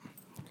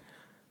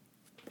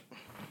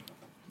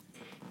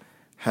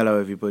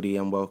Hello, everybody,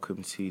 and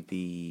welcome to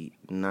the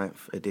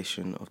ninth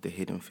edition of the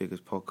Hidden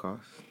Figures podcast.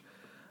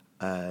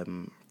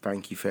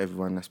 Thank you for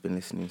everyone that's been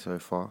listening so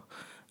far,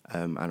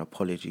 and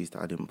apologies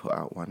that I didn't put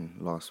out one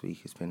last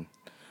week.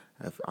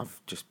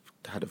 I've just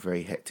had a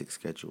very hectic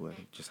schedule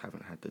and just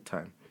haven't had the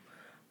time.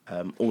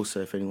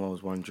 Also, if anyone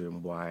was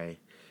wondering why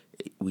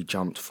we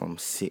jumped from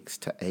 6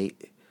 to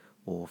 8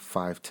 or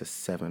 5 to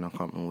 7, I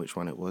can't remember which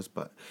one it was,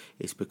 but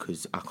it's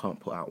because I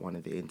can't put out one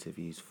of the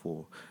interviews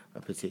for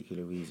a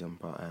particular reason,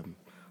 but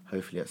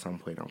hopefully at some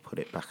point I'll put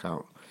it back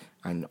out,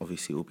 and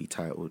obviously it will be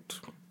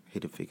titled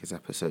Hidden Figures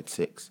Episode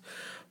 6.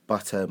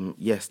 But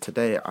yes,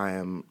 today I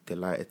am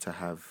delighted to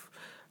have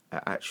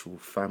an actual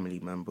family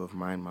member of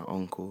mine. My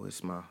uncle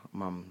is my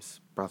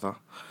mum's brother,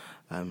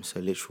 so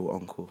literal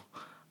uncle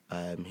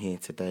here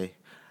today,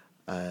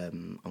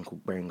 Uncle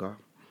Brenga,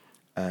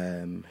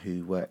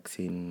 who works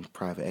in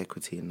private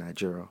equity in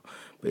Nigeria,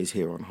 but is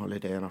here on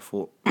holiday, and I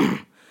thought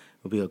it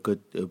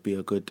would be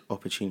a good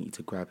opportunity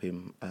to grab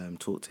him,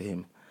 talk to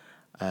him.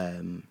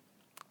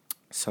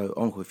 So,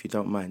 Uncle, if you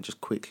don't mind,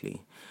 just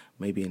quickly,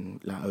 maybe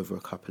in like over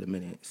a couple of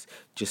minutes,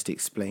 just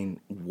explain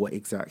what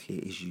exactly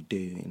it is you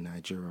do in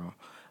Nigeria,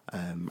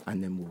 and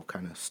then we'll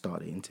kind of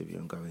start the interview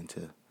and go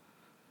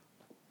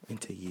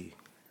into you.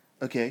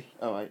 Okay,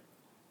 all right.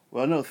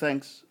 Well, no,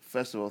 thanks.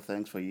 First of all,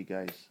 thanks for you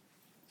guys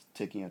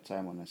taking your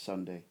time on a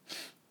Sunday.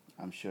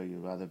 I'm sure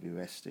you'd rather be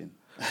resting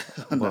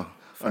on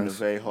a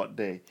very hot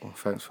day. Well,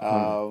 thanks for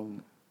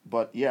coming.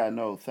 But yeah,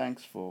 no,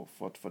 thanks for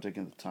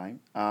taking the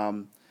time.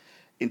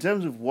 In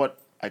terms of what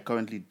I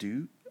currently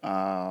do,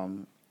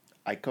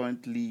 I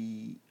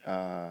currently,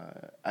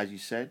 as you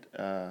said,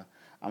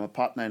 I'm a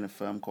partner in a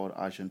firm called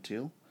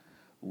Argentil.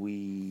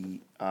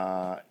 We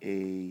are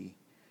a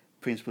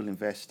principal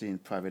investing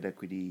private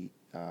equity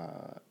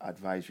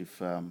advisory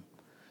firm.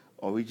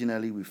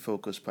 Originally, we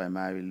focused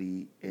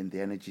primarily in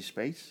the energy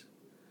space,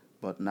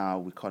 but now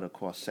we cut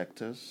across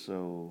sectors.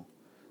 So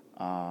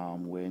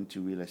we're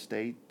into real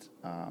estate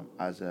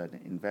as an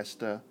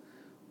investor.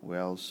 We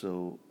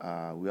also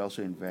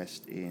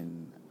invest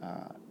in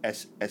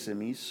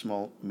SMEs,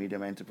 small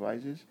medium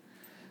enterprises.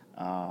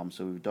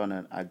 So we've done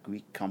an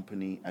agri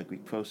company, agri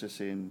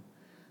processing.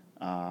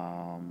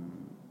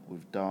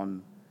 We've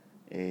done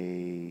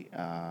a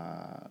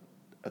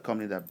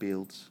company that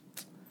builds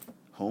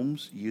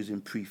homes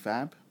using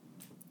prefab.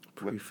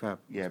 Prefab?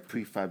 Yeah,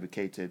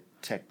 prefabricated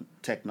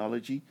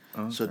technology,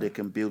 Okay. so they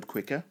can build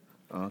quicker.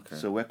 Okay.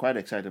 So we're quite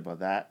excited about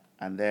that.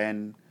 And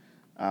then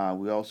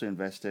we also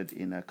invested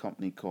in a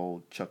company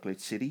called Chocolate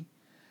City.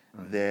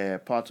 Okay. They're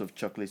part of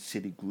Chocolate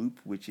City Group,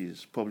 which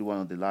is probably one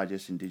of the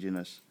largest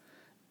indigenous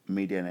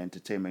media and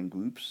entertainment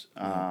groups.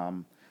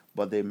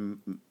 But they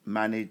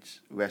manage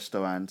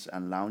restaurants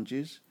and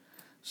lounges.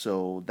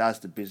 So that's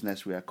the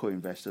business we are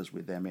co-investors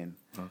with them in.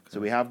 Okay. So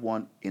we have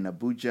one in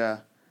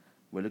Abuja.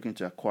 We're looking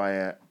to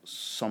acquire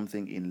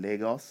something in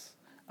Lagos.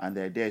 And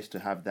the idea is to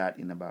have that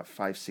in about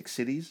 5-6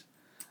 cities.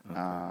 Okay.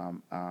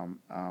 And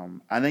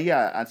then,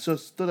 and so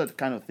those are the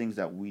kind of things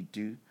that we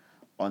do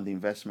on the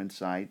investment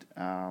side.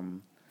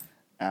 Like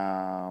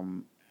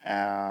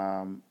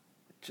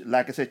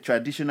I said,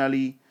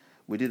 traditionally,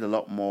 we did a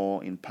lot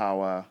more in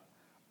power,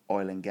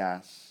 oil and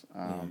gas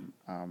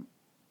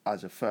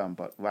as a firm,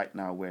 but right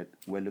now we're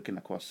looking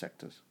across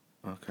sectors.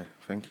 Okay,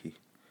 thank you.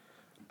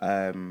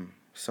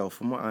 So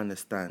from what I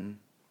understand,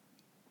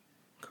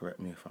 correct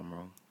me if I'm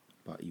wrong,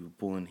 but you were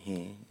born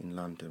here in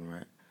London,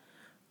 right?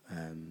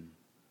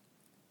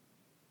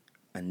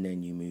 And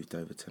then you moved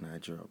over to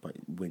Nigeria, but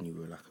when you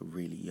were like a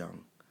really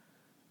young.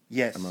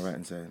 Yes. Am I right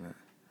in saying that?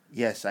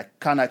 Yes, I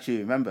can't actually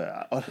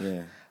remember.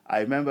 Yeah. I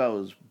remember I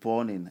was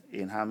born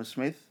in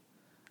Hammersmith,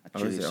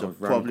 actually, so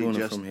probably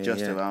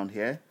just around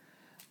here.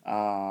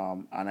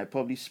 And I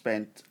probably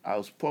I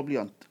was probably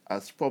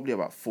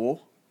about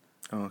 4.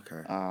 Oh,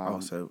 okay.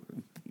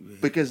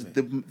 Because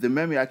the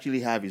memory I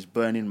actually have is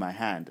burn in my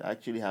hand. I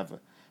actually have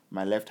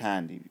my left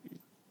hand.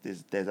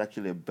 There's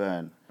actually a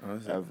burn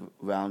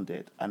around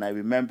it, and I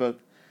remember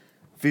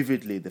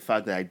vividly the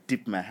fact that I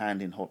dipped my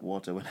hand in hot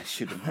water when I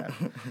shouldn't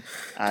have.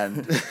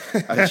 And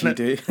as you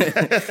do.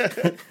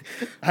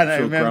 And I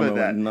remember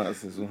that.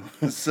 Nuts as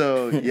well.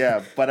 So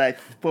yeah, but I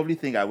probably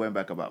think I went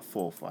back about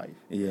 4 or 5.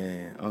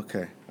 Yeah.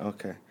 Okay.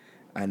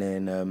 And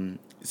then,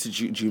 so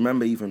do you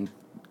remember even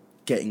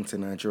getting to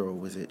Nigeria, or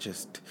was it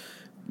just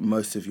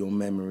most of your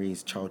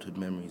memories, childhood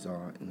memories,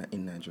 are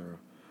in Nigeria?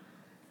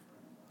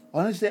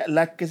 Honestly,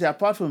 like I said,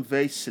 apart from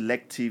very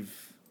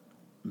selective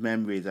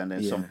memories and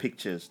then some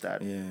pictures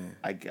that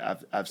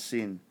I've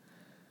seen,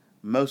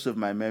 most of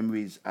my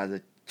memories as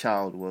a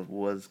child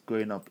was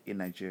growing up in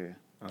Nigeria.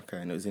 Okay,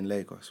 and it was in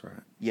Lagos,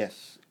 right?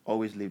 Yes,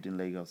 always lived in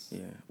Lagos.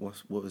 Yeah.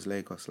 What was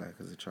Lagos like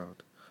as a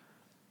child?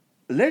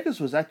 Lagos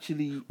was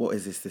actually... What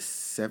is this, the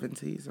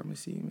 70s, I'm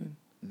assuming?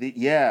 So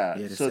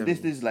 70s.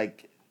 This is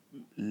like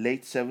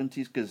late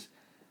 70s, because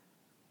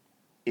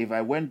if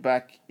I went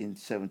back in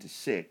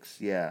 76,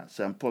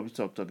 so I'm probably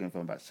talking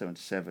from about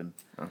 77.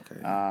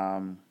 Okay.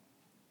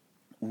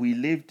 We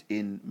lived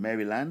in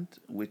Maryland,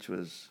 which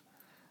was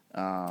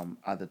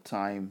at the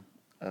time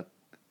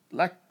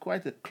like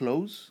quite a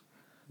close.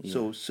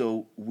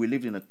 So we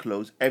lived in a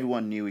close.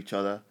 Everyone knew each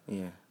other.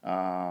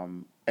 Yeah.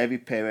 Every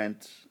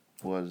parent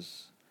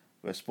was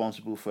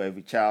responsible for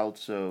every child.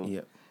 So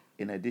Yep.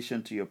 in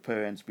addition to your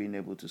parents being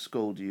able to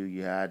scold you,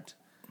 you had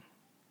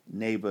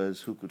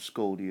neighbors who could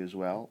scold you as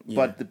well.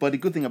 Yeah. But the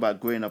good thing about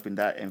growing up in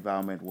that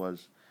environment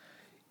was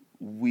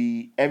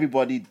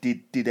everybody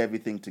did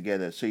everything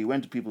together. So you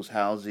went to people's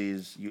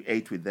houses, you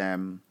ate with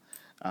them.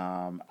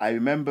 I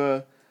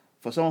remember,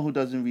 for someone who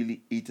doesn't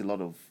really eat a lot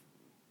of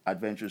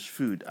adventurous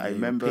food, I Yeah, you're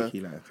remember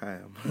picky like I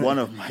am. one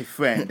of my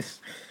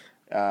friends,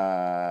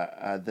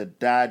 the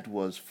dad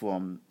was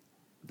from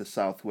the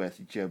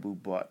southwest, Jebu,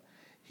 but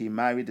he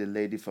married a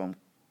lady from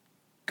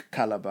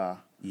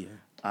Calabar, Yeah.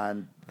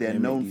 and they're they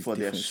make known these for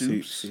their different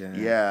soups. soups, yeah.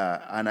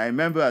 Yeah, and I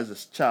remember as a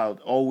child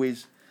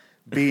always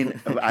being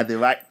at the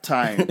right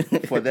time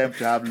for them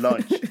to have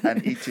lunch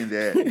and eating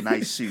their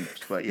nice soups.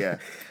 But yeah,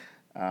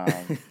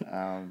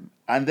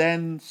 and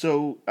then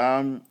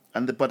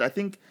but I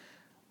think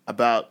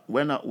about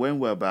when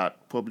we're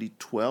about probably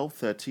 12,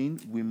 13,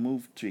 we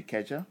moved to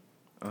Ikeja,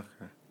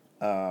 Okay.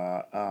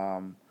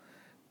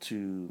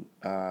 to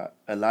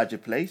a larger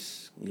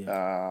place.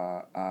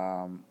 Yeah.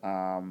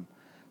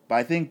 But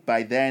I think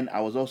by then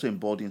I was also in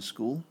boarding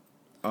school.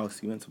 Oh, so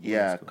you went to boarding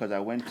Yeah, school? because I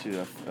went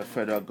to a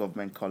federal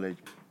government college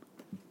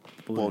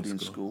boarding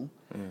school.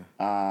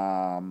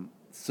 Yeah.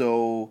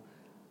 So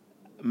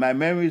my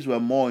memories were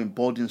more in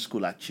boarding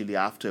school actually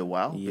after a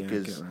while, Yeah, I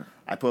because get that.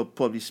 I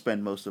probably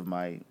spent most of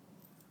my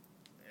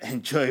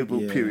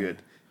enjoyable Yeah.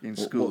 period in What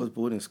school. was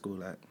boarding school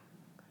like?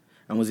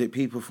 And was it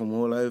people from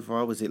all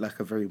over? Was it like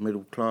a very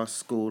middle class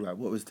school? Like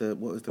what was the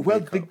Well,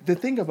 makeup? the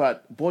thing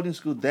about boarding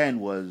school then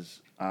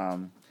was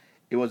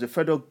it was a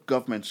federal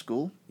government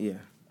school, Yeah.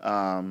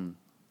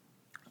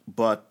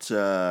 but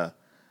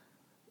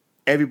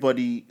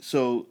everybody.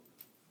 So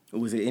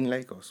Was it in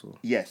Lagos or?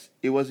 yes,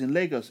 it was in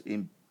Lagos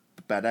in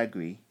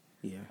Badagry,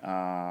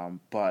 Yeah.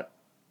 but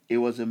it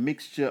was a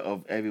mixture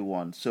of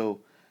everyone. So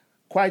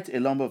quite a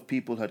number of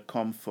people had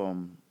come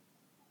from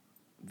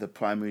the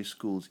primary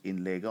schools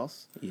in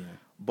Lagos, Yeah.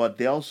 but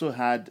they also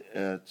had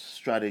a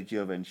strategy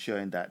of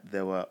ensuring that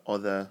there were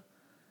other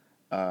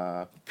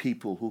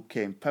people who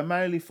came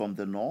primarily from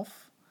the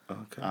north.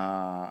 Okay.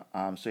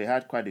 So you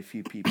had quite a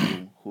few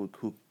people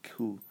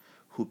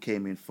who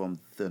came in from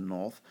the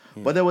north,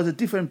 Yeah. but there was a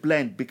different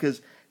blend,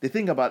 because the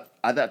thing about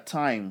at that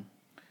time,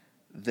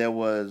 there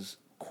was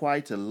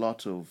quite a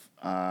lot of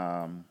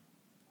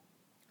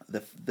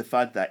the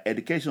fact that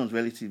education was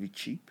relatively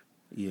cheap.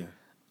 Yeah.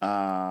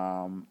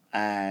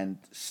 And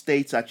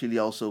states actually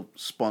also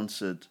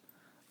sponsored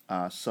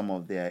some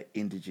of their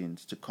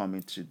indigenes to come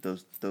into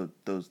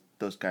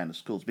those kind of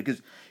schools,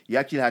 because you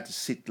actually had to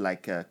sit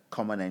like a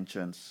common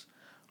entrance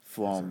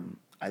from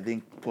I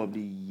think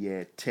probably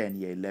year 10,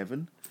 year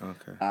 11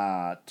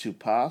 Okay. to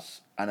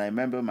pass. And I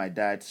remember my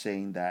dad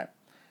saying that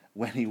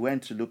when he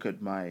went to look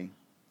at my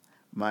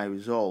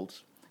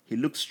results, he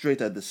looked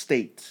straight at the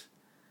state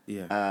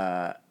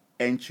Yeah.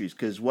 entries,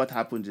 because what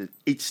happened is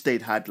each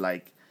state had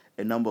like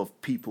a number of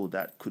people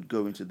that could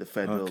go into the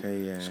federal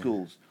Okay, yeah.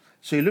 schools.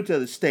 So he looked at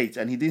the states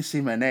and he didn't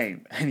see my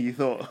name, and he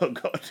thought, "Oh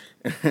God,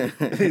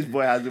 this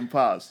boy hasn't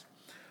passed."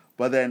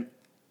 But then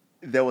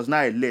there was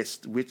now a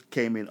list which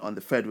came in on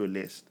the federal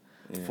list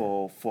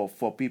for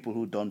people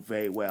who done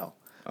very well.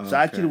 So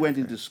I actually went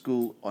into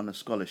school on a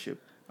scholarship.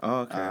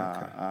 Oh, okay.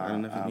 I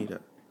never knew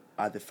that.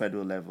 At the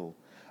federal level.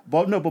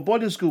 But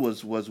boarding school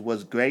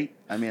was great.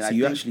 I mean, So I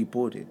you think, actually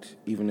boarded,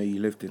 even though you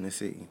lived in the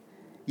city.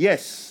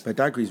 yes. But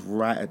Badagry's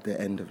right at the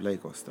end of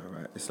Lagos, though,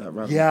 right? It's like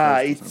right. Yeah,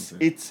 on the coast or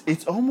something.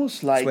 it's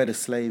almost like It's where the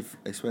slave.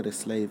 It's where the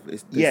slave.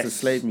 There's yes. the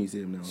slave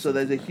museum now. or So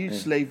there's a something huge like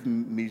that. slave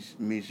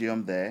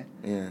museum there.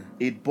 Yeah.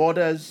 It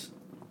borders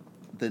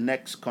the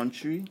next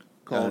country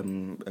called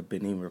A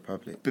Benin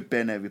Republic.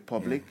 Benin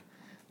Republic.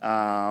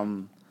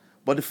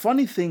 But the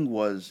funny thing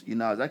was,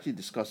 I was actually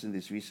discussing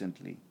this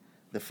recently.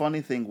 The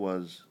funny thing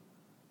was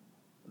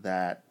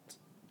that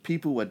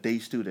people were day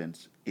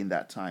students in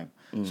that time.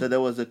 So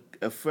there was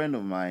a friend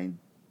of mine,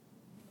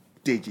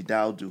 Deji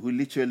Daudu, who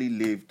literally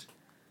lived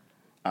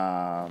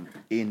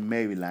in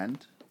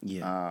Maryland,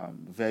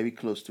 very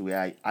close to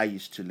where I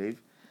used to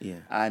live. Yeah.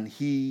 And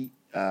he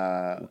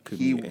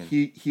commute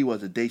he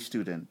was a day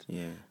student.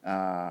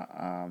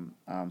 Yeah.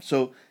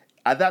 So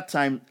at that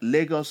time,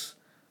 Lagos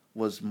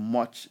was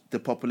the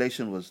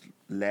population was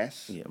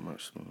less. Yeah,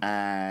 much smaller.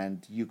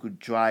 And you could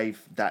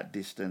drive that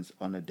distance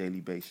on a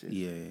daily basis.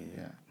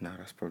 Yeah. No,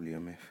 that's probably a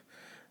myth.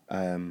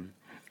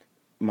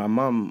 My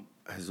mum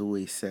has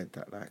always said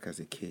that, like, as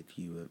a kid,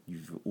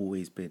 you've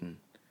always been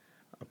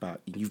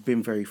you've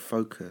been very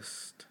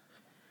focused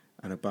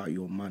and about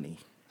your money.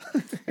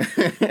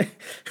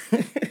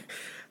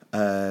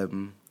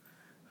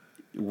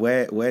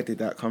 Where did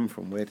that come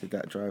from? Where did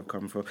that drive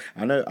come from?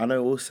 I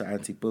know also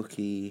Auntie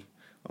Bookie,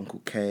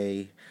 Uncle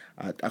K.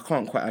 I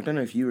can't quite. I don't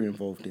know if you were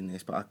involved in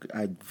this, but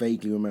I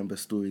vaguely remember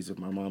stories of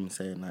my mum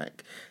saying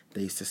like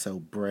they used to sell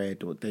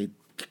bread, or they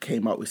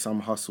came up with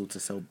some hustle to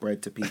sell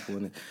bread to people,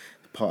 and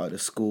part of the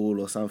school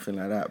or something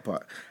like that.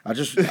 But I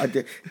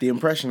did, the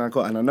impression I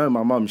got, and I know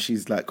my mum,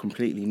 she's like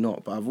completely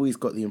not, but I've always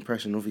got the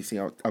impression, obviously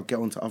I'll get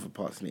onto other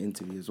parts in the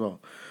interview as well,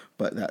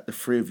 but that the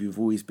three of you have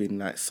always been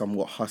like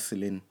somewhat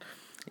hustling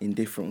in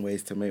different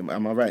ways to make.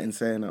 Am I right in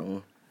saying that?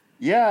 Or?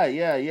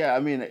 Yeah. I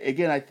mean,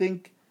 again, I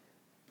think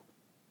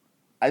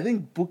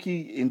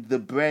Buki in the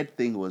bread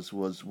thing was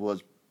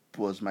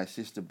my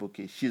sister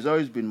Buki. She's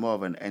always been more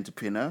of an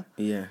entrepreneur.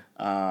 Yeah.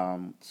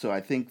 So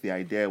I think the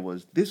idea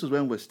was, this was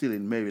when we're still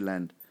in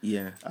Maryland.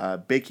 Yeah.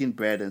 Baking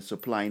bread and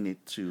supplying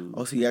it to.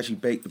 Also, you actually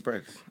baked the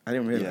bread. I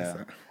didn't realize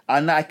that.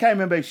 And I can't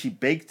remember if she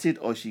baked it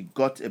or she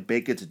got a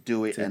baker to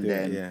do it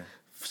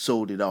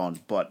sold it on.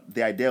 But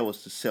the idea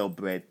was to sell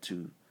bread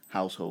to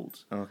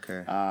households.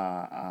 Okay.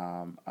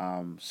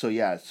 So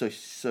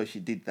she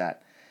did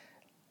that.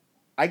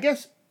 I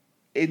guess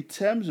in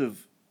terms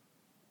of,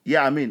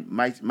 I mean,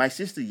 my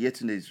sister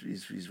Yetunde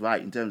is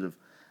right in terms of,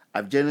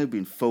 I've generally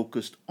been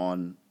focused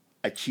on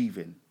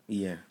achieving.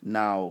 Yeah.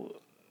 Now,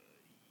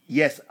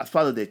 yes, as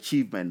part of the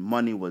achievement,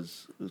 money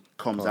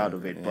comes out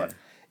of it, but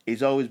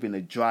it's always been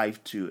a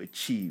drive to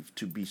achieve,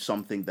 to be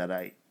something that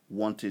I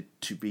wanted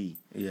to be.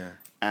 Yeah.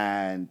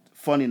 And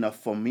fun enough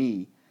for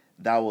me,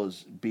 that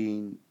was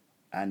being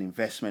an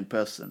investment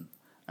person.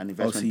 An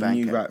investment banker.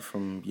 You knew right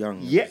from young.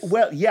 Yeah,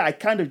 I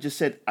kind of just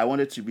said I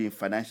wanted to be in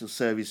financial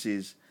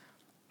services.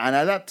 And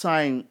at that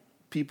time,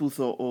 people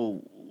thought,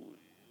 oh,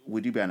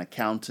 would you be an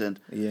accountant?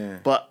 Yeah.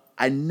 But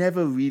I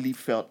never really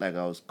felt like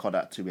I was cut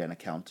out to be an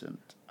accountant.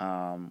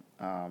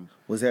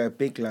 Was there a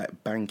big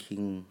like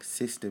banking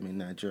system in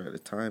Nigeria at the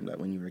time, like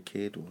when you were a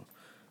kid? Or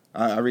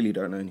I really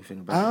don't know anything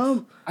about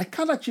this. I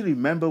can't actually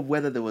remember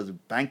whether there was a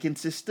banking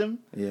system.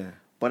 Yeah.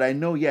 But I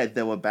know,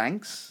 there were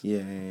banks.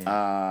 Yeah.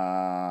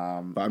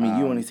 But I mean,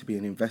 you wanted to be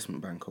an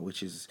investment banker,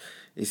 which is,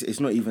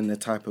 it's not even the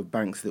type of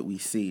banks that we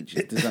see.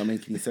 Does that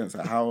make any sense?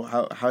 Like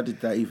how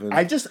did that even?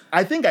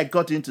 I think I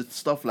got into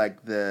stuff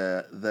like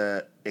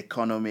the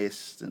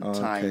Economist and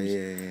Times.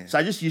 Yeah. So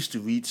I just used to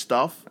read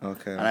stuff.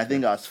 Okay. And I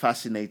think I was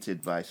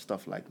fascinated by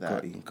stuff like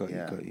that. Got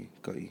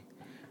you.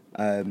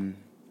 And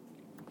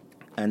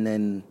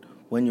then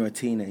when you're a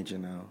teenager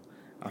now,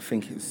 I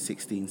think it's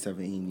 16,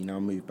 17, you now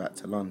moved back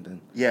to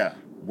London. Yeah.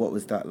 What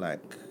was that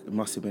like? It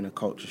must have been a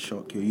culture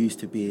shock. You're used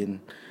to being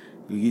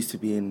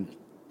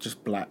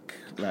just black.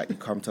 Like, you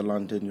come to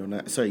London, you're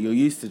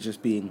used to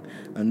just being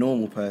a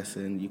normal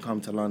person. You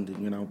come to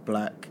London, you're now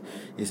black.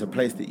 It's a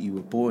place that you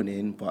were born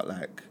in, but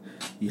like,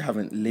 you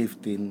haven't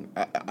lived in.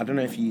 I don't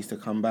know if you used to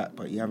come back,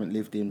 but you haven't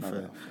lived in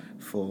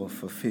for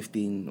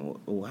 15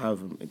 or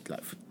however,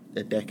 like for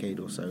a decade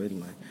or so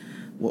anyway.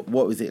 What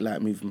was it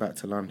like moving back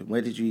to London?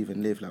 Where did you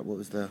even live? Like, what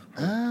was the?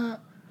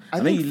 I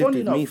know you lived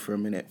with me for a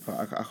minute, but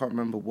I can't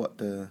remember what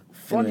the.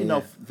 Funny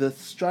enough, the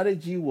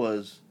strategy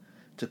was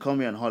to come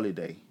here on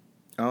holiday.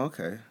 Oh,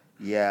 okay.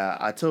 Yeah,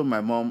 I told my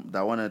mom that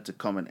I wanted to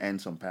come and earn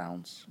some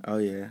pounds. Oh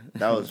yeah.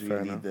 That was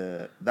really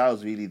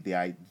the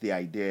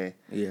idea.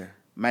 Yeah.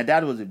 My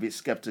dad was a bit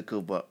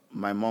skeptical, but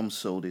my mom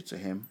sold it to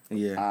him.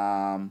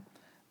 Yeah.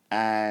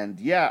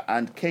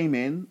 And came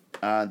in.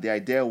 The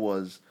idea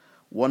was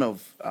one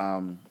of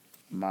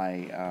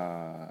my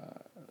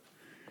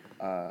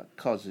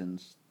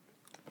cousins,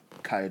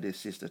 Kayode's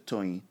sister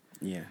Toyin.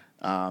 Yeah.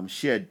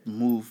 She had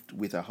moved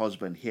with her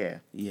husband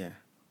here. Yeah.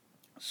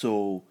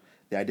 So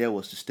the idea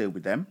was to stay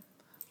with them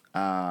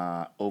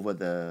over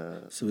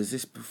the. So was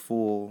this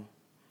before?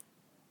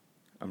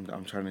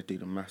 I'm trying to do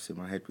the maths in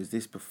my head. Was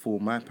this before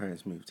my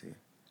parents moved here?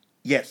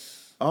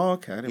 Yes. Oh,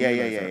 okay. I didn't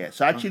realize that. Yeah.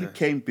 So actually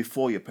came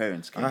before your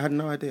parents came. I had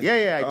no idea.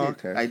 Yeah, I did.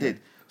 Okay. I did.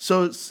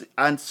 So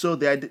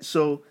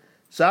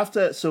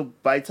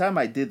by the time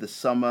I did the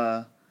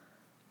summer,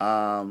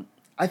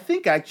 I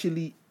think I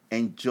actually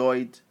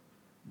enjoyed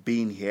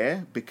being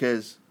here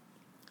because,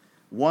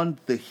 one,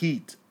 the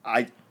heat.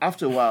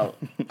 After a while,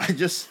 I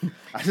just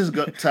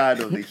got tired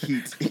of the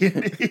heat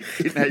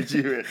in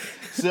Nigeria.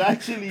 So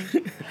actually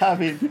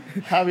having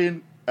if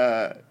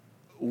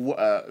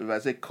I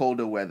say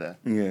colder weather,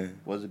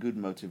 was a good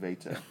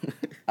motivator.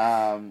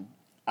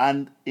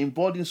 And in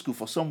boarding school,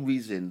 for some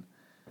reason,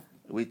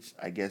 which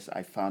I guess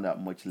I found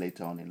out much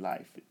later on in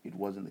life, it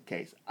wasn't the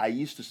case. I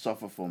used to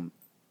suffer from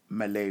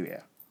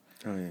malaria.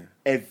 Oh yeah.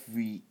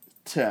 Every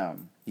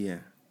term. Yeah.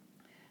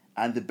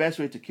 And the best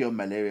way to cure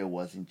malaria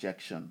was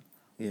injection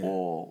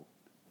or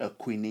a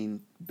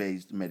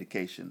quinine-based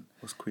medication.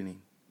 What's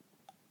quinine?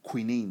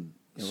 Quinine.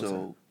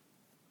 So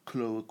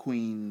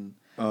chloroquine.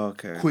 Oh,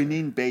 okay.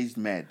 Quinine-based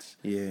meds.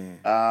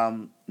 Yeah.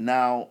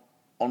 Now,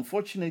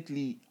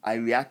 unfortunately, I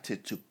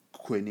reacted to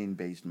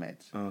quinine-based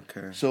meds.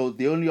 Okay. So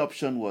the only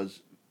option was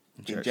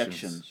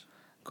injections.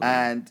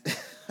 And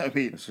I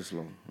mean, it's just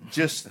long.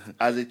 Just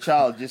as a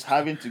child, just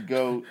having to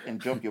go and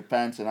drop your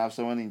pants and have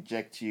someone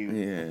inject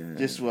you,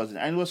 just wasn't,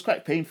 and it was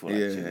quite painful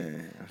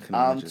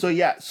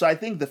actually. So I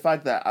think the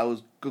fact that I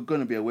was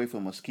going to be away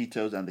from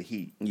mosquitoes and the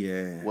heat,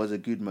 was a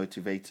good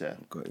motivator.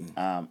 Got you.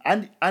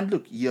 And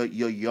look, you're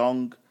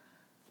young,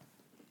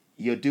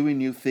 you're doing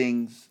new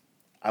things.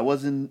 I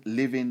wasn't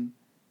living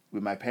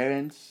with my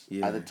parents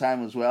at the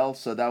time as well,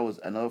 so that was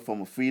another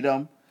form of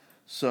freedom.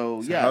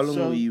 So, So yeah. how long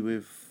So were you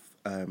with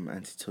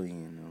Auntie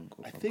Toyin and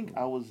Uncle I Uncle? think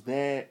I was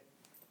there.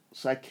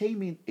 So I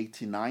came in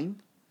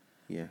 89,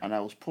 Yeah. and I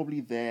was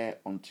probably there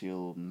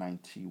until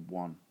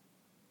 91.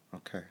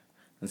 Okay.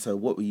 And so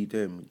what were you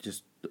doing?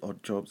 Just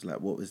odd jobs?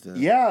 Like what was the...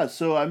 Yeah.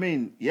 So I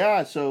mean,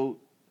 yeah. So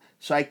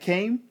I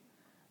came,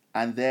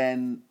 and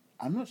then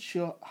I'm not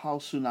sure how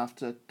soon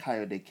after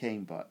Coyote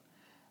came, but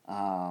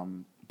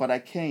I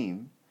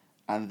came,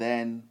 and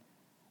then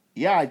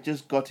yeah, I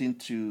just got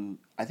into.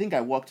 I think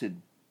I worked at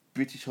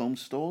British Home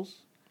Stores,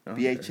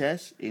 Okay.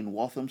 BHS in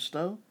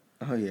Walthamstow.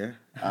 Oh yeah.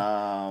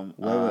 Um,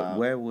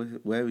 Where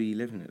were you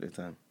living at the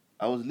time?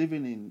 I was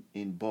living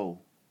in Bow.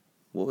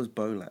 What was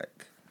Bow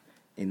like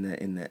in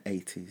the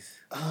 80s,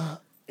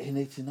 In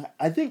 89,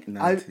 I think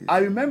 90s? I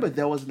remember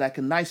there was like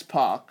a nice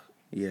park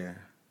Yeah.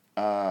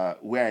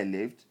 where I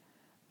lived.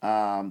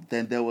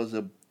 Then there was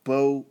a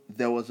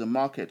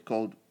market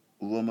called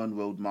Roman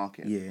Road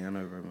Market Yeah, I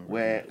know Roman.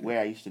 where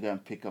I used to go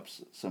and pick up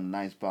some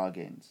nice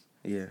bargains.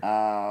 Yeah.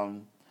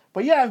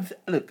 But yeah,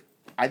 look,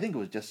 I think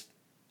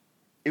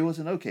it was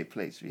an okay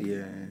place, really.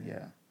 Yeah.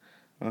 Yeah.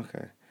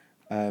 Okay.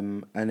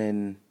 And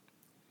then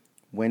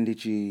when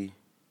did you...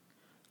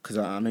 Because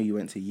I know you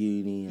went to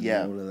uni and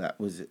Yeah. all of that.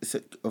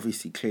 So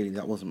obviously, clearly,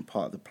 that wasn't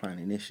part of the plan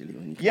initially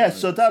when you came Yeah, over,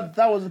 so that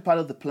wasn't part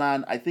of the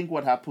plan. I think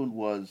what happened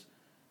was,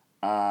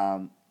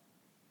 I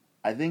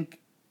think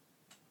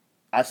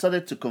I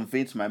started to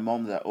convince my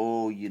mom that,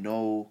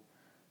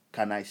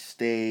 can I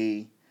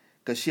stay?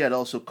 Because she had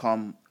also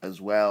come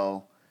as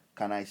well.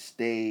 Can I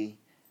stay?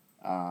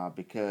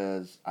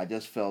 Because I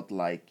just felt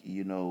like,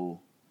 there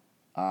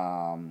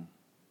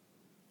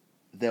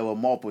were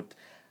more, but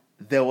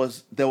there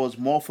was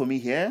more for me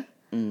here.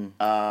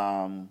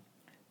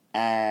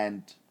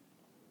 And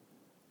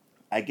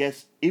I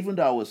guess even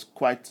though I was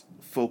quite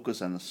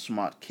focused and a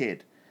smart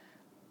kid,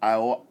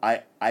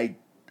 I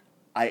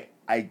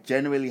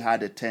generally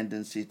had a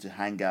tendency to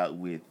hang out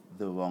with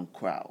the wrong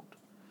crowd.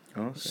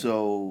 Okay.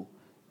 So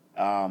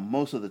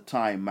most of the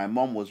time, my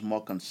mom was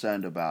more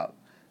concerned about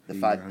the Who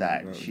you fact hung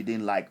that about she with.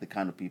 didn't like the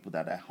kind of people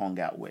that I hung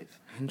out with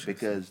Interesting.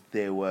 because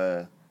they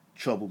were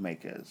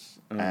troublemakers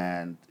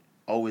and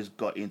always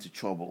got into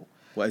trouble.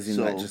 What, as in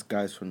So, like just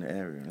guys from the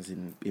area? As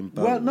in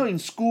Bow? well, no, in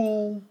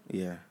school,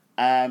 Yeah.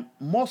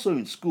 more so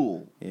in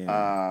school.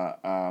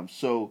 Yeah.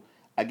 So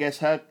I guess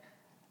her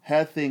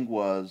thing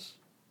was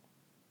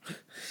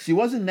she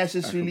wasn't I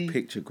necessarily can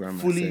picture Grandma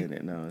fully saying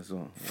it now as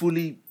well. Yeah.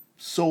 fully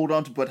sold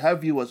on to, but her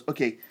view was,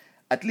 okay,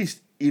 at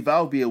least if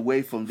I'll be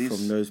away from these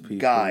From those people,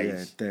 guys,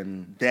 yeah,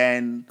 then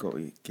then got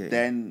it, get it.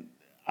 then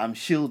I'm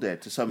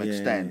shielded to some Yeah,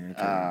 extent.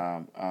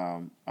 yeah,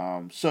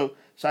 So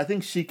I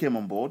think she came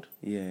on board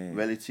Yeah.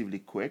 relatively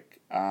quick.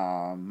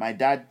 My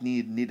dad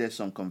needed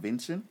some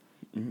convincing,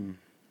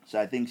 so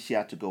I think she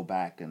had to go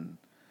back and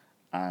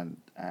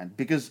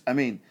because I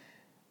mean,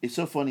 it's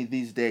so funny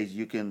these days.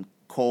 You can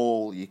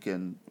call, you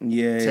can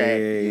Yeah,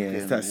 text, you It's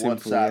can that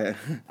simple, WhatsApp.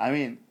 yeah. I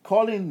mean,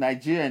 calling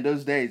Nigeria in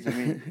those days. I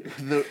mean,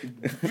 the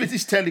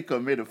British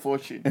Telecom made a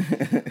fortune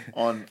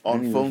on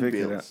even phone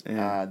figure bills. that,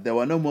 yeah. There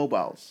were no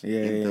mobiles Yeah,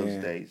 in yeah, those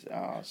yeah. days.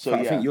 But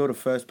I think you're the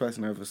first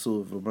person I ever saw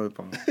with a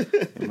mobile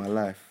in my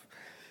life.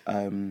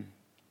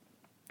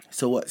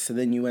 So what? So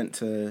then you went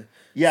to...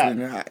 Yeah. So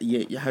then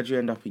how'd you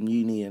end up in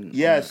uni and...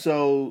 Yeah,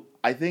 so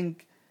I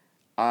think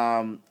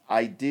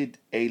I did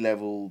A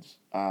levels.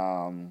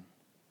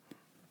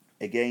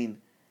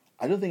 Again,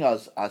 I don't think I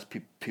was as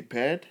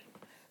prepared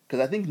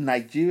because I think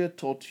Nigeria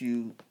taught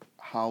you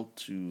how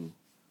to.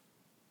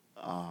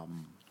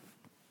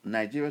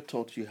 Nigeria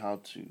taught you how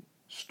to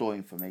store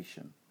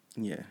information.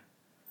 Yeah.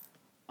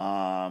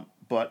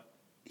 But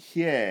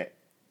here,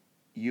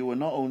 you were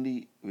not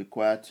only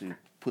required to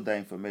put that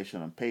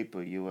information on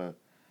paper, you were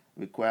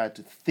required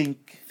to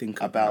think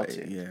about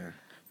it. Yeah.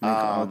 Make an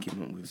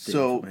argument with the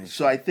information.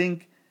 So I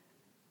think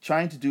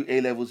trying to do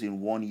A levels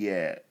in 1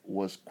 year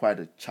was quite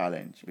a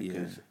challenge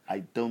because I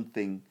don't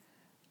think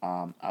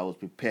I was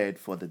prepared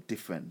for the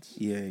difference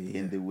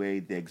in the way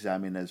the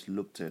examiners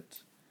looked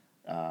at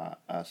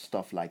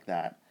stuff like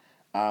that.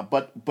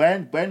 But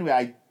when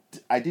I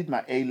did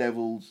my A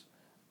levels,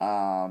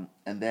 and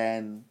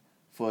then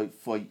for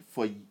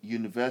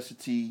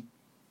university,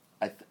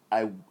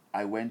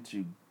 I went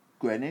to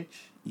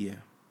Greenwich. Yeah.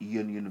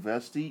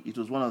 University. It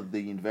was one of the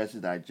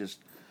universities that I just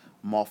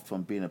morphed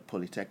from being a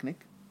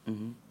polytechnic.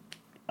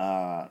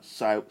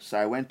 So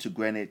I went to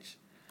Greenwich,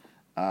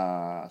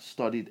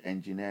 studied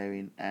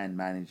engineering and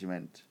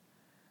management.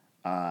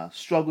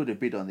 Struggled a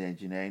bit on the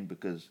engineering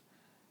because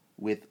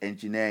with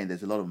engineering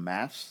there's a lot of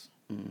maths,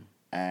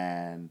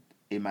 and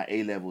in my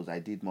A levels I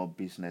did more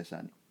business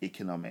and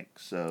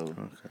economics. So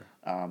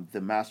the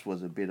maths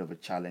was a bit of a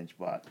challenge,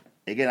 but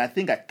again I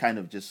think I kind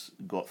of just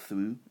got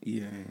through.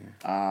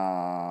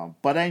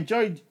 But I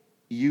enjoyed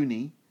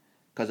uni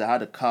because I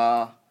had a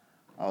car.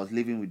 I was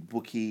living with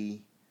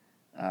Bookie.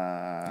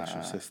 That's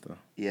your sister.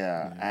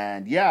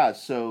 And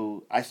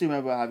so I still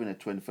remember having a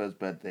 21st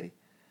birthday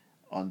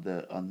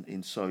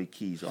in Surrey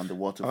Keys on the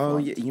waterfront. Oh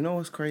yeah, you know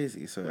what's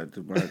crazy? So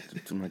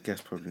my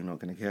guest probably not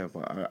gonna care,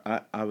 but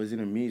I was in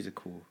a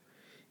musical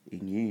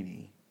in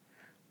uni,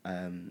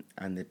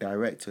 and the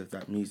director of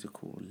that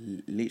musical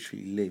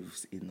literally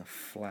lives in the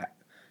flat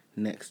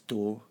next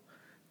door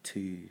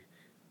to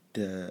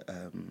the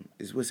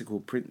what's it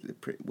called?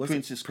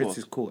 Prince's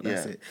Court.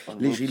 That's Yeah, it. on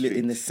Road Literally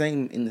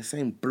Street. in the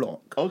same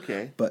block.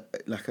 Okay.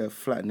 But like a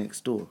flat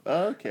next door.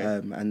 Okay.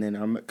 And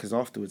then because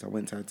afterwards I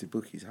went to Auntie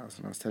Bookie's house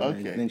and I was telling her.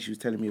 Okay. And then she was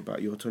telling me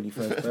about your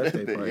 21st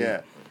birthday party.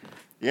 Yeah.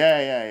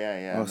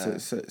 Oh, no.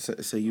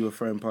 so you were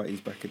throwing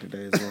parties back in the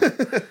day as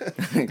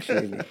well,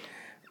 clearly.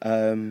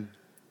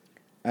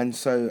 And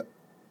so,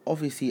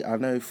 obviously, I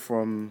know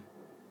from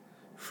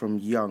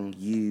young,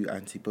 you,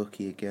 Auntie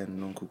Bookie again,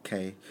 and Uncle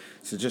K.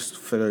 So just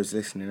for those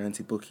listening,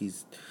 Auntie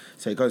Bookie's...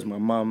 So it goes my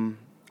mum,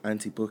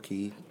 Auntie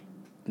Bookie,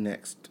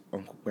 next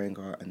Uncle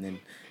Benga, and then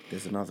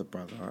there's another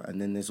brother,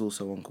 and then there's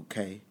also Uncle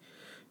K,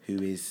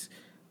 who is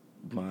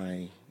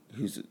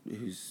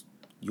who's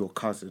your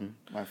cousin.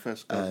 My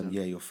first cousin.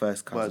 Yeah, your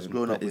first cousin. But it's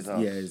grown up with us.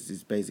 Yeah,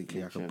 it's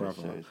basically like a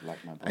brother. So it's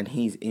like my brother. And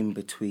he's in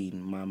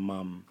between my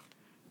mum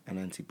and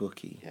Auntie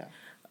Bookie. Yeah.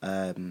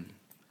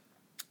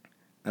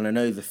 And I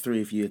know the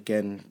three of you,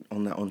 again,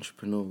 on that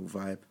entrepreneurial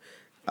vibe,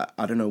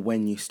 I don't know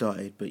when you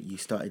started, but you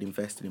started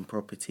investing in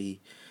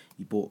property.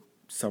 You bought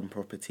some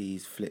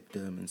properties, flipped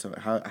them, and so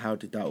how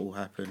did that all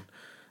happen?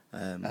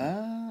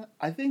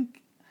 I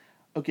think,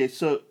 okay,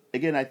 so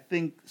again, I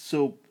think,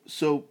 so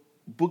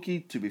Bookie,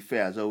 to be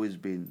fair, has always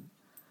been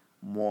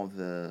more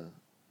the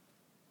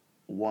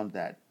one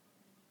that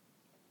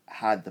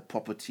had the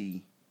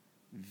property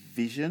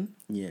vision.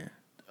 Yeah.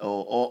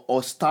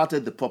 Or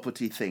started the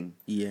property thing.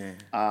 Yeah.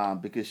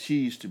 Because she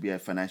used to be a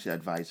financial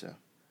advisor.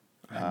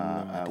 I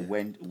had no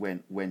idea.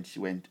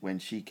 When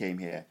she came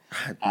here,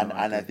 and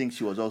I think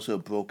she was also a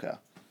broker.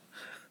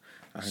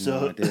 I had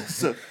no idea.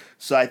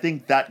 So I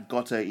think that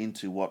got her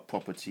into what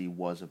property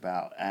was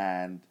about,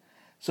 and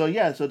so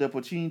the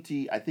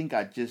opportunity, I think,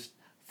 I just,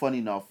 funny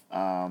enough,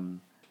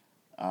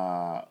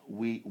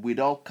 we'd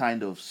all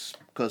kind of,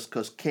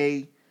 because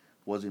Kay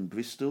was in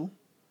Bristol,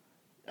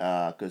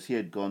 because he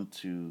had gone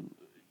to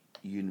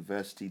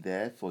university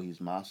there for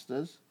his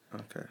master's.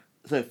 Okay.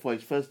 So for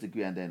his first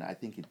degree, and then I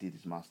think he did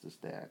his master's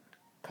there.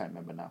 I can't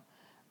remember now.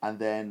 And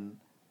then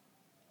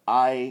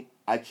I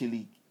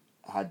actually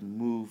had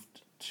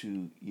moved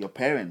to your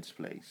parents'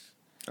 place.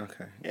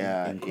 Okay.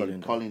 In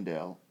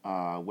Colindale,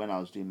 when I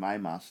was doing my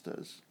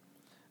master's.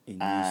 In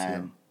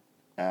UCL.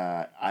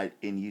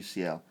 In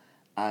UCL.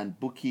 And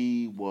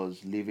Bookie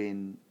was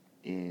living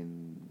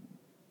in,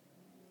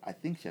 I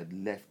think she had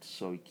left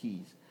Surrey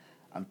Keys.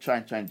 I'm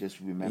trying to just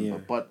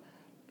remember. Yeah.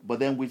 But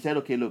then we said,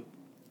 okay, look,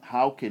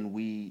 how can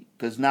we,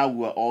 because now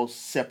we're all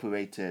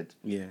separated.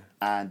 Yeah.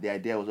 And the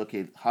idea was,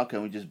 okay, how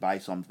can we just buy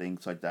something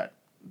so that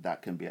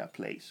can be our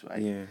place,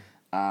 right?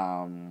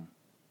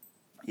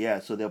 Yeah.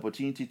 So the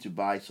opportunity to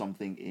buy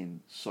something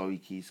in Surrey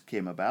Keys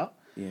came about.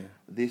 Yeah.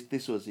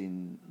 This was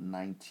in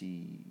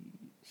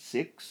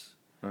 96.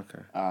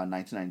 Okay.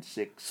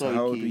 1996. So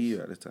how old were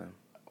you at the time?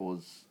 I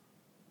was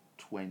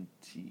 20.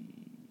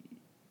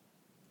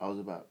 I was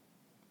about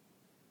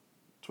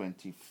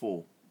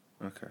 24.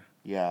 Okay.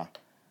 Yeah.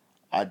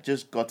 I'd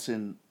just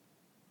gotten,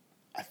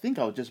 I think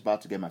I was just about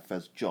to get my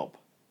first job.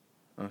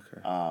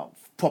 Okay.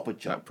 Proper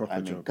job. Like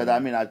proper job. Because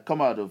I'd come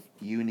out of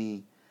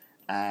uni,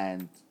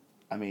 and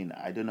I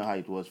don't know how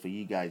it was for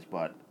you guys,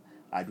 but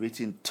I'd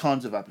written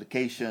tons of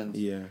applications.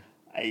 Yeah.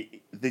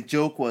 The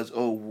joke was,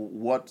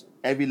 what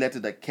every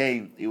letter that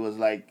came, it was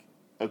like,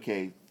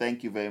 okay,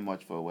 thank you very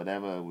much for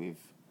whatever,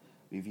 we've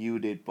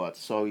reviewed it, but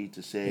sorry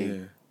to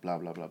say, blah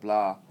blah blah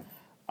blah.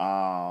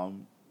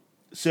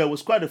 So it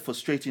was quite a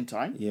frustrating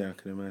time. Yeah, I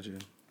can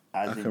imagine.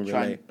 As in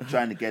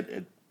trying to get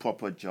a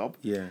proper job.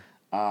 Yeah.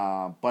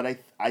 But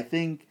I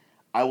think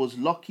I was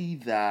lucky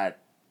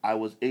that I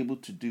was able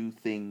to do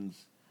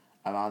things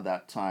around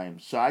that time.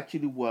 So I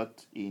actually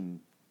worked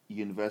in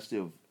University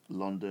of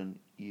London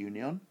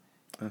Union.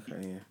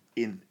 Okay,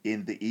 yeah.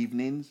 In the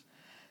evenings.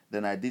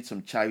 Then I did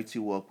some charity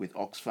work with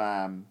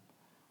Oxfam.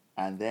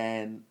 And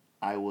then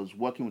I was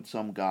working with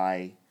some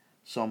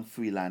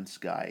freelance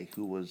guy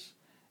who was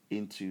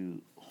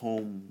into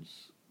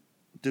homes,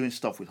 doing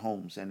stuff with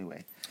homes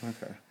anyway.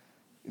 Okay.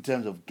 In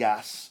terms of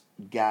gas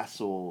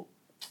or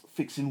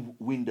fixing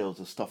windows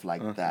or stuff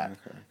like that.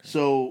 Okay.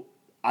 So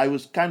I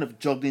was kind of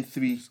juggling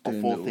 3 or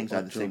 4 things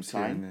at the same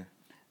time.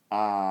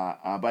 But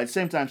at the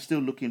same time, still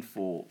looking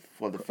for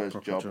the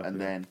first job. And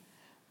then,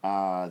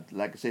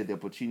 like I said, the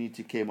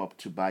opportunity came up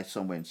to buy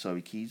somewhere in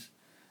Surrey Keys.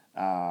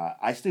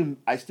 I still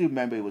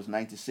remember it was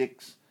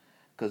 96,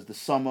 because the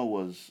summer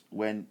was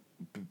when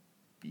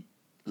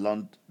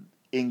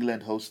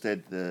England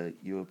hosted the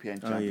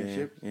European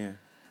Championship. Yeah.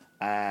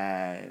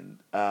 And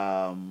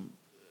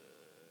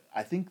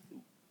I think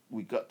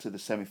we got to the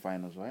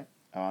semi-finals, right?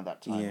 Around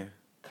that time. Yeah.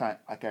 I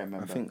can't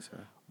remember. I think so.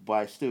 But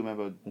I still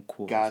remember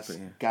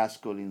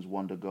Gascoligne's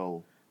wonder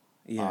goal.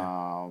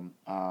 Yeah.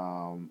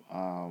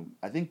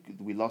 I think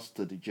we lost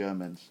to the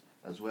Germans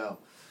as well.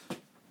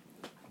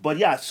 But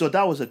yeah, so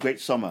that was a great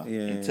summer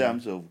in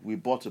terms of, we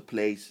bought a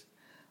place,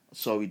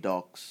 Surrey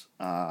Docks,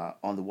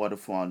 on the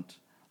waterfront.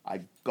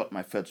 I got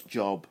my first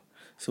job.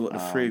 So what, the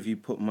three of you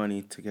put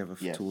money together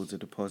Yes. towards a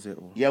deposit?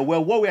 Or? Yeah,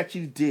 well, what we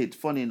actually did,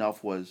 funny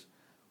enough, was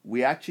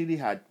we actually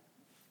had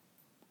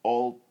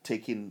all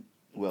taken,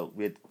 well,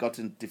 we had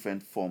gotten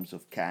different forms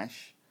of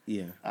cash.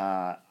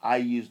 Yeah. I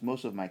used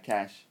most of my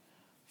cash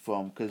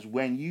because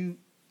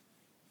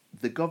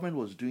the government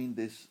was doing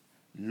this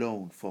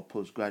loan for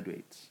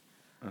postgraduates.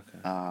 Okay.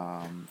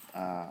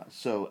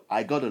 So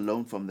I got a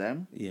loan from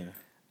them. Yeah.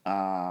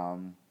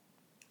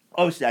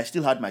 Obviously, I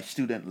still had my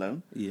student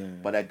loan, Yeah.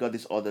 but I got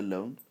this other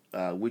loan,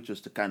 which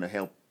was to kind of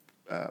help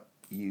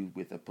you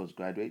with a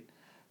postgraduate.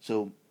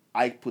 So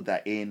I put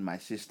that in. My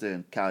sister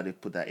and Calde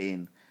put that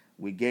in.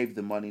 We gave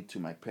the money to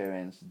my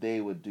parents.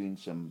 They were doing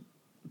some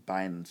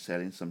buying and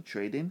selling, some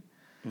trading.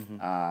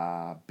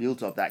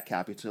 Built up that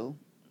capital,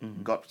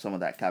 got some of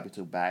that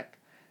capital back,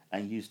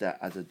 and used that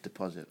as a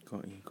deposit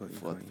Got you.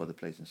 for the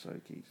place in Surrey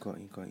Keys. Got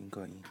you.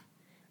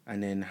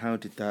 And then how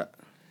did that?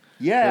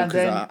 Yeah, and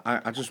then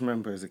I just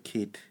remember as a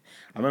kid,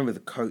 I remember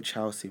the Coach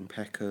House in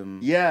Peckham.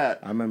 Yeah,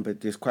 I remember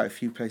there's quite a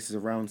few places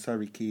around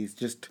Surrey Keys.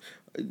 Just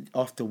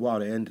after a while,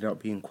 it ended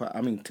up being quite.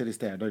 I mean, to this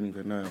day, I don't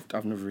even know.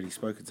 I've never really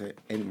spoken to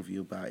any of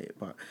you about it,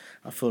 but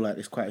I feel like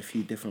there's quite a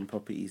few different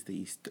properties that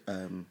you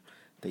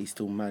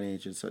still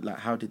manage, and so like,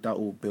 how did that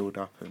all build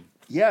up? And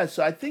yeah.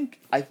 So I think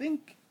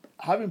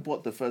having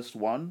bought the first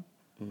one,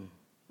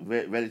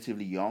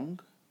 relatively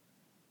young,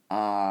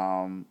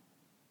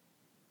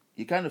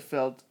 you kind of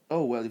felt,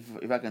 oh well,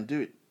 if I can do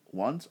it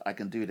once, I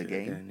can do it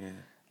again. yeah.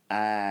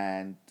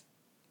 And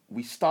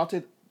we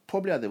started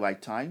probably at the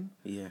right time.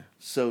 Yeah.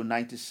 So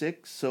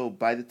 96. So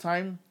by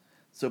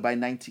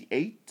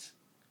 98,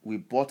 we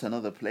bought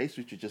another place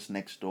which was just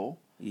next door.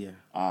 Yeah.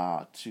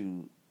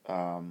 To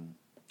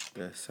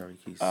The Surrey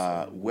Keys.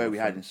 where we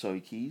had in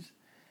Surrey Keys,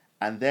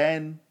 and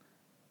then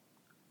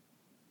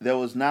there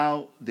was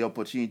now the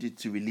opportunity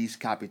to release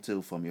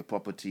capital from your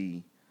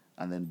property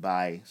and then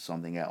buy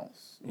something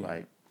else,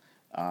 right?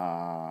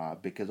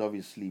 Because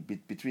obviously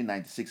between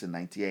 96 and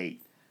 98,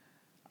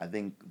 I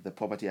think the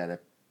property had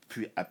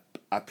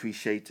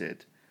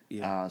appreciated.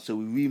 Yeah. So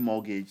we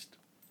remortgaged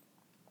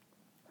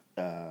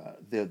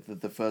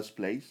the first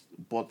place,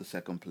 bought the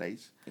second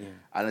place,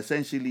 and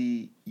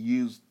essentially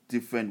used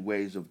different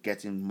ways of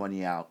getting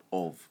money out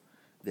of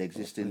the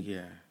existing.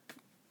 Yeah.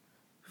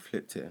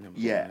 Flipped it and then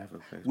bought Yeah, another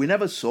place. we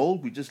never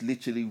sold. We just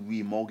literally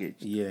remortgaged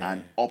Yeah.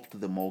 and upped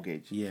the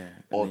mortgage. Yeah.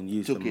 And or then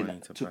used took the money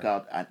to took buy.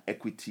 out an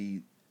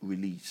equity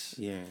release.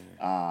 Yeah.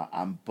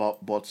 And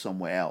bought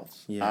somewhere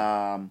else.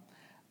 Yeah.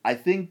 I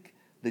think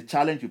the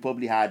challenge we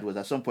probably had was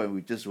at some point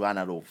we just ran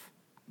out of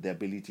the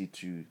ability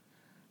to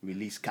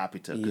release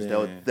capital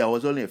because there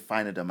was only a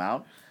finite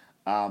amount.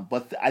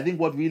 But I think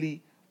what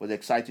really was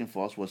exciting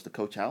for us was the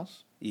Coach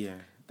House. Yeah.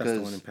 That's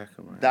the one in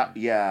Peckham, right?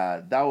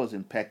 That was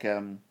in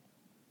Peckham.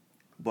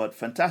 But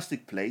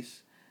fantastic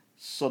place,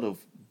 sort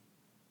of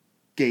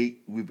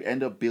gate. We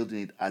ended up building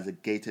it as a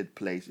gated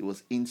place. It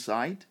was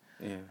inside.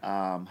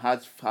 Yeah.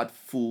 Had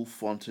full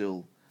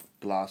frontal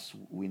glass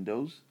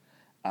windows.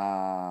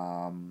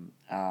 Was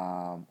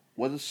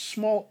a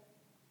small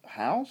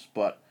house,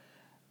 but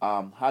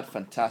had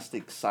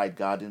fantastic side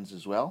gardens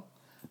as well.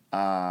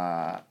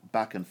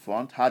 Back and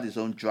front, had his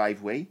own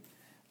driveway.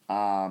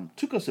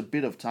 Took us a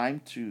bit of time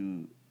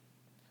to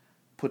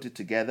put it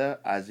together,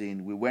 as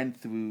in we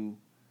went through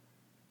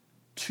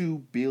 2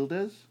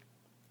 builders.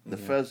 The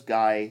first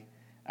guy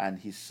and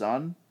his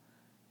son,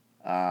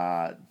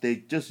 they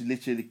just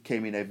literally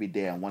came in every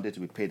day and wanted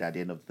to be paid at the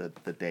end of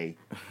the day,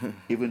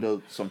 even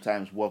though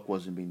sometimes work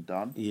wasn't being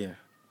done. Yeah.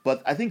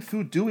 But I think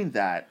through doing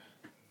that,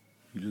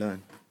 You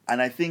learn.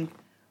 and I think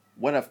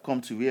what I've come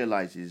to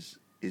realize is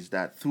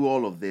that through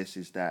all of this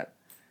is that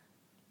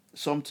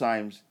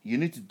sometimes you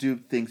need to do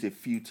things a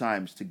few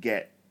times to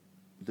get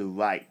the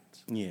right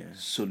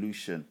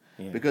solution.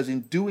 Yeah. Because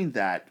in doing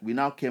that, we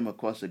now came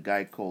across a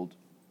guy called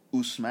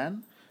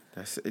Usman,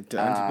 That's the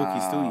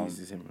Antibookie still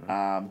uses him,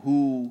 right?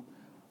 who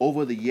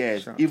over the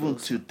years, Shout out to even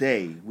Usman.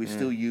 today, we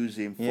still use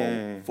him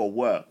for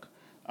work.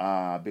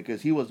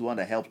 Because he was the one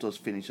that helped us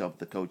finish up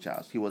the Coach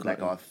House. He was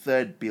our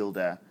third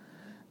builder,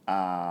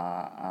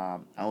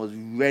 and was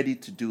ready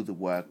to do the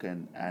work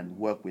and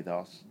work with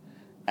us.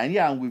 And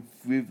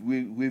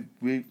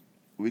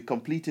we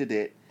completed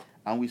it,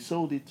 and we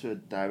sold it to a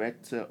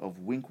director of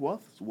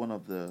Winkworth, one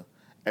of the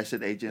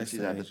estate agencies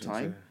at the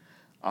time.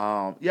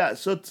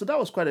 So that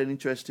was quite an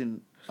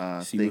interesting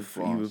thing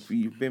for us.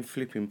 You've been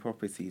flipping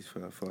properties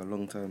for a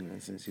long time now,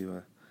 since you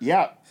were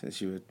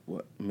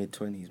what,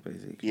 mid-20s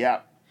basically.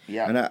 Yeah.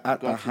 And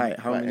at the height,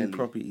 how many early.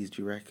 Properties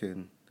do you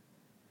reckon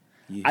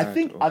you I had?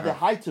 think or at the have?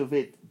 height of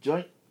it,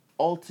 joint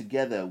all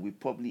together, we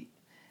probably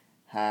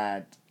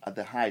had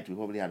about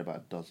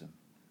a dozen.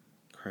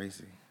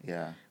 Crazy.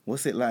 Yeah.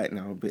 What's it like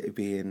now,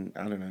 being,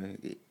 I don't know,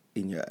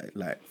 in your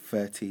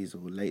 30s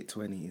or late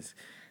 20s,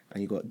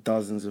 and you got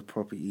dozens of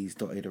properties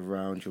dotted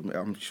around?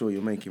 I'm sure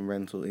you're making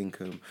rental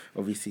income.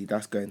 Obviously,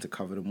 that's going to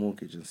cover the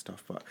mortgage and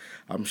stuff, but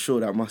I'm sure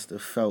that must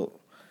have felt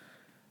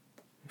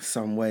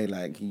some way.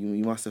 Like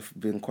you must have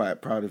been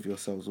quite proud of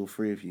yourselves, all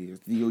three of you.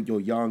 You're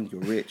young,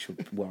 you're rich.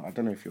 Well, I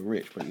don't know if you're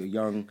rich, but you're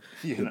young,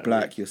 you're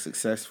black, rich. You're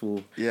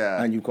successful,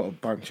 yeah, and you've got a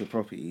bunch of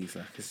properties.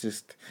 Like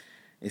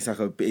it's like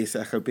a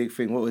big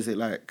thing. What was it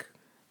like?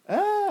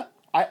 I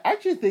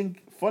actually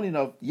think, funny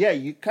enough, yeah,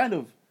 you kind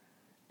of.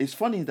 It's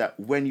funny that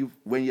when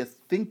you're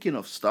thinking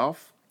of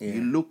stuff,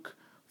 you look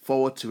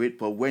forward to it,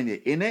 but when you're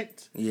in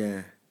it,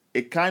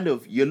 it kind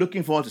of, you're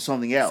looking forward to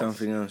something else.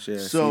 Something else, yeah.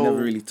 So you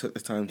never really took the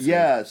time to...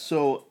 Yeah,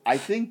 so I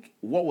think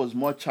what was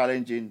more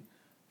challenging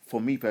for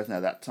me personally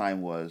at that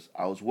time was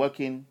I was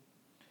working,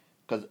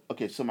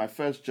 so my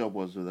first job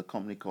was with a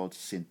company called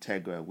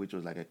Syntegra, which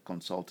was like a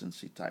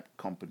consultancy type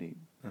company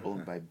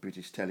owned by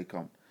British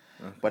Telecom.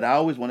 Okay. But I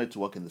always wanted to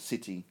work in the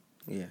city.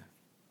 Yeah.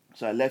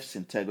 So I left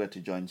Syntegra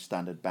to join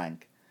Standard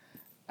Bank.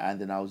 And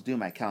then I was doing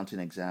my accounting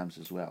exams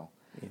as well.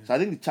 Yeah. So I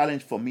think the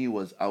challenge for me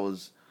was I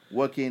was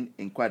working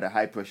in quite a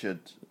high-pressured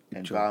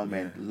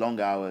environment, long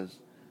hours,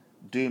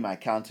 doing my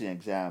accounting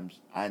exams,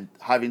 and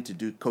having to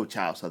do coach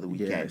house at the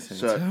weekend.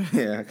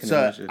 I can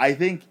imagine. I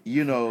think,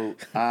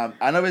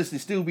 and obviously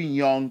still being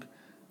young,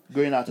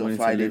 going out on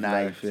Friday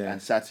night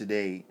and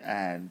Saturday,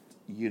 and,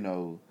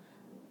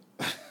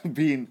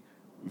 being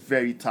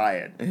very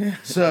tired.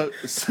 So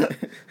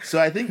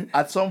I think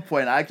at some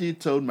point I actually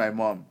told my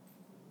mom,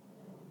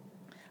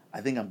 I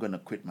think I'm going to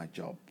quit my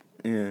job.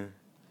 Yeah.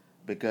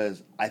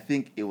 Because I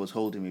think it was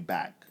holding me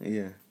back.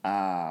 Yeah.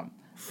 I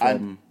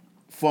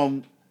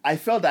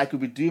felt that I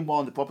could be doing more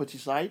on the property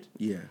side.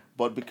 Yeah.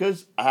 But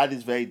because I had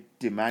this very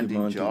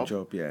demanding job,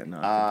 there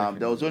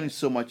was only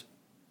so much.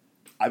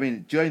 I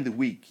mean, during the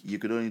week, you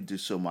could only do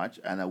so much,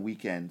 and at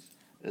weekends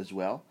as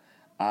well.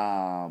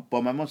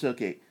 But my mom said,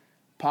 okay,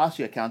 pass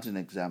your accounting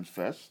exams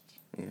first,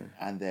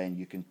 and then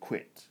you can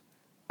quit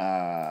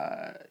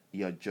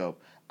your job.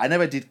 I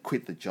never did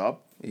quit the job.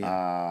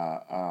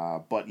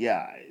 But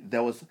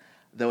there was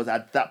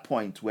at that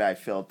point where I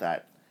felt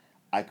that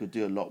I could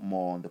do a lot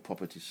more on the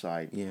property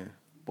side. Yeah.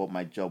 But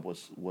my job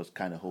was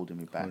kind of holding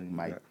me back,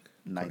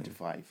 9 to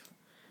 5.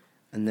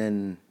 And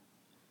then,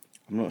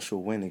 I'm not sure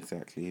when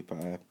exactly, but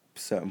at a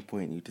certain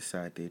point you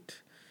decided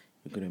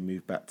you're going to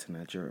move back to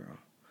Nigeria.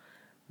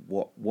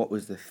 What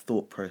was the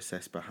thought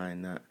process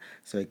behind that?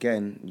 So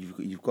again,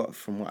 you've got,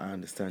 from what I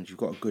understand, you've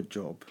got a good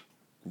job.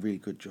 Really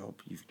good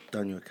job. You've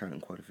done your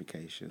accounting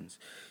qualifications.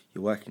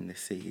 You're working in the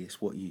city.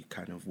 It's what you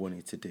kind of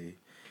wanted to do.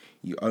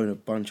 You own a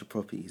bunch of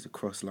properties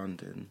across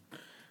London.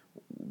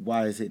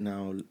 Why is it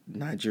now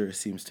Nigeria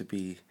seems to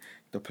be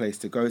the place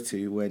to go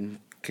to when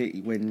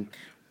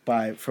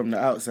from the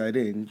outside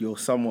in, you're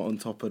somewhat on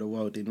top of the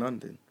world in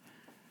London?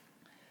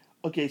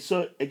 Okay,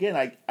 so again,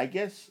 I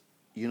guess,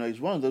 it's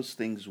one of those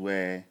things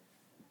where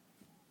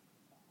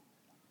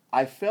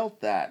I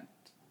felt that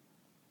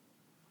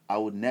I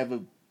would never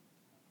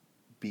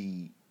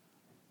be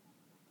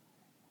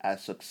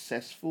as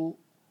successful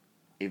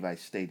if I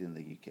stayed in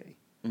the UK.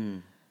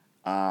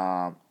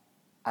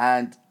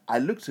 And I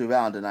looked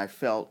around and I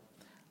felt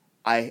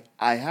I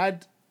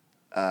had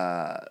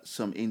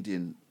an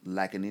Indian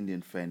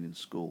friend in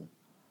school,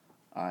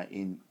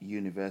 in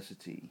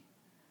university.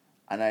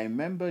 And I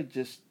remember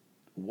just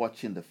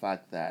watching the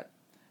fact that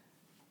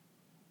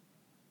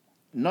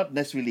not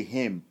necessarily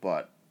him,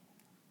 but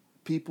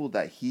people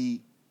that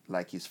he,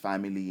 like his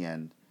family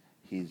and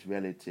his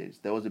relatives,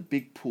 there was a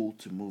big pull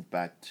to move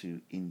back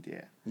to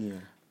India. Yeah.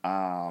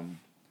 And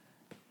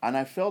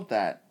I felt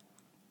that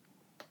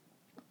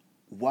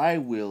that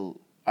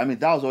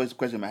was always a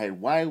question in my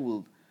head, why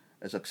will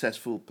a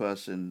successful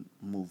person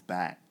move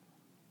back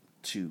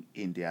to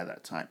India at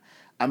that time?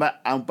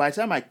 And by the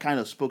time I kind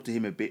of spoke to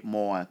him a bit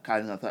more,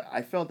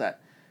 I felt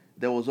that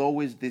there was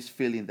always this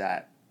feeling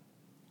that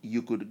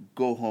you could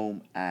go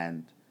home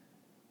and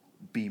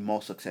be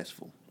more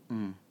successful.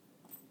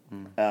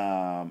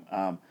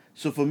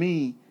 So for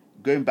me,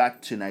 going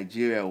back to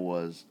Nigeria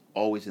was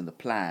always in the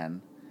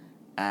plan.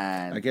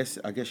 And I guess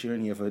you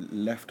only ever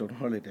left on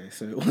holiday,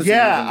 so it wasn't.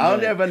 Yeah, I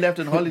only ever left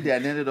on holiday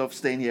and ended up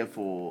staying here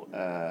for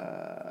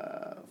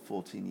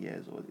 14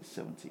 years or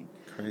 17.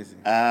 Crazy.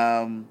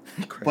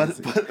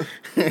 Crazy.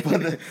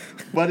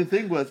 But the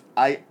thing was,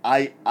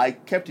 I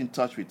kept in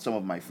touch with some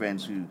of my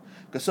friends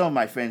because some of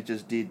my friends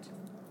just did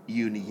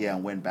uni here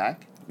and went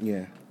back.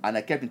 Yeah. And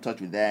I kept in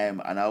touch with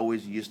them, and I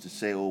always used to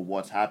say, "Oh,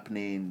 what's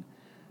happening?"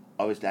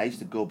 Obviously, I used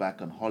to go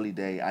back on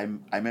holiday. I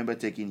remember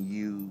taking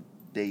you,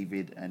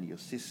 David, and your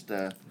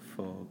sister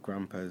for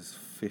Grandpa's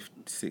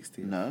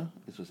 60th. No,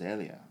 this was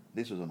earlier.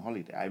 This was on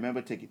holiday. I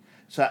remember taking.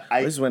 This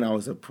is when I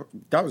was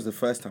that was the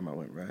first time I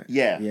went, right?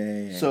 Yeah.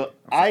 So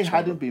I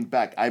hadn't been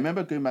back. I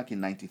remember going back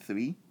in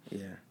 '93.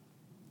 Yeah.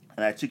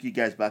 And I took you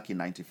guys back in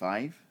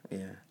 '95.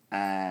 Yeah.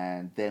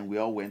 And then we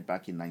all went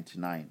back in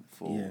 '99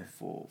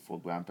 for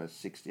Grandpa's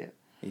 60th.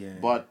 Yeah.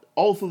 But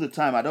all through the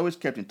time, I'd always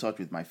kept in touch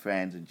with my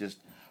friends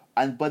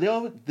but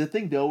the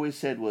thing they always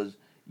said was,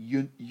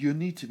 you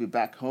need to be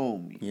back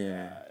home.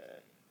 Yeah.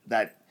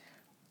 That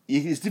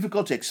it's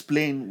difficult to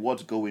explain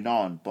what's going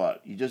on,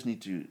 but you just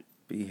need to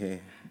be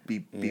here, be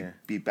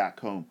back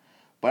home.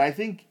 But I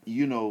think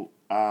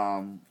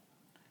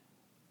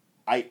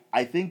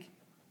I think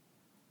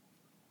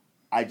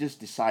I just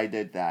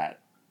decided that,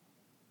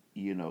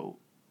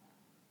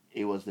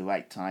 it was the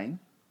right time.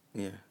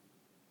 Yeah.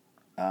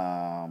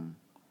 Um,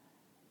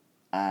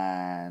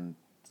 and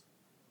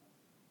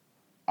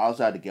I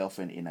also had a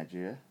girlfriend in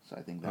Nigeria, so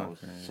I think that was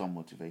Okay. some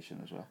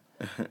motivation as well.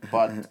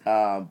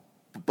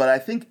 But I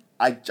think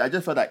I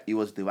just felt that it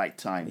was the right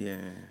time.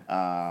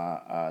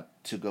 Yeah.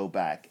 To go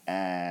back,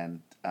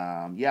 and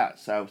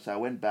so I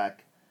went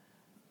back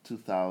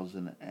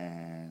 2000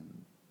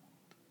 and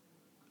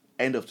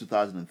end of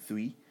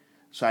 2003.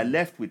 So I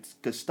left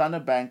because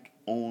Standard Bank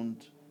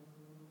owned.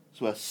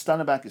 So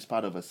Standard Bank is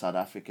part of a South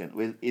African.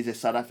 Well, is a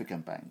South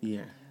African bank.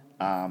 Yeah.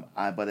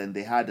 But then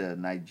they had a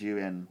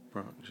Nigerian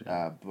Branch.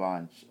 Yeah.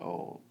 branch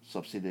or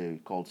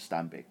subsidiary called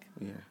Stanbic.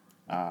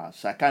 Yeah.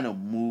 So I kind of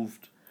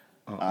moved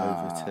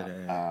Over to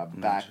the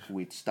back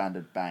with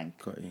Standard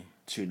Bank Got you.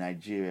 to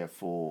Nigeria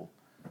for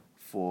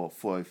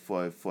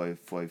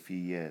a few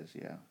years.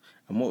 Yeah.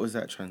 And what was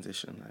that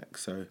transition like?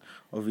 So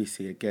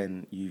obviously,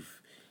 again,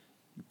 you've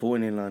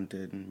born in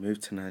London,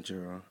 moved to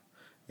Nigeria,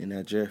 in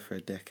Nigeria for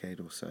a decade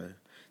or so,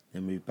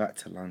 then moved back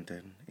to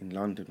London, in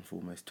London for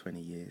almost 20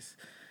 years,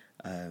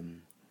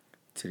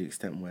 to the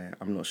extent where,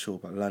 I'm not sure,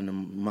 but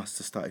London must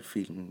have started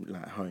feeling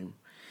like home.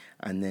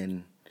 And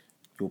then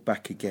you're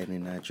back again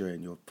in Nigeria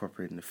and you're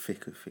proper in the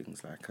thick of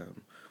things. Like,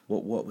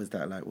 what was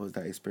that like? What was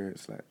that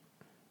experience like?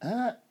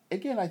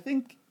 Again, I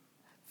think,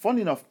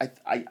 funny enough,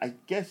 I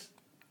guess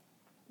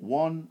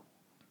even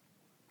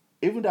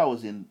though I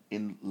was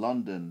in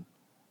London,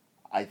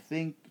 I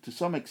think to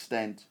some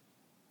extent,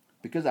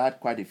 because I had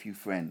quite a few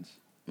friends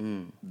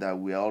that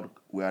we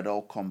had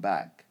all come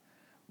back,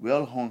 we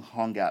all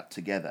hung out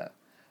together.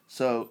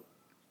 So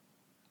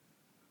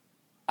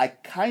I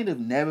kind of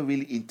never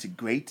really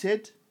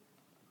integrated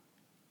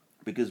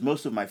because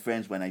most of my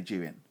friends were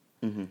Nigerian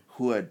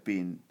who had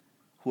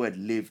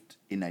lived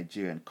in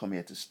Nigeria and come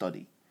here to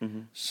study.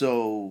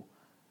 So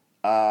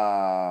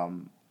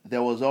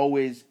there was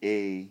always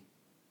a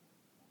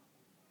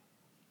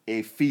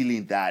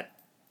feeling that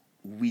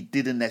we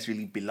didn't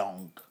necessarily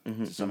belong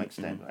to some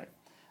extent, right?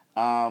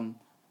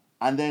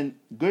 And then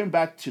going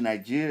back to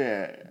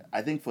Nigeria,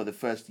 I think for the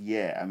first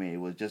year, I mean, it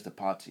was just a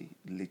party,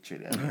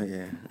 literally.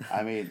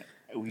 I mean,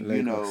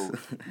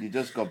 you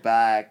just got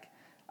back.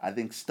 I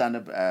think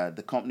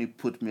the company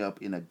put me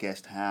up in a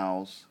guest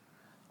house.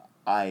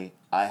 I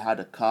had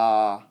a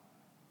car.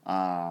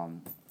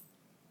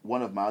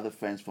 One of my other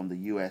friends from the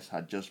US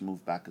had just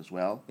moved back as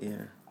well.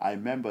 Yeah. I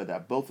remember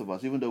that both of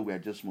us, even though we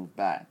had just moved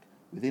back,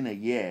 within a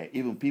year,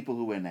 even people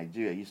who were in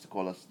Nigeria used to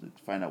call us to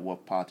find out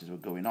what parties were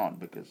going on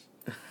because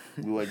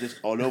we were just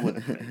all over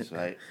the place,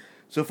 right?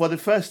 So for the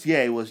first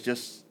year, it was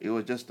just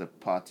a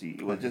party.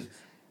 It was just,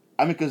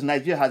 I mean, because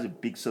Nigeria has a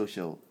big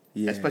social,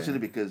 especially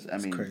because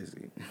it's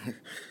crazy.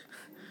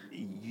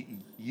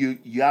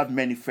 you have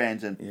many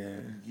friends and Yeah.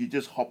 you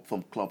just hop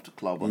from club to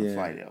club on a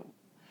Friday.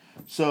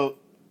 So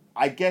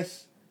I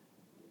guess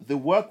the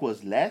work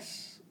was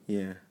less.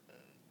 Yeah.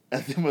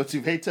 As the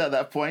motivator at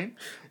that point.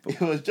 It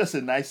was just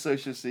a nice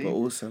social scene. But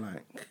also,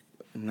 like,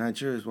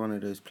 Nigeria is one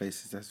of those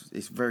places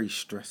it's very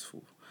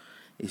stressful.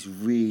 It's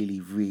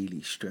really,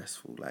 really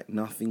stressful. Like,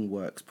 nothing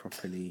works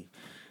properly.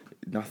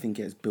 Nothing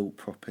gets built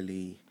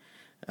properly.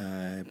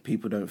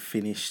 People don't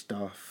finish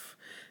stuff.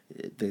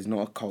 There's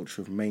not a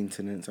culture of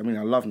maintenance. I mean,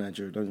 I love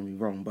Nigeria, don't get me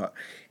wrong, but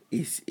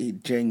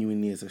it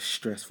genuinely is a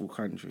stressful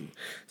country.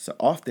 So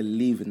after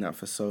leaving that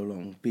for so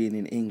long, being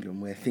in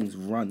England where things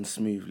run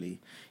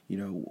smoothly,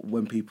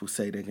 when people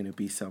say they're going to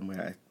be somewhere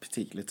at a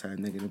particular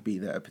time, they're going to be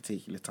there at a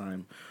particular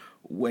time.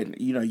 When,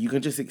 you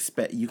can just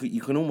expect, you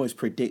can almost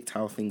predict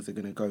how things are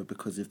going to go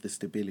because of the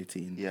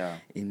stability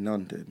in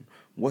London.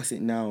 What's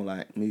it now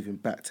like moving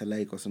back to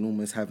Lagos and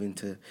almost having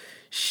to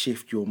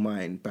shift your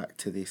mind back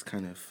to this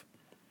kind of,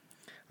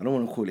 I don't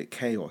want to call it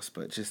chaos,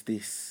 but just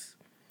this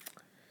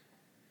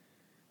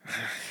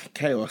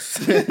chaos.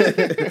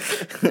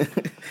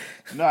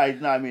 No,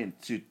 I mean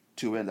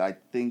to end. I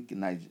think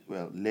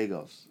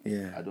Lagos.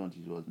 Yeah. I don't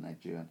use the word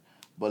Nigerian,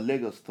 but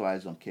Lagos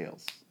thrives on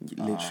chaos.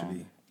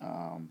 Literally.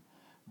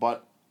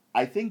 But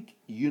I think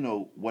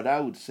what I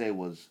would say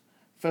was,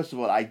 first of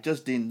all, I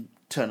just didn't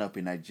turn up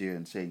in Nigeria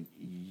and saying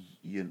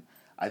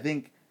I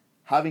think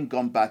having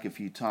gone back a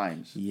few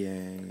times,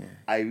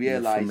 I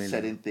realized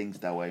certain things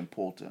that were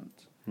important.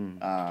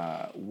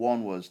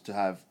 One was to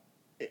have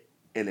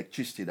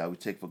electricity that we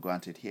take for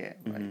granted here,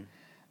 right?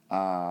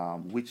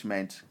 Which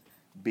meant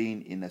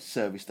being in a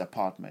serviced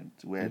apartment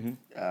where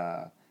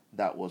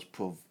that was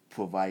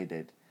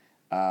provided.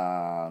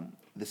 The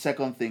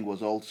second thing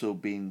was also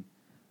being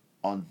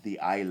on the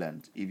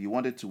island. If you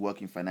wanted to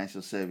work in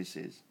financial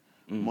services,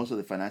 most of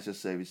the financial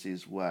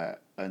services were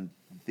on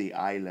the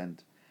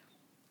island,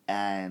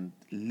 and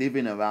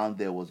living around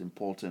there was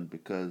important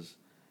because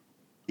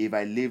if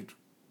I lived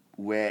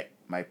where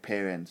my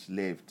parents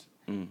lived,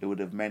 it would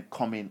have meant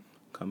coming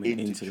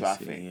into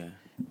traffic. The city,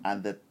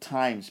 and the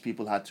times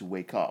people had to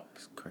wake up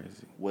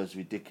crazy. Was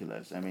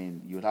ridiculous. I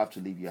mean, you would have to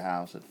leave your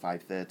house at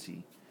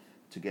 5:30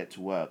 to get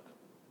to work.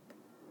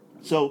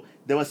 So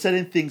there were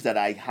certain things that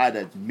I had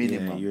at Yeah,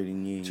 minimum you already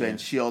knew. to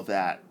ensure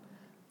that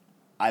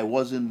I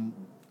wasn't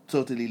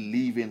totally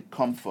leaving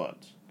comfort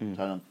to an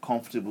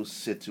uncomfortable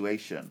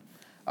situation.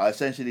 I was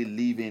essentially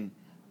leaving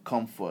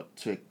comfort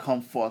to a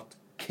comfort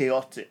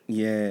chaotic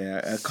Yeah,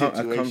 a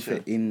situation.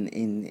 comfort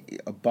in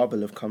a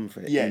bubble of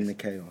comfort Yes, in the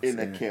chaos. in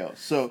the chaos.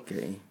 So,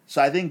 Okay.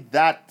 so I think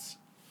that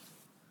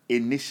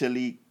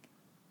initially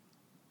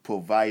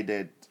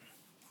provided.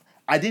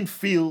 I didn't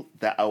feel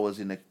that I was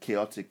in a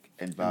chaotic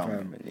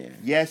environment. Yeah.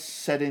 Yes,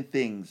 certain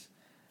things,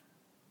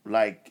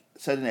 like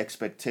certain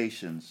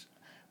expectations,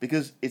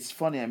 because it's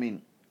funny. I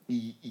mean,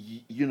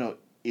 you know,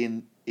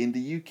 in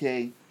the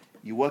UK,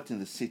 you worked in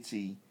the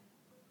city.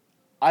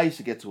 I used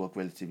to get to work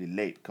relatively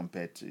late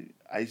compared to.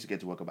 I used to get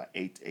to work about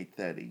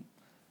 8:30.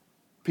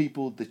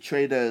 People, the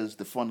traders,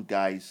 the front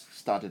guys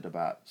started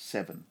about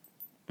 7.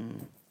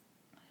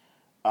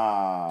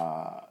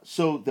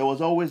 So there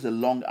was always a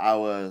long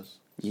hours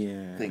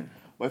Yeah. thing.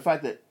 But the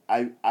fact that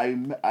I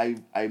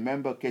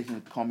remember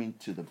occasionally coming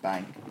to the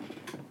bank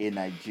in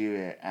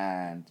Nigeria,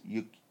 and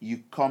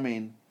you come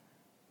in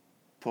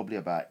probably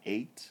about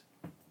 8,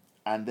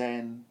 and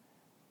then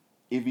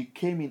if you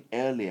came in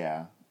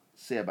earlier,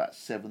 say about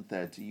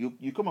 7:30,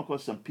 you come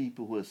across some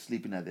people who are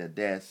sleeping at their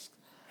desks,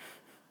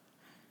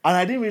 and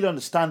I didn't really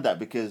understand that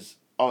because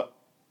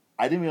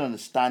I didn't really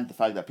understand the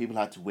fact that people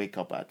had to wake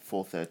up at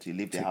 4:30,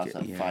 leave their house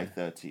at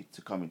 5:30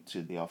 to come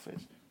into the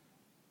office.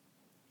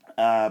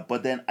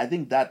 But then I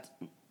think that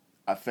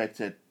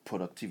affected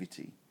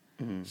productivity.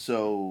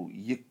 So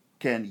you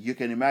can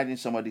imagine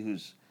somebody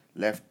who's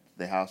left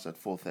the house at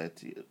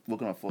 4:30,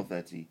 woken up at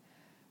 4:30,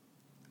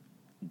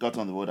 got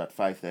on the road at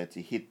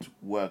 5:30, hit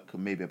work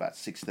maybe about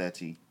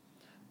 6:30,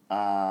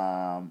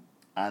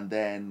 and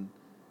then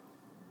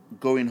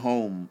going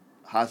home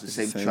has the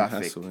same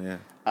traffic. Hassle, yeah.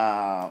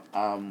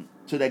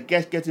 So they're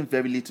getting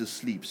very little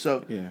sleep.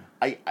 So Yeah.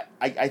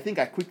 I think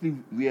I quickly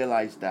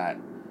realized that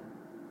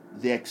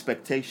the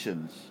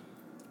expectations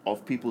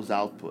of people's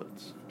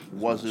outputs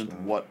wasn't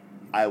what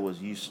I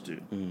was used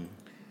to.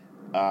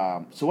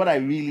 So what I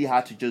really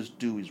had to just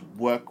do is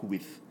work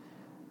with,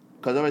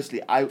 because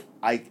obviously I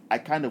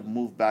kind of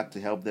moved back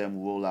to help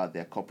them roll out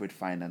their corporate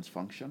finance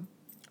function.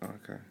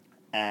 Okay.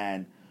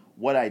 And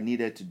what I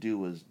needed to do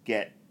was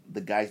get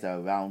the guys that are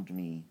around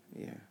me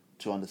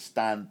to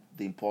understand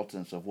the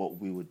importance of what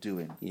we were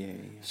doing. Yeah.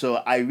 So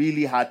I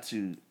really had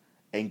to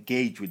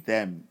engage with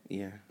them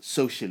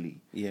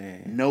socially,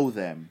 know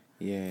them.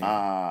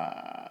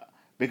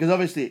 Because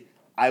obviously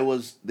I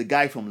was the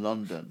guy from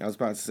London. I was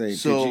about to say,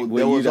 so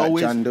were you that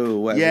Jando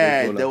or whatever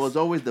they call there us? was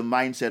always the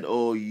mindset,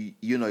 oh,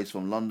 you know, he's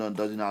from London,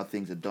 doesn't know how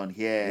things are done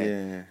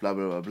here, blah,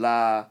 blah, blah,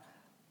 blah.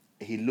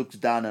 He looks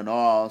down on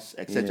us,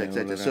 etc.,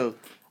 etc. So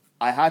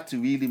I had to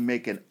really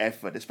make an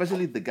effort,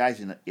 especially the guys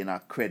in our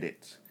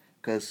credit.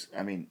 Because,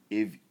 I mean,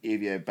 if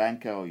you're a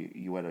banker or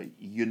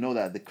you know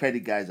that the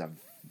credit guys are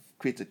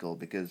critical,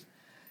 because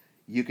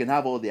you can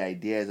have all the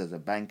ideas as a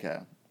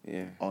banker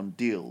on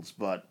deals,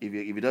 but if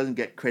it doesn't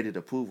get credit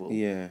approval,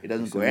 it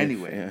doesn't go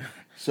anywhere.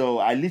 So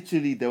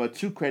there were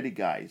 2 credit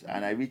guys,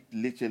 and I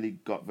literally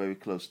got very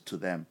close to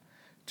them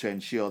to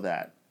ensure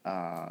that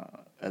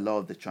a lot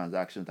of the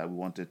transactions that we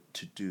wanted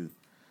to do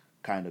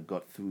kind of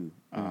got through.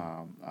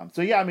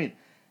 So yeah, I mean,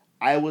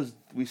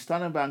 we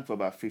Standard Bank for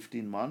about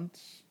 15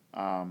 months.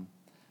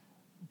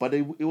 But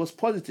it was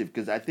positive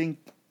because I think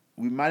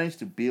we managed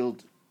to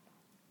build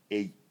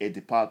a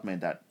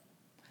department that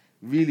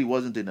really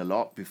wasn't in a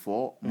lot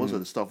before. Most of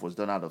the stuff was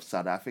done out of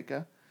South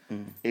Africa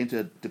into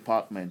a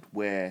department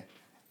where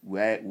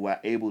we're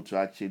able to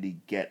actually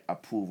get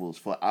approvals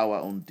for our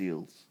own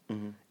deals.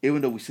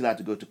 Even though we still had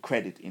to go to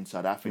credit in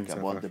South Africa,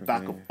 but on the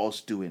back of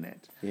us doing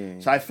it.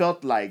 So I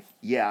felt like,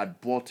 I'd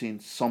brought in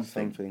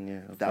something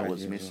that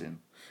was missing.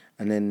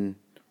 And then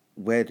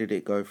where did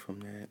it go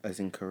from there, as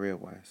in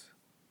career-wise?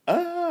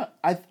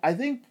 I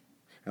think...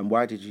 And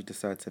why did you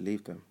decide to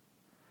leave them?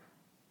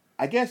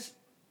 I guess...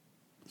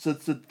 So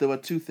there were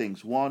 2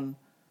 things. One,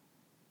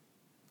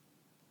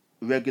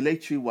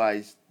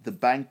 regulatory-wise, the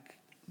bank,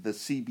 the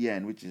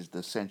CBN, which is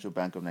the Central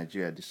Bank of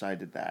Nigeria,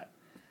 decided that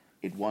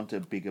it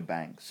wanted a bigger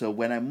bank. So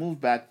when I moved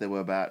back, there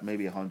were about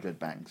maybe 100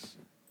 banks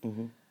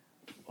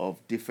of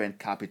different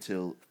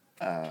capital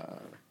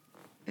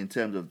in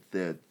terms of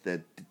their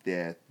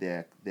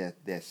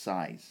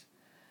size.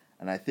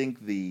 And I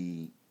think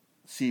the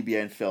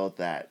CBN felt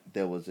that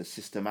there was a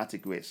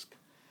systematic risk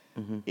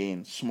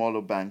in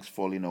smaller banks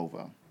falling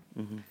over.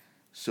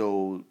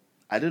 So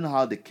I don't know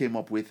how they came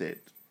up with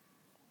it,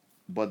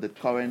 but the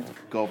current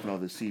governor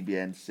of the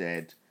CBN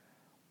said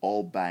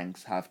all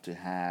banks have to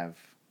have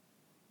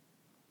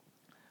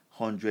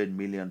 £100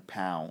 million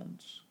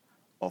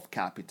of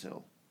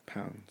capital.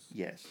 Pounds?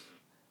 Yes.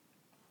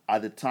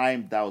 At the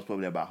time, that was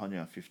probably about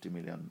 150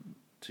 million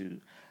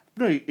to...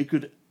 No, it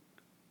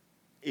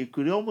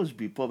could almost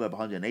be probably about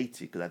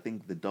 180, because I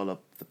think the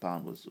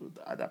pound was,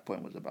 at that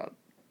point, was about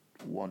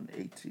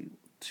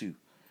 182.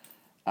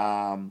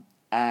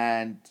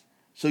 And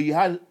so you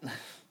had,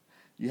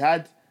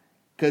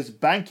 because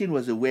banking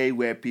was a way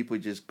where people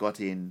just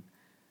got in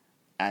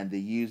and they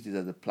used it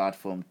as a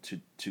platform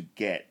to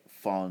get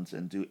funds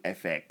and do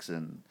FX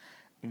and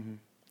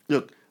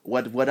look.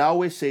 What I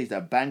always say is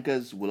that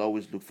bankers will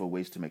always look for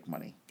ways to make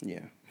money.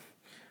 Yeah.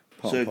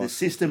 So if the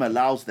system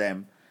allows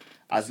them,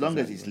 as long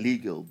as it's exactly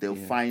legal, they'll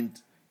Yeah. find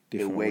a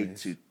Different way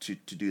ways. to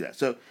do that.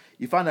 So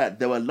you find that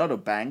there were a lot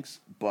of banks,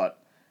 but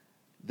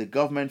the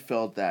government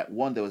felt that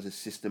one, there was a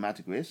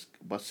systematic risk,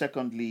 but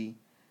secondly,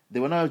 they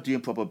were not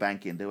doing proper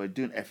banking. They were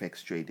doing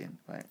FX trading,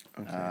 right,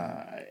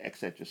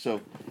 etc.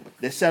 So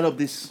they set up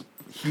this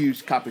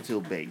huge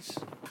capital base.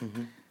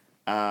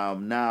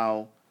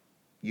 Now,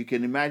 you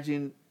can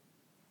imagine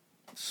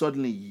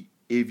suddenly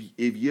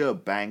if you're a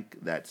bank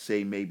that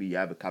say maybe you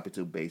have a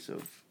capital base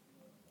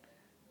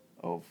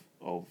of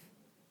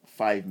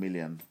 $5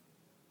 million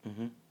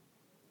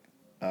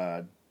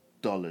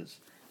dollars,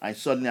 I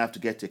suddenly have to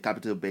get to a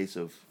capital base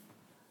of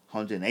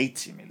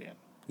 180 million.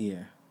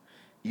 Yeah.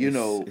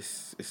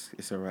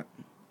 It's a wrap.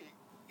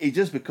 It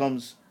just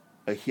becomes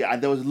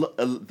and there was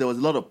there was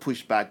a lot of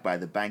pushback by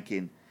the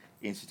banking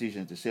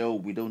institutions to say, oh,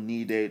 we don't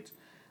need it.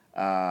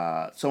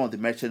 Some of the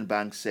merchant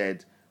banks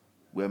said,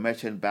 we're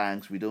merchant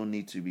banks, we don't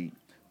need to be.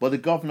 But the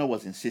governor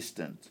was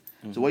insistent.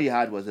 So what you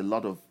had was a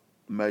lot of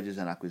mergers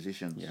and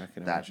acquisitions Yeah, I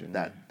can imagine,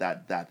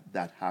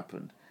 that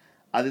happened.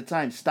 At the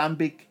time,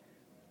 Stanbic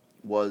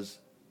was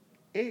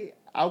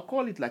I'll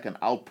call it like an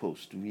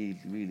outpost,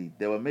 really.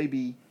 There were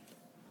maybe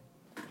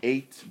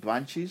 8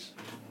 branches.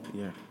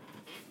 Yeah.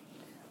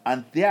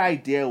 And their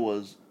idea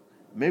was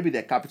maybe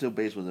their capital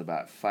base was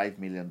about $5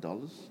 million.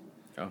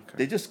 Okay.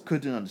 They just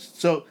couldn't understand.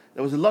 So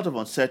there was a lot of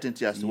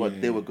uncertainty as to what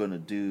they Yeah. were going to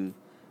do,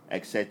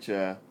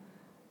 etc.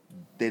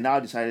 They now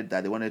decided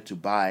that they wanted to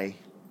buy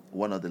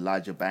one of the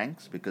larger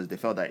banks because they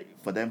felt that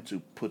for them to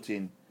put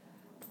in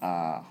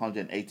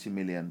 $180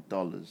 million,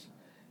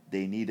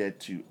 they needed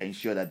to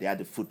ensure that they had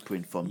the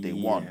footprint from day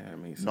one. That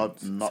makes Not,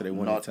 sense. not, So they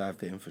wanted not, to have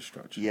the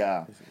infrastructure.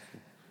 yeah. basically.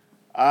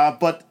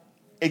 But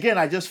again,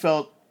 I just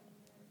felt.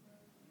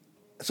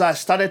 So I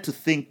started to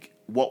think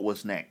what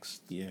was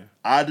next. Yeah.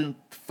 I hadn't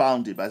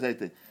found it, but I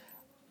said,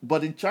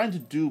 but in trying to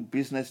do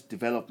business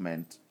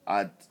development,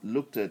 I'd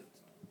looked at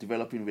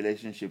developing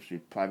relationships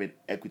with private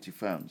equity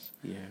firms.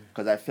 Yeah.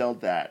 Because I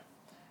felt that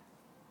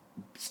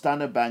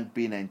Standard Bank,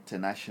 being an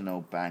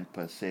international bank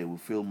per se, will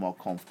feel more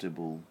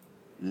comfortable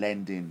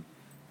lending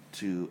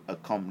to a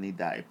company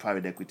that a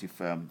private equity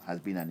firm has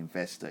been an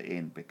investor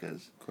in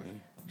because Okay.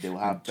 they will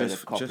have better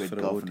Just corporate for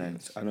the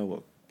governance. audience, I know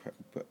what,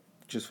 but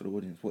just for the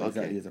audience, what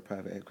exactly is a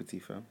private equity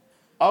firm?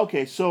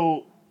 Okay,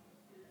 so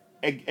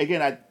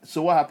again,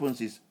 so what happens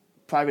is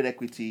private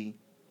equity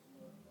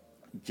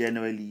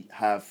generally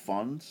have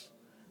funds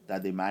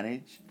that they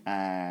manage,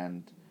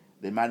 and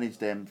they manage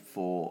them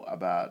for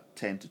about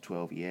 10 to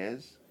 12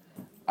 years,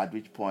 at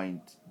which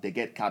point they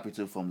get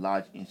capital from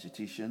large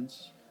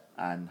institutions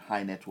and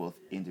high net worth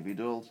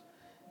individuals,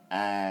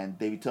 and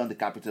they return the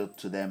capital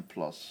to them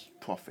plus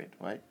profit,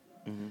 right?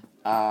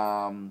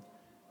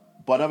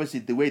 But obviously,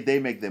 the way they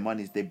make their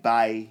money is they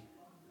buy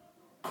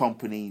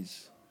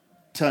companies,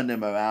 turn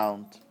them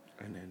around,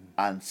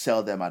 and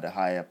sell them at a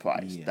higher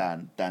price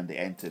than they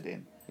entered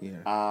in.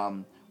 Yeah.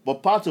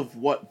 But part of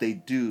what they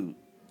do,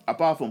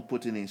 apart from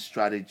putting in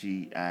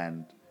strategy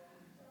and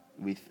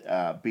with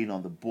being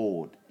on the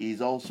board,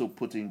 is also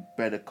putting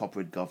better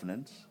corporate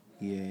governance.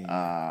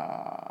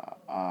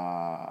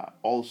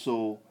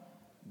 Also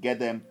get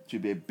them to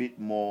be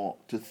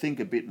to think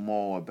a bit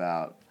more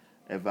about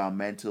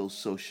environmental,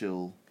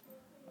 social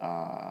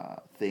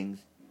things,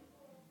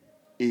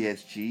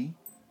 ESG,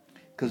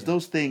 because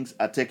those things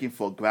are taken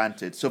for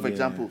granted. So, for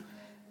example,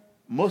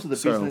 most of the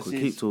Sorry, businesses.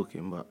 Uncle, keep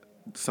talking, but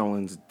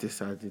someone's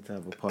decided to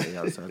have a party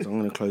outside, so I'm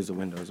going to close the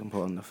windows and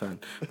put on the fan.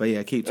 But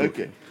yeah, keep talking.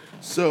 Okay,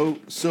 so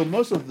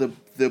most of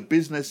the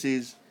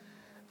businesses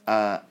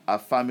are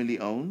family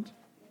owned,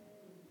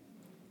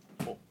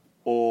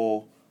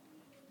 or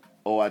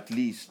at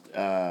least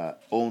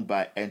owned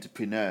by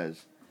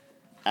entrepreneurs,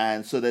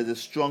 and so there's a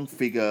strong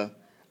figure,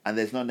 and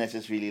there's not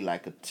necessarily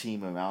like a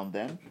team around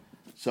them.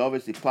 So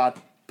obviously, part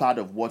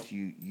of what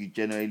you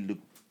generally look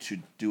to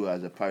do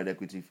as a private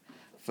equity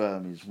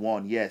firm is,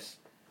 one, yes,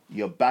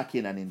 you're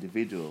backing an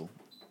individual,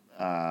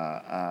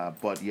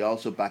 but you're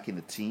also backing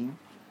a team.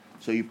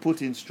 So you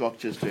put in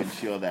structures to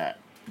ensure that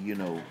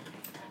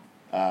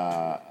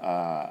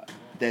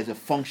there's a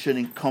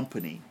functioning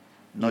company,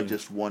 not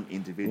just one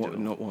individual.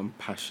 Not one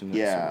passionate.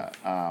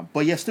 Yeah,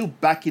 but you're still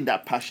backing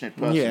that passionate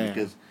person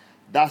because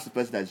that's the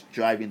person that's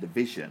driving the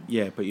vision.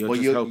 Yeah, but you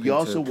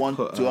also want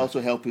to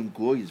also help him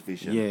grow his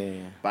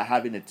vision. By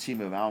having a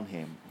team around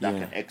him that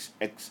can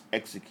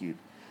execute.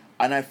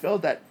 And I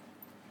felt that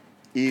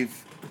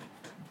if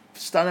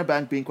Standard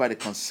Bank, being quite a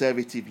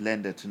conservative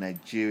lender to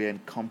Nigerian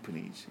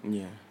companies,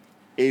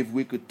 if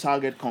we could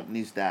target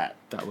companies that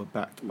were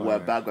backed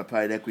by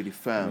private equity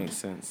firms, makes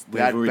sense. We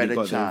had already better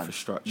got chance, the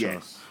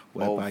infrastructure,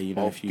 whereby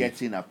if you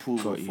getting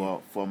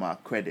approval from our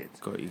credit.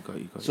 Got you.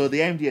 So the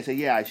MD said,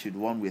 I should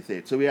run with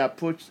it. So we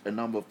approached a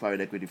number of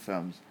private equity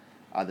firms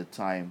at the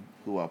time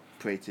who were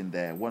operating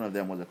there. One of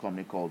them was a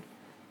company called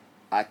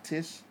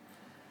Actis.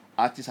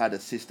 Actis had a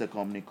sister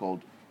company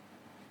called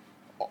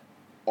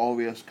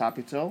Aureus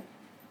Capital,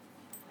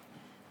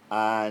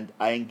 and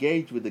I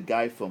engaged with the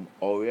guy from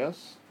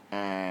Aureus,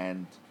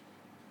 and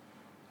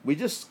we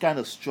just kind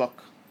of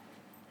struck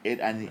it,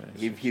 and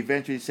he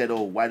eventually said,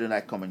 "Oh, why don't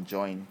I come and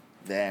join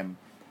them?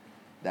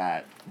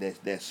 That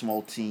they're a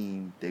small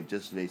team. They've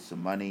just raised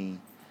some money."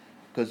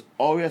 Because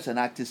Aureus and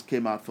Actis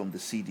came out from the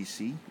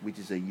CDC, which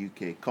is a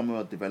UK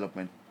Commonwealth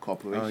Development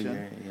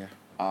Corporation,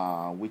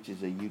 which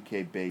is a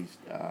UK-based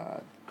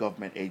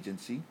government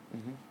agency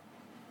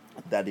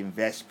that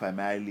invests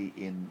primarily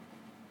in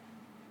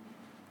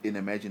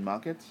emerging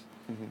markets.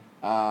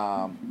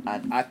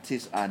 And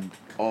Actis and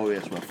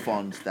Aureus were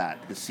funds that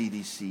the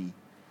CDC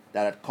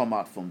that had come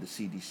out from the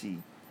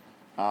CDC.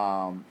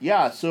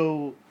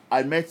 So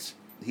I met.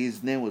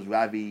 His name was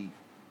Ravi.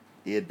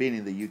 He had been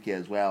in the UK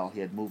as well. He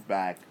had moved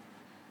back.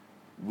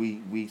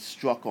 We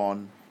struck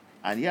on,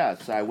 and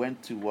so I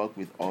went to work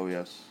with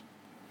Aureus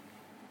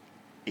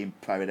in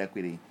private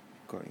equity.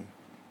 Got you.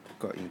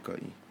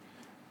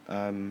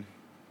 And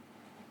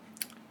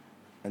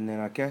then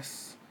I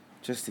guess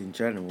just in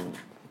general,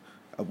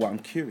 what I'm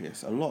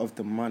curious, a lot of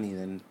the money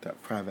then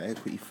that private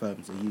equity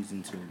firms are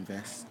using to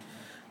invest,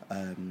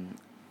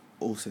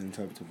 also in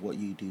terms of what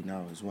you do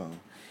now as well,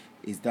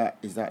 is that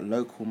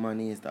local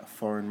money? Is that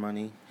foreign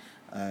money?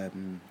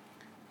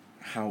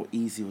 How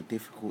easy or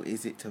difficult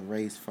is it to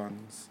raise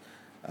funds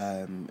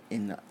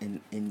in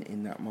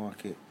that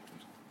market?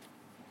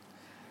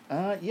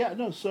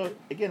 So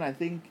again, I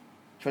think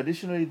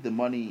traditionally the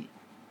money,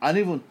 and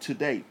even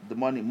today,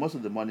 most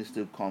of the money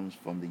still comes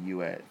from the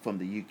US, from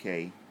the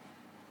UK,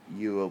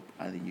 Europe,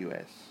 and the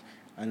US.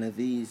 And are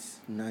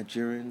these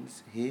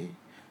Nigerians here,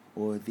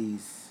 or are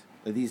these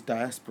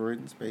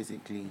diasporans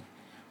basically,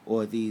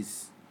 or are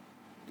these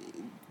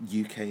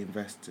UK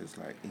investors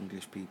like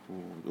English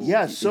people?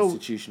 Or so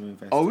institutional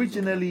investors.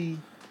 Originally,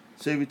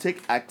 so if you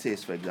take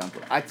Actis for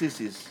example, Actis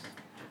is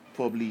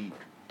probably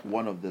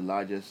one of the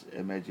largest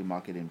emerging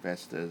market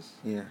investors.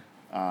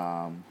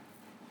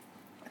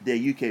 They're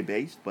UK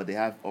based, but they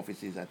have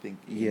offices, I think,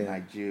 in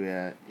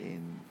Nigeria,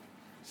 in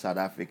South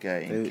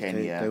Africa, in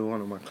Kenya. They were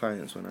one of my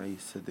clients when I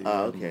used to do.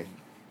 Okay.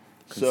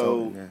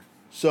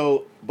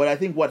 But I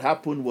think what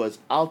happened was,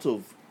 out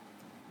of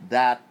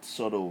that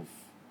sort of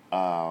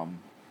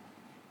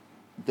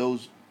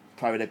those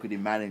private equity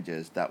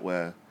managers that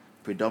were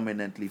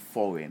predominantly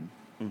foreign,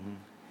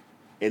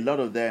 a lot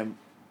of them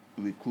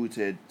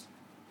recruited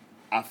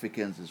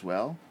Africans as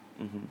well.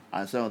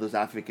 And some of those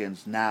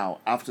Africans now,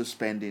 after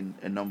spending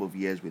a number of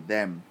years with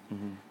them,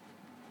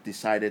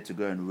 decided to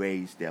go and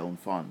raise their own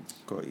funds.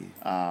 Got you.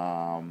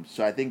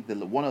 So I think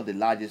one of the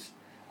largest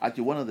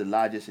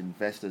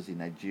investors in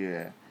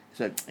Nigeria,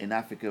 so in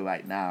Africa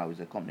right now, is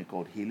a company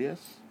called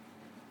Helios,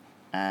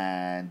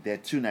 and they're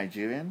two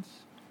Nigerians.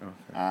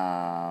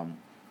 Okay.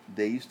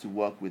 They used to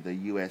work with a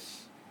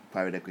U.S.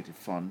 private equity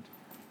fund,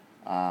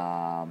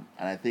 and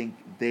I think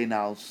they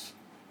now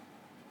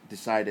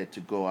decided to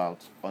go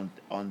out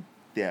on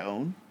their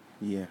own.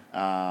 Yeah.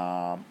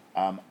 And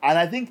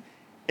I think,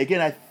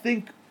 again,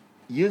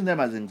 using them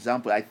as an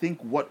example, I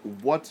think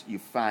what you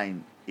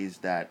find is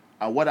that,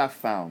 and what I've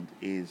found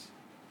is,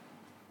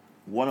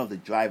 one of the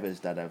drivers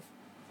that I've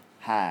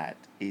had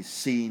is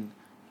seeing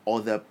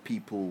other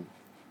people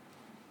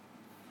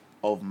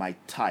of my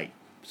type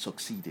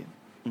succeeding.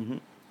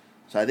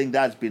 So I think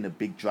that's been a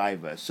big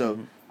driver. So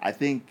I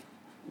think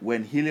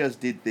when Helios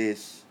did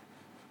this,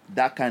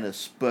 that kind of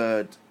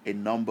spurred a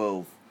number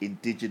of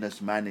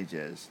indigenous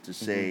managers to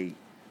say,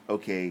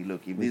 okay,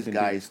 look, if these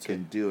guys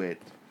can do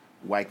it,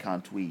 why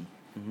can't we?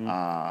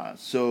 But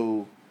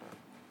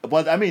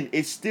I mean,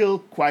 it's still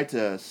quite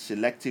a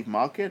selective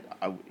market.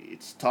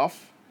 It's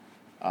tough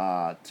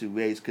to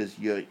raise, because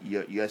you're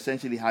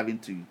essentially having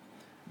to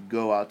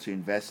go out to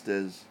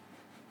investors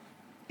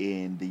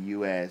in the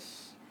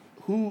US,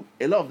 who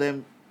a lot of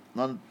them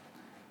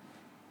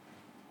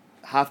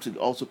have to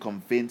also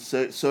convince.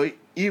 So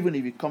even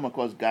if you come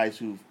across guys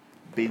who've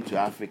been to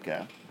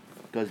Africa,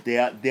 because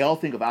they all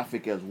think of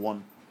Africa as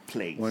one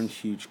place, one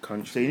huge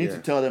country. So you need to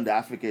tell them that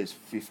Africa is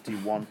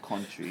 51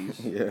 countries,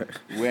 yeah,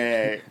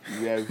 where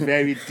we are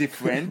very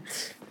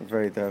different,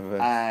 very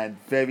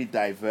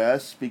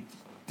diverse, speak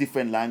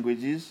different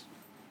languages.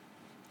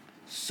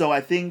 So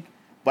I think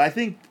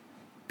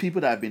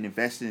people that have been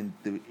investing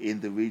in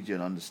the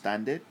region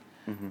understand it,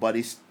 but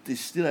it's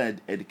still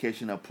an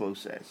educational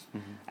process.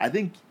 I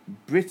think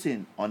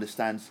Britain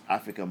understands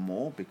Africa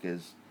more,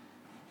 because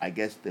I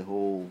guess the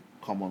whole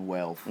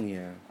Commonwealth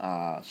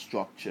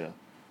structure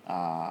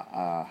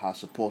has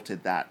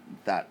supported that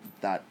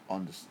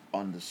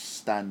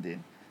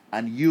understanding,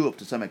 and Europe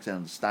to some extent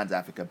understands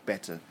Africa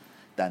better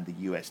than the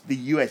US. The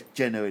US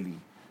generally,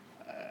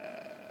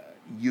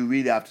 you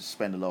really have to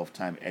spend a lot of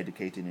time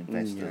educating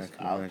investors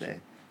out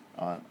there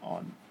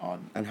on.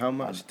 And how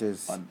much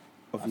does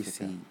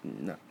obviously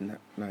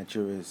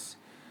Nigeria's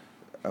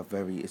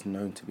is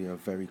known to be a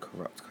very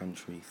corrupt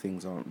country.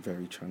 Things aren't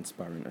very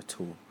transparent at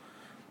all.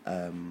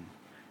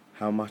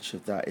 How much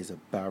of that is a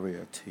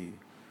barrier to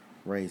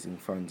raising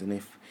funds. And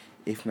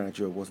if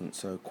Nigeria wasn't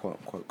so quote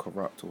unquote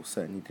corrupt, or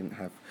certainly didn't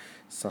have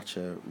such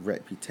a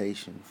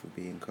reputation for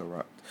being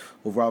corrupt,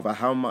 or rather,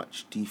 how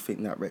much do you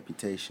think that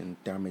reputation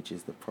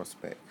damages the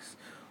prospects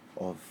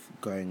of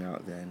going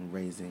out there and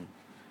raising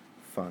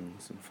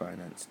funds and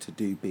finance to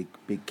do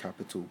big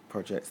capital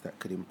projects that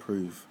could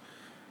improve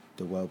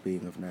the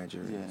well-being of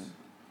Nigerians?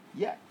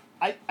 Yeah,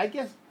 I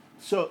guess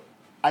so.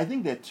 I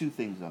think there are two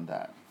things on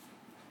that.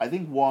 I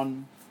think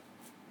one,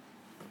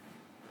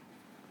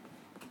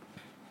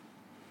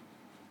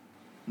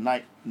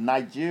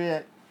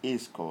 Nigeria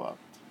is corrupt,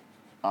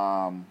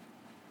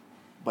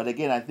 but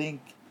again, I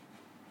think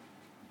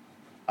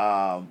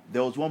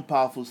there was one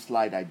powerful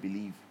slide I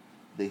believe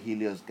the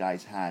Helios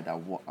guys had at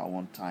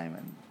one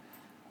time,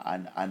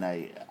 and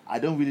I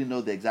don't really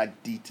know the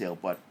exact detail,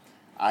 but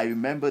I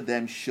remember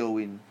them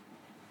showing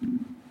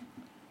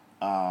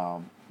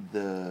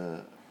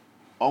the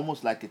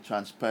almost like a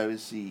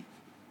transparency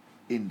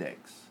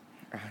index.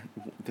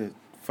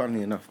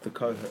 Funnily enough, the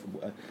co-host,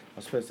 I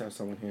was supposed to have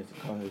someone here to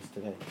co-host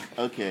today.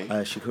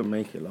 Okay. She couldn't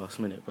make it last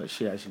minute, but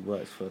she actually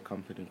works for a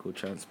company called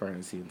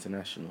Transparency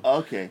International.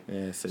 Okay.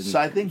 Yeah, so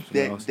I think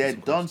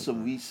they've done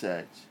some questions.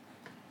 research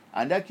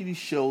and actually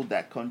showed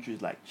that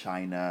countries like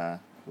China,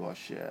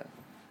 Russia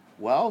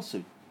were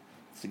also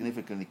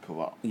significantly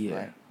corrupt. Yeah.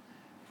 Right?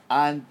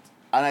 And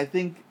I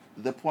think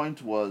the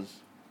point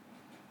was,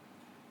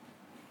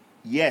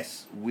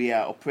 yes, we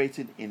are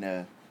operating in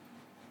a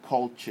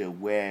culture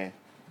where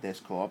there's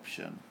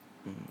corruption,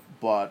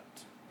 but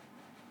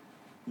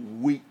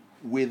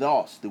with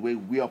us, the way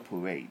we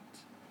operate,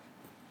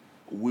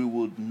 we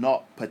would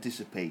not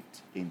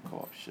participate in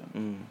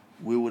corruption.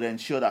 We would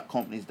ensure that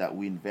companies that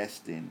we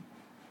invest in,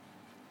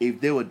 if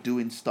they were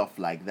doing stuff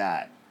like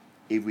that,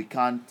 if we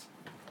can't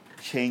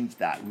change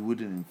that, we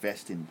wouldn't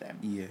invest in them.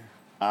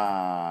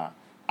 Yeah.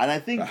 And I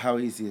think... But how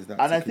easy is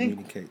that and to I think-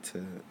 communicate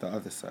to the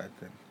other side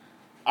then?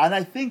 And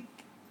I think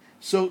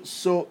so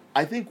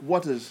I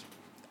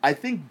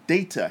think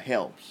data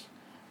helps,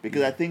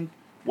 because I think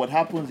what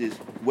happens is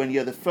when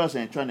you're the first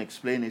and you're trying to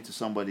explain it to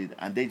somebody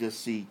and they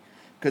just see,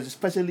 because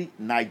especially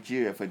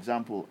Nigeria, for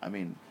example, I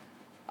mean,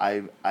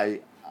 I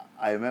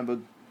remember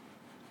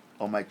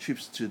on my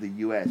trips to the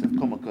US, I've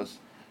come across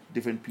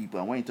different people,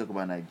 and when you talk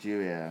about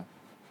Nigeria,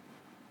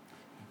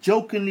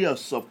 jokingly or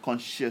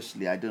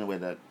subconsciously, I don't know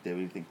whether they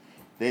really think,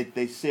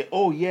 they say,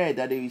 oh yeah,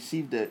 that they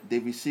received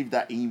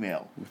that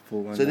email.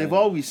 So they've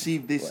all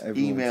received this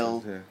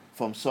email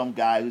from some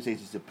guy who says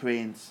he's a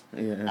prince,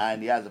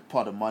 and he has a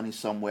pot of money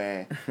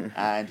somewhere,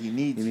 and he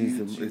needs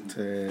you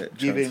to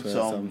give him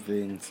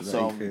something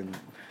so that he can...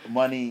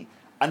 money.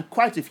 And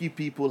quite a few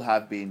people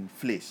have been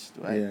fleeced,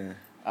 right?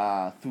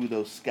 Yeah. Through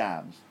those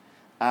scams.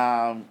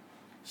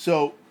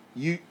 So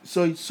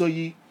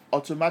you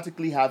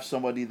automatically have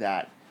somebody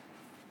that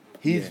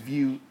his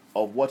view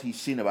of what he's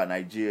seen about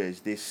Nigeria is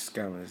this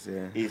Scammers,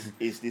 yeah.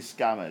 is these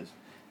scammers,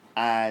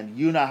 and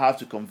you now have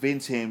to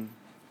convince him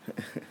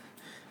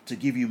to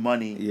give you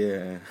money.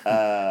 Yeah.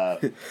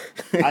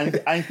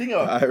 And think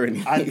about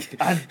irony. And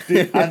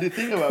the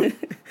thing about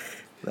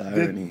The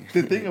irony.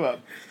 the thing about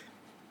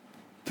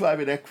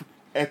private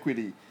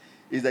equity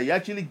is that you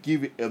actually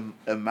give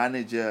a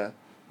manager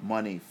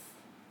money,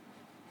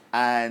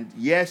 and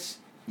yes,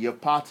 you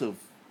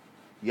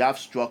have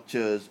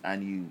structures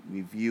and you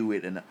review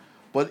it,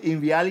 but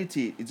in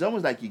reality, it's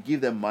almost like you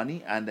give them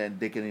money and then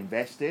they can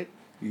invest it.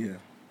 Yeah.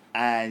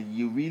 And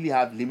you really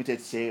have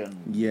limited say on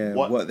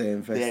what they're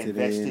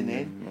investing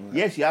in.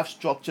 Yes, you have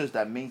structures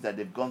that means that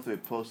they've gone through a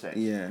process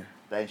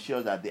that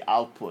ensures that the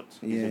output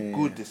is a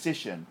good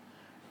decision.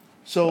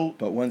 So,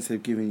 but once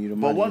they've given you the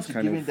money, but once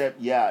you've given them,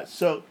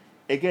 So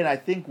again, I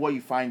think what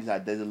you find is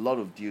that there's a lot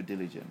of due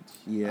diligence.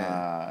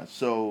 Yeah.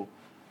 So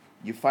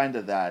you find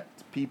that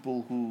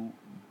people who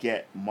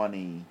get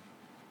money,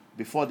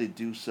 before they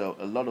do so,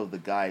 a lot of the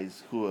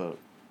guys who are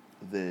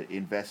the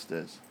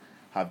investors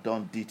have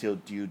done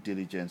detailed due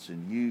diligence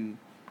on you.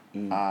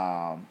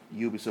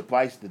 You'll be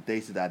surprised the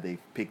data that they've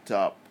picked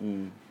up,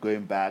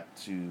 going back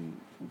to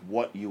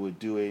what you were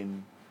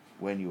doing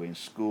when you were in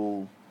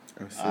school.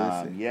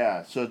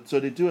 So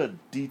they do a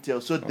detail.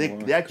 So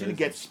they actually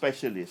get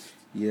specialists.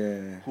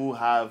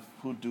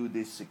 Who do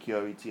this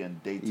security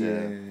and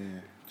data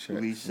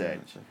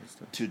research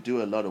to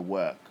do a lot of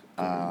work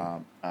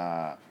on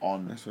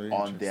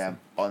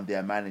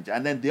their manager,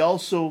 and then they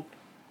also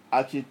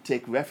actually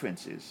take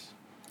references.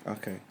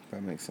 Okay,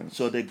 that makes sense.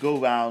 So they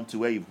go around to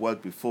where you've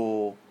worked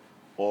before,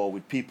 or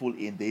with people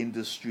in the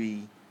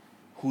industry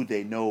who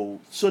they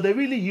know. So they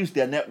really use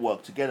their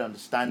network to get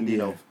understanding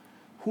of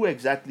who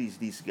exactly is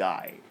this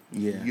guy.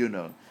 You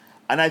know,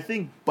 and I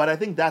think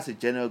that's a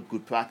general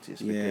good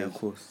practice. Because of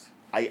course.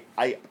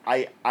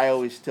 I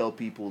always tell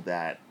people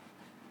that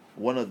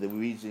one of the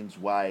reasons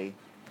why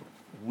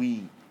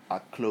we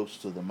are close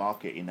to the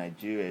market in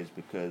Nigeria is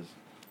because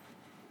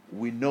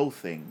we know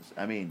things.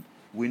 I mean,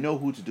 we know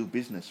who to do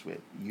business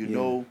with. You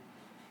know,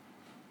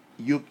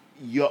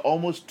 you're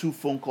almost 2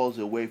 phone calls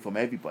away from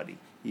everybody.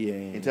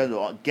 In terms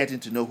of getting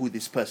to know who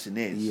this person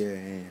is.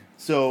 Yeah.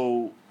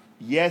 So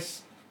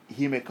yes,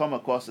 he may come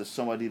across as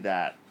somebody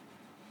that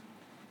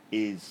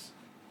is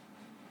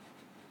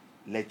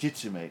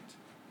legitimate,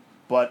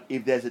 but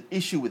if there's an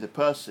issue with the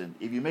person,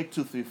 if you make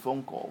 2-3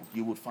 phone calls,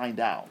 you would find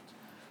out.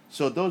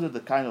 So those are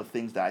the kind of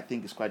things that I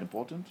think is quite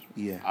important.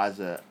 Yeah. As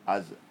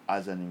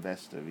an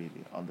investor,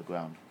 really, on the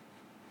ground.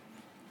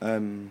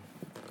 And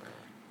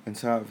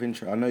so out of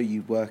interest, I know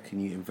you work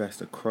and you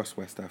invest across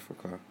West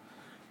Africa,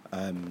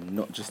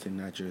 not just in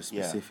Nigeria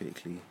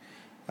specifically.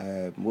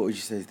 What would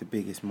you say is the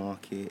biggest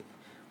market?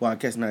 Well, I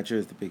guess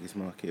Nigeria is the biggest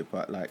market,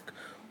 but like,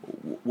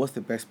 what's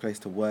the best place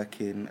to work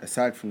in?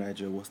 Aside from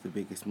Nigeria, what's the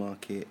biggest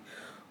market?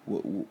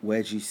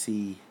 Where do you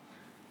see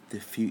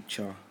the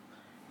future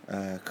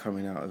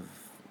coming out of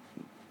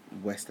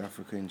West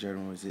Africa in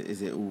general?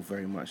 Is it all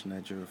very much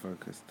Nigeria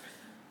focused?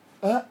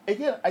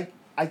 Again,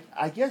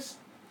 I guess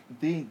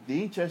the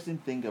interesting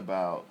thing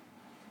about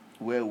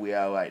where we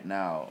are right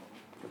now,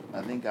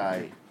 I think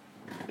I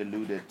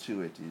alluded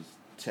to it, is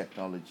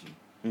technology.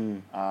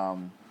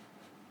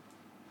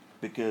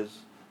 Because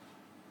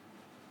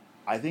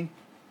I think,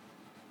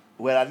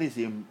 well, at least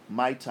in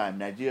my time,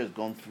 Nigeria has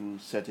gone through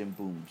certain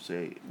booms.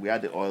 Say we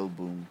had the oil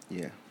boom.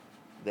 Yeah.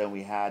 Then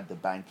we had the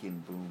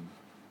banking boom.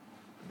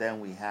 Then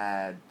we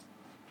had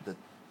the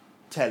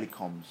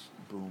telecoms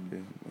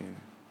boom.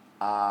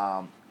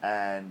 Yeah.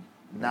 And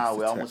now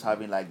we're almost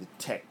having like the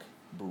tech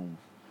boom.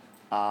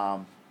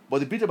 But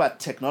the bit about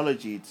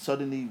technology, it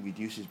suddenly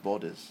reduces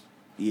borders.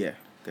 Yeah,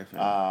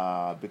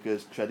 definitely.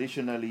 Because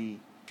traditionally,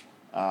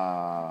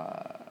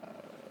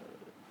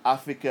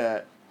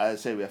 Africa, as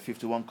I say, we have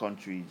 51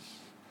 countries,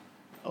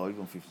 or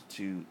even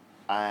 52,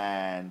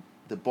 and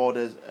the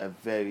borders are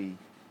very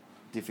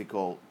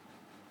difficult.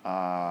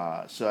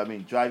 So, I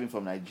mean, driving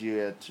from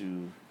Nigeria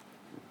to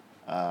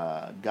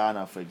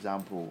Ghana, for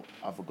example,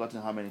 I've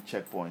forgotten how many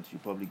checkpoints you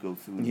probably go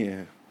through.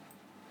 Yeah.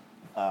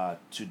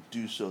 To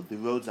do so. The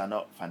roads are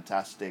not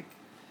fantastic.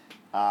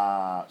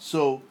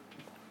 So,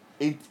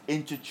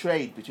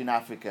 intertrade between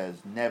Africa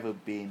has never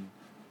been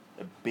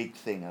a big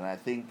thing, and I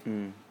think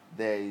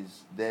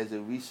there's a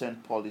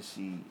recent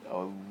policy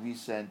or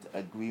recent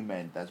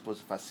agreement that's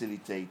supposed to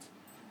facilitate,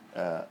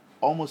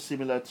 almost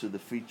similar to the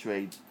free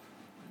trade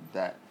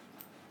that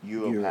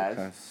Europe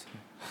has.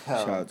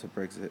 Shout out to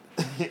Brexit.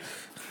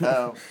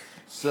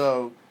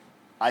 So,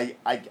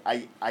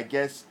 I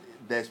guess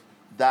there's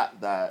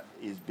that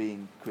is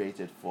being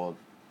created for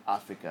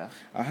Africa.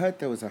 I heard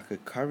there was like a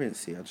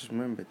currency. I just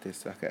remembered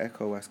this, like an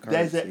ECOWAS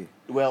currency.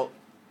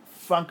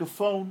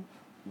 Francophone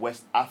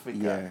West Africa.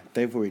 Yeah,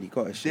 they've already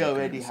got a share. They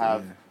already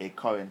have a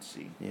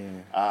currency.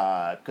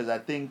 Yeah. Because I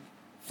think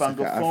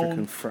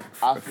Francophone Francophone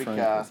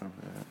Africa,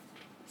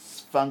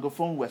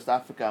 Francophone West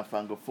Africa,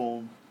 and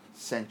Francophone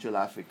Central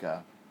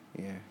Africa.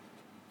 Yeah.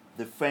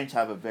 The French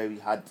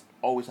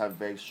always have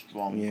very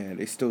strong. Yeah,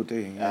 they still do.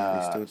 Yeah,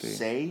 they still do.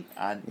 Say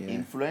and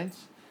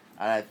influence,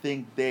 and I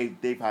think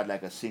they've had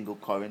like a single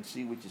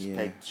currency which is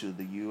pegged to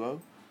the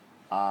euro.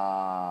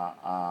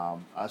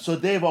 So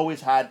they've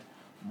always had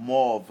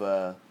more of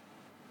a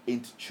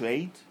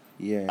intertrade.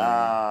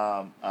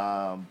 Yeah.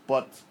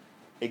 But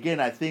again,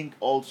 I think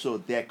also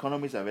their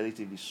economies are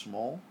relatively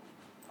small.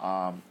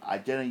 I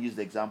generally use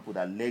the example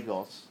that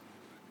Lagos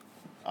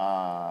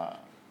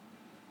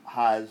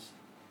has,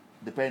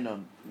 depending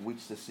on which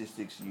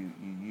statistics you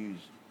use,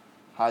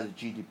 has a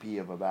GDP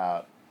of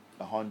about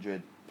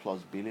 100+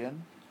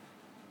 billion,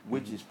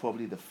 which is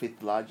probably the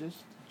 5th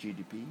largest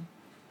GDP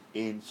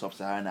in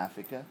sub-Saharan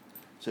Africa.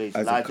 So it's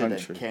larger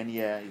than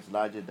Kenya, it's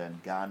larger than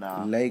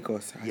Ghana.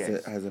 Lagos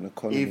has an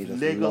economy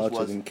that's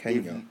larger than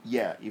Kenya.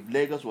 If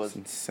Lagos was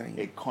insane.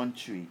 A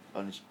country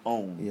on its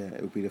own,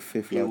 it would be the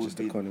 5th largest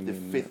economy.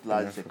 The 5th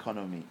largest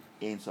economy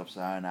in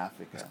sub-Saharan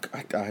Africa.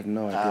 I had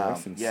no idea.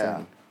 That's insane.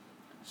 Yeah.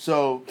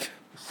 So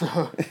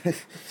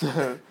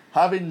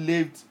having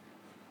lived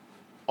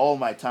all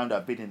my time that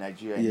I've been in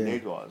Nigeria and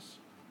Lagos,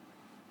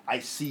 I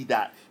see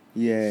that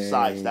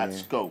size, that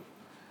scope.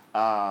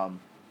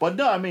 But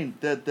no, I mean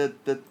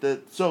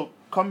the so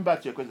coming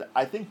back to your question,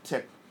 I think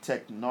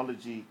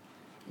technology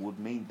would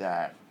mean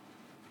that,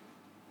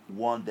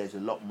 one, there's a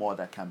lot more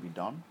that can be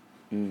done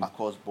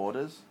across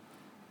borders,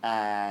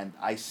 and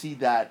I see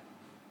that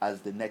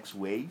as the next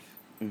wave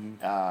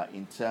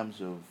in terms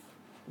of,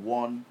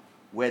 one,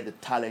 where the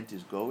talent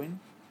is going,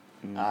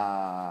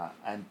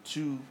 and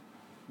two,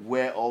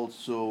 where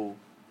also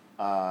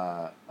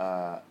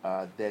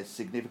there's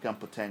significant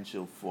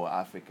potential for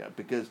Africa.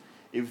 Because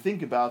if you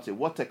think about it,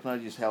 what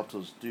technology has helped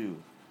us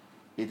do,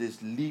 it has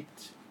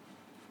leaped.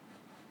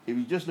 If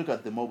you just look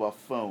at the mobile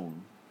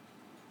phone,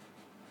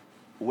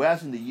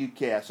 whereas in the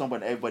UK, at some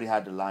point everybody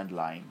had a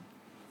landline.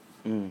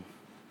 In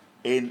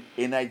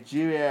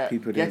Nigeria,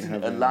 getting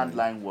a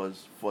landline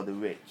was for the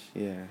rich.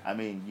 Yeah. I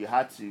mean, you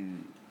had to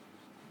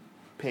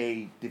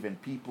pay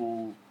different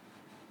people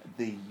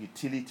the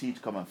utility to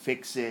come and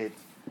fix it.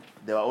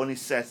 There were only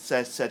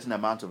certain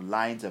amount of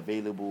lines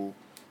available.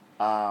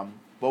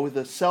 But with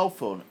a cell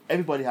phone,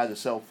 everybody has a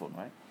cell phone,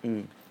 right?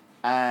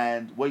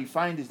 And what you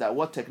find is that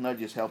what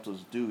technology has helped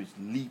us do is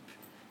leap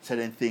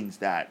certain things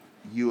that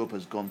Europe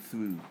has gone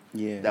through.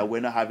 Yeah. That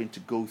we're not having to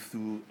go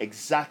through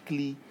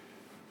exactly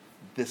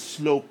the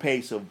slow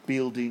pace of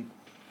building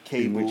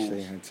In which cables.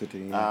 they had to do.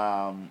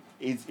 Yeah.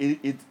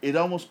 It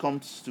almost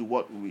comes to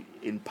what we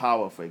in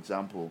power, for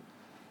example,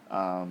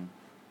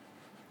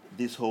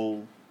 this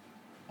whole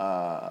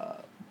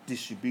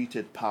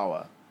distributed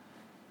power.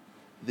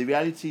 The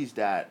reality is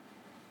that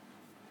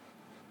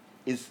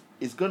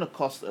it's going to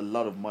cost a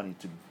lot of money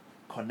to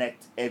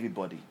connect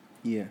everybody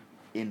Yeah.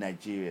 in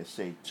Nigeria,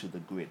 say, to the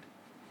grid.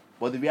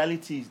 But the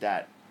reality is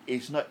that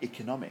it's not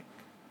economic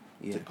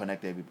Yeah. to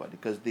connect everybody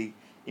because the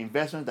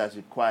investment that's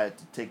required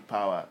to take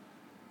power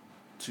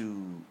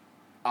to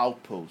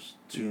outposts,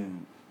 to Yeah.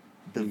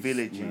 the These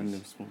villages.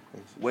 random small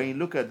places. When you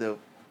look at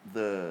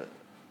the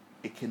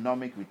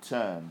economic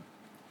return,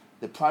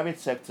 the private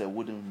sector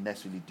wouldn't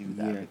necessarily do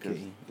that Yeah, because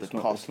okay. the It's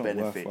not- cost it's not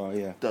benefit worthwhile,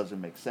 yeah. doesn't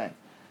make sense.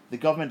 The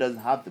government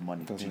doesn't have the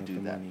money Doesn't to have do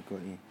the that. money,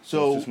 got you.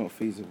 So- it's just not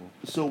feasible.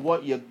 So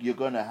what you're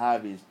going to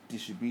have is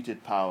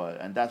distributed power,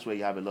 and that's where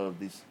you have a lot of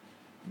these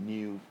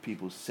new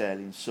people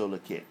selling solar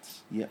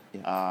kits, Yeah,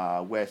 yeah.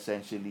 where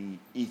essentially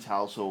each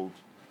household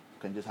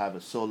can just have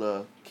a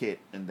solar kit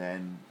and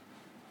then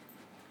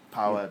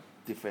power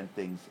different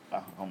things.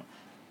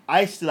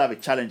 I still have a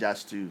challenge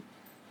as to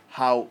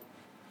how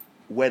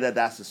whether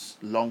that's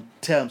a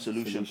long-term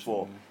solution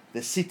for yeah.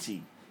 the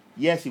city.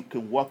 Yes, it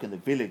can work in the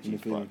villages, In the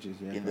villages,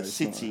 but yeah, in but the it's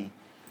not, city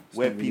it's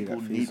where not really people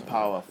that need feasible.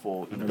 power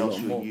for And a lot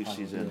industrial more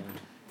uses, power,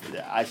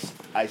 and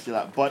I still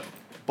have,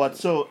 but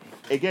so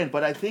again,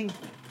 but I think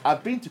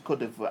I've been to Cote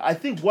d'Ivoire. I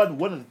think one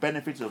of the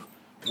benefits of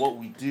what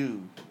we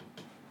do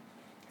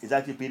is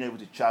actually being able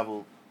to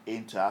travel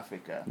into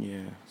Africa.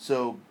 Yeah,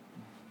 So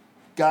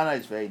Ghana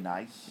is very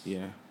nice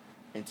yeah,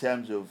 in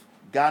terms of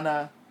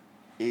Ghana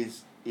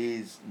is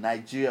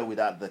Nigeria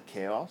without the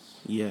chaos.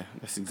 yeah.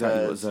 That's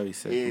exactly what 'Cause Zoe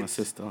said. My it's-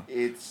 sister,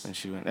 It's when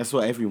she went. That's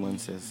what everyone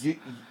says.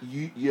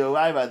 you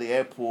arrive at the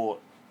airport,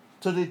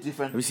 totally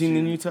different. Have you seen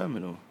the to- new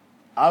terminal?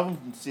 I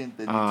haven't seen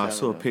the new I saw a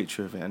terminal.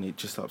 picture of it and it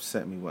just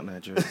upset me what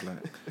Nigeria's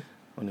like.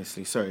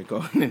 Honestly, sorry, go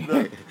on.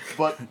 No,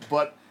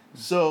 but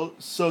so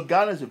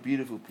Ghana's a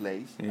beautiful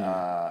place.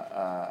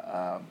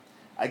 Yeah.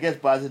 I guess,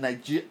 but as a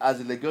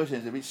Lagosian,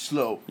 it's a bit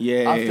slow.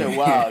 Yeah. After a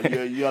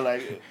while, you're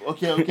like,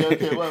 okay,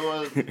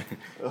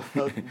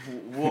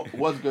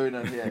 what's going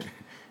on here?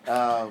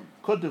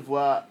 Cote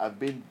d'Ivoire, I've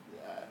been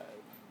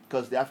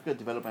because the African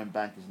Development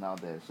Bank is now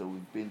there, so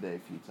we've been there a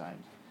few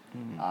times,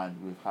 and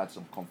we've had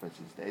some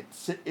conferences there.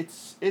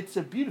 It's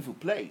a beautiful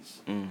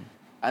place.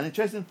 An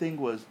interesting thing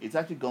was it's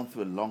actually gone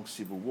through a long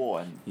civil war,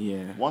 and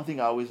Yeah. one thing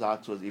I always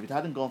asked was if it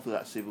hadn't gone through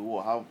that civil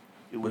war, how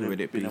it would Where have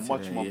would it been be a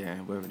much today? more Yeah,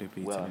 where would it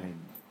be well, I today? mean,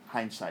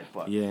 hindsight,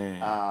 but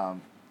Yeah.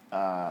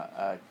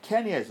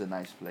 Kenya is a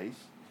nice place.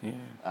 Yeah.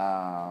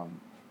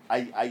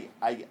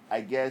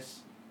 I guess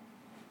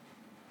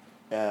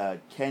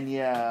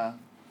Kenya,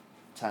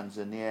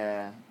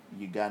 Tanzania,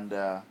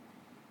 Uganda.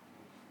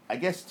 I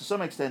guess to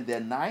some extent they're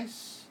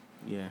nice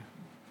Yeah.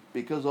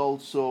 because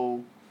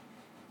also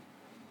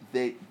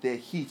their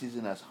heat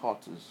isn't as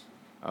hot as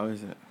Oh,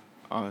 is it?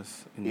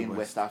 Us in the in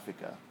West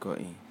Africa.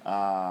 Got you.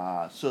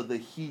 So the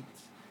heat,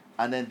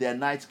 and then their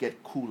nights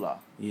get cooler.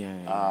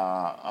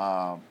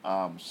 Yeah.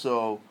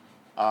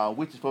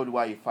 Which is probably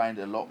why you find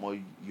a lot more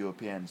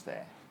Europeans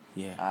there.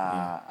 Yeah.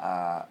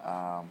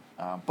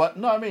 But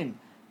no, I mean,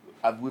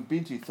 we've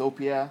been to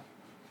Ethiopia.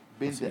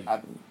 Okay.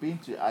 I've been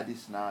to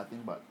Addis now, I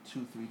think about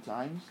 2-3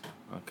 times.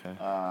 Okay.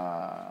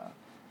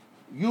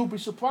 You'll be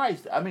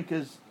surprised. I mean,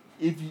 because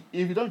if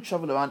you don't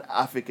travel around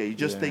Africa, you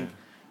just Yeah. think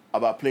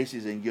about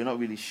places and you're not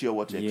really sure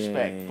what to Yeah,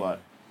 expect. yeah, But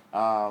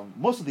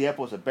most of the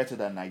airports are better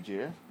than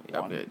Nigeria. Yeah,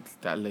 one. but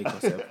that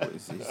Lagos airport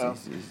is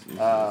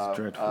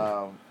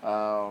dreadful.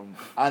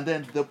 And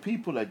then the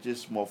people are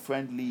just more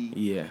friendly.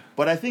 Yeah.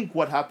 But I think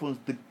what happens,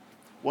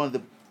 one of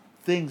the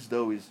things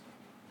though is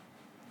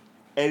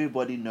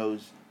everybody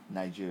knows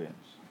Nigerians.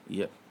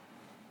 Yep.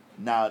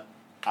 Now,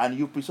 and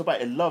you'll be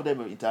surprised, a lot of them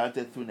have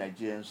interacted through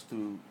Nigerians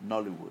through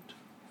Nollywood.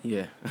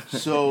 Yeah.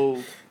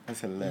 So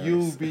That's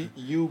hilarious.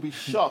 you'll be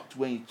shocked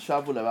when you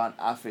travel around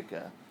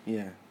Africa.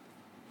 Yeah.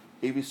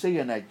 If you say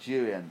you're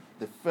Nigerian,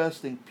 the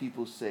first thing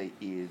people say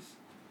is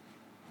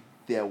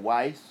their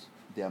wives,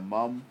 their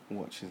mom,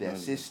 Watching their Nollywood.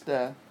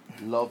 sister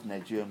love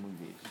Nigerian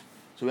movies.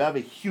 So we have a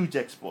huge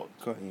export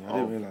Got you. I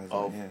didn't realise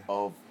that.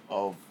 Yeah.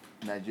 of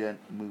Nigerian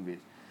movies.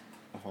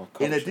 Of our In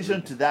culture, addition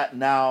really. to that,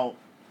 now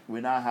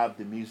we now have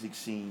the music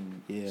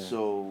scene. Yeah.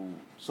 So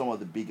some of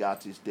the big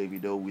artists,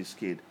 Davido,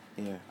 Wizkid,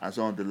 Yeah. and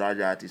some of the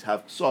larger artists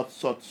have sort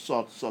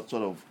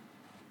of.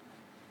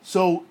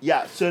 So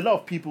yeah, so a lot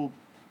of people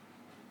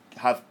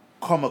have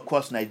come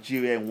across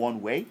Nigeria in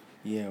one way.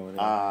 Yeah.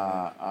 Whatever.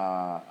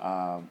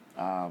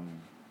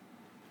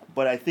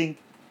 But I think,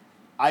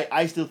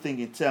 I still think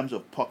in terms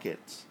of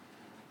pockets.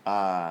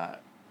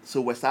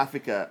 So West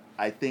Africa,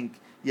 I think,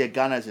 yeah,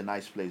 Ghana is a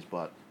nice place,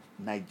 but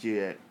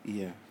Nigeria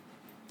Yeah.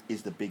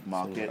 is the big It's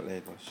all market. about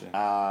Lagos,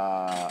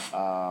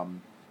 yeah.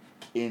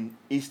 In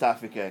East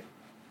Africa,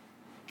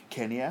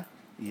 Kenya.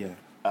 Yeah.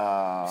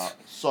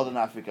 Southern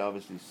Africa,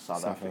 obviously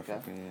South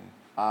Africa.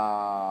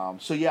 yeah.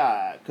 So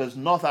yeah, because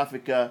North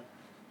Africa,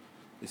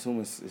 It's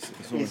almost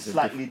It's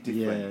slightly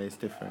different. Yeah, it's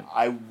different.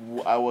 I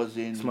was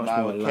in It's much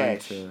more aligned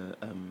Marrakesh. to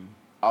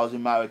I was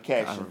in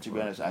Marrakesh, Arab and to be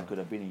world, honest, I could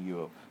have been in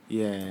Europe.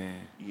 yeah.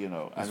 You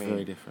know, It's I mean,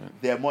 very different.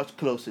 they're much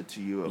closer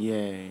to Europe.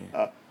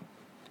 Yeah.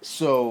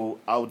 So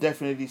I would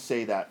definitely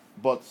say that.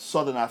 But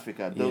Southern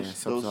Africa, those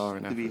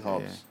Sub-Saharan three Africa,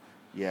 hubs,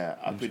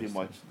 are pretty Interesting.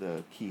 much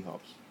the key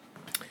hubs.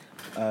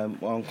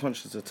 Well, I'm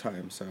conscious of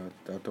time, so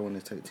I don't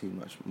want to take too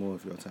much more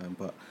of your time.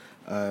 But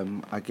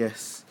I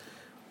guess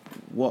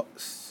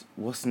what's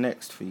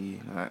next for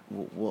you? Like,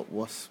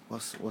 what's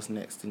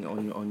next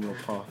on your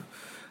path?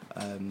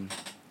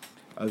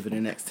 Over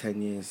the next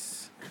 10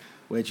 years,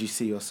 where do you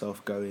see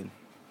yourself going?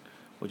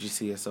 What do you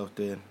see yourself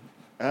doing?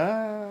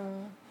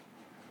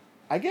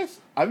 I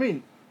guess, I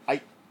mean,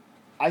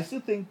 I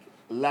still think,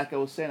 like I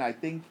was saying, I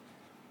think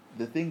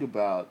the thing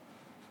about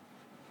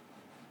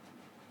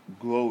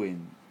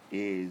growing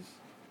is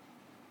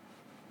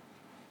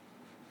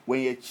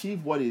when you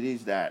achieve what it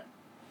is that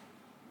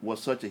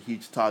was such a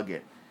huge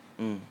target,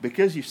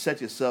 because you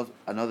set yourself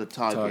another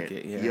target,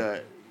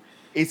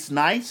 it's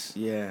nice.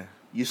 Yeah.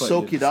 You But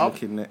soak you're it just up,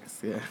 looking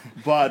next, yeah.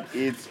 but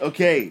it's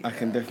okay. I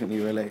can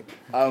definitely relate.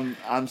 I'm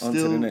On to the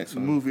still next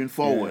one. moving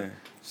forward.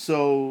 Yeah.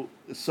 So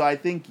I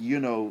think,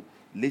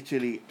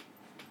 literally,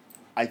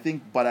 I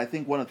think one of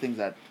the things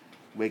that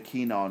we're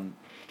keen on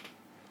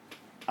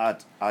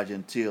at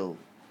Argentil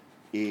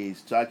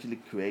is to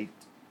actually create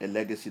a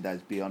legacy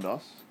that's beyond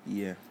us.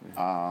 Yeah.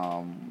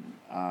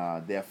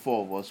 There are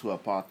four of us who are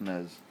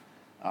partners.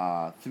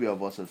 Three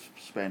of us have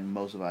spent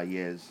most of our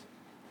years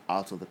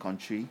out of the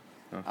country.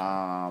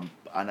 Okay.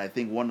 And I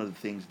think one of the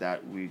things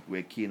that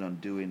we're keen on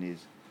doing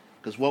is,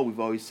 because what we've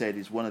always said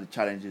is one of the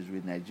challenges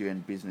with Nigerian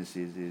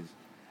businesses is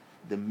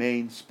the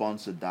main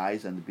sponsor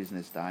dies and the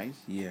business dies.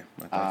 Yeah,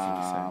 I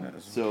definitely saying that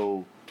as well.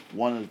 So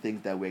one of the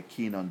things that we're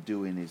keen on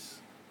doing is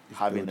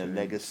having a building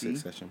legacy.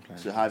 succession plan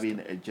So and having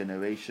a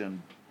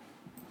generation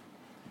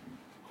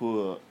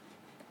who are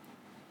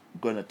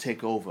going to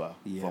take over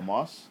from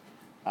us.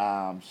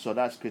 So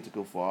that's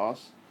critical for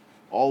us.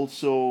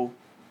 Also,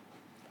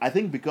 I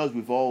think because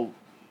we've all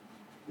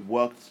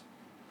worked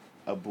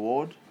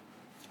abroad,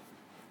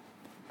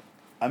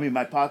 I mean, two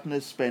of my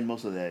partners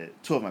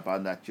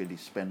actually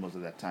spend most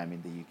of their time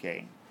in the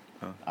UK.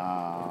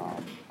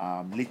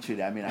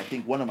 Literally, I mean, I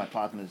think one of my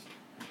partners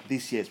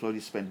this year has probably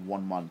spent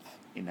 1 month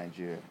in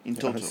Nigeria in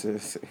total.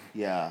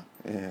 Yeah.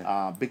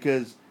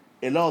 Because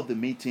a lot of the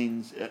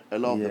meetings, a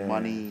lot of the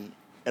money,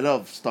 a lot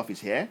of stuff is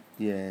here.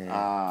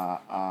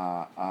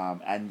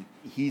 And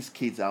his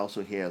kids are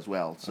also here as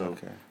well. So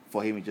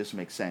for him, it just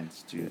makes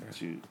sense to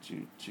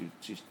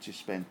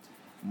spend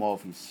more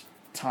of his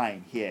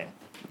time here.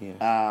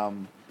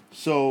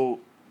 So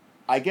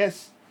I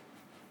guess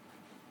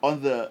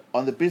on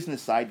the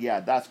business side,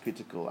 that's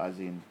critical. As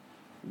in,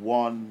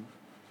 one,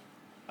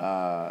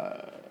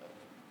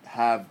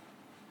 have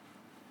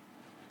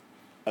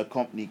a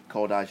company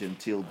called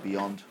Argentil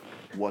beyond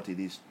what it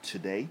is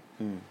today.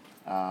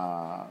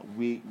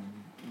 We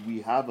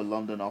have a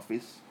London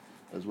office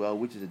as well,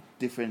 which is a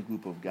different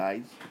group of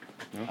guys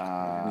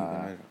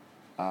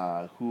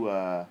who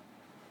are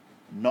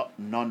not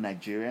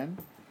non-Nigerian.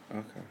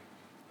 Okay.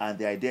 And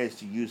the idea is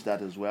to use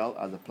that as well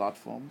as a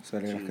platform. So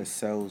they're like a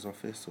sales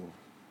office, or?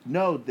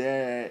 No,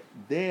 they're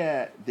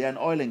an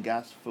oil and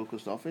gas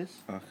focused office.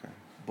 Okay.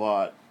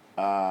 But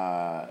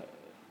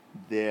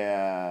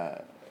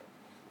they're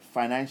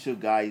financial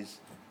guys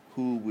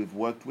who we've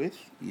worked with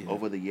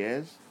over the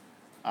years.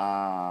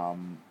 But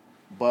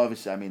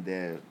obviously, I mean,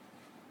 they're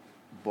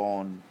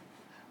born.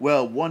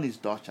 Well, one is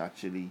Dutch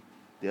actually.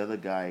 The other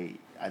guy,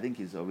 I think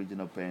his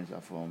original parents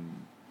are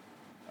from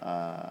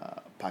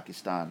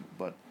Pakistan,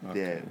 but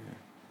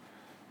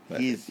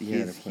he's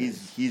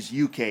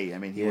UK. I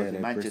mean, he was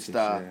in Manchester,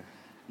 British,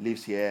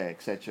 lives here,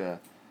 etc.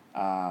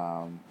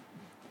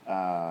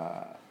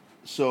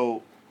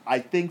 So I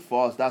think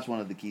for us, that's one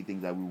of the key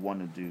things that we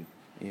want to do.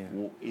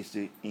 Is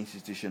to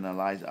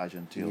institutionalize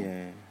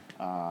Argentil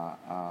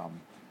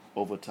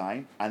over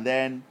time, and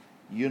then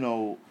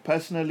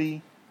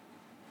personally,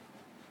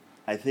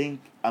 I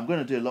think I'm going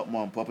to do a lot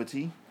more on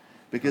property,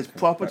 because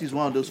property is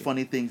one of those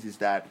funny things. Is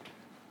that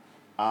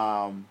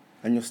and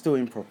you're still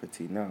in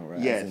property now, right?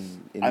 Yes.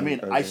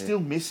 I still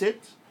miss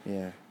it.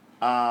 Yeah.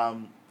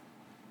 And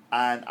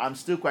I'm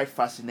still quite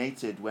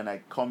fascinated when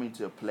I come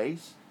into a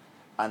place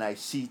and I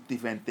see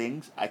different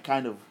things. I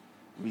kind of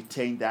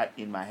retain that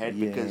in my head,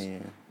 because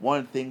one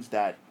of the things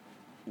that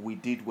we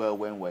did well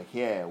when we're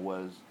here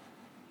was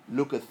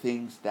look at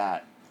things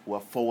that were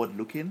forward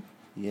looking.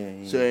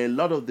 So a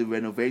lot of the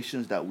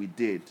renovations that we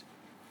did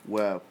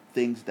were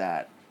things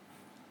that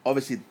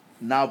obviously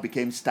now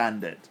became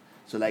standard.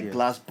 So like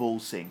glass bowl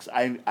sinks.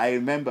 I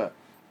remember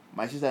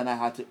my sister and I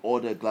had to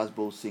order a glass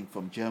bowl sink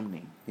from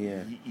Germany.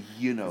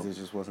 Because it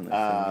just wasn't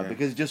a thing,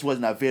 because it just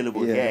wasn't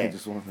available here. It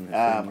just wasn't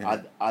a thing,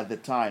 at the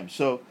time.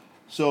 So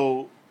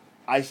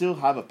I still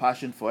have a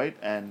passion for it,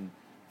 and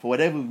for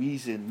whatever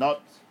reason,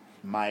 but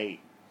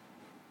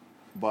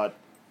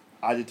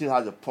Argentil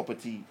has a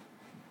property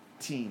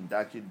team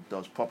that actually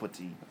does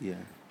property.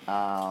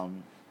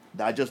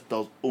 that just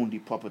does own the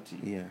property,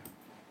 Yeah.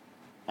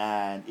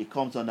 and it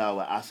comes under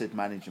our asset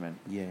management,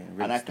 Yeah.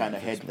 and I Real kind estate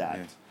of head that.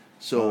 investment,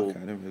 So Oh, okay, I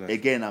didn't realise.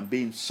 again, I'm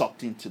being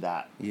sucked into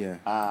that. Yeah.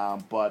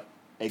 But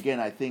again,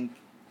 I think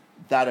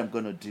that I'm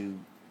gonna do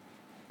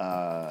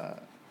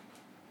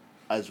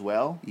as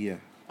well. Yeah.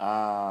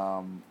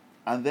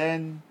 And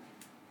then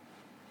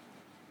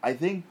I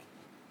think,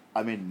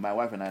 I mean, my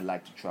wife and I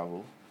like to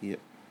travel. Yeah.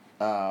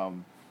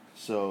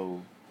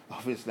 So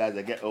obviously, as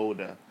I get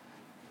older,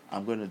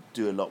 I'm going to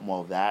do a lot more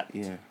of that.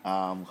 Yeah.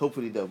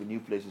 Hopefully, there'll be new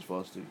places for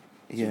us to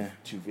Yeah.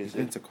 to You've been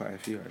visit. to quite a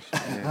few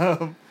actually.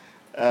 Yeah.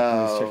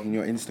 I was checking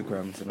your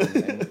Instagrams and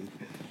everything.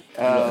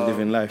 You're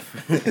living life.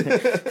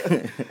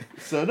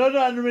 So no,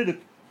 I really,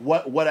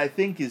 what I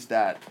think is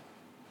that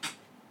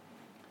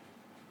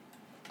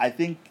I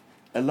think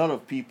a lot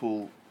of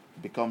people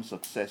become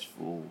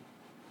successful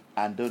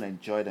and don't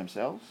enjoy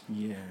themselves,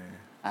 Yeah.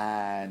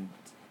 and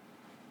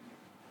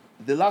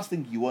the last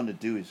thing you want to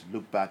do is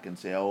look back and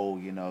say, oh,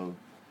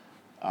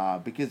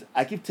 because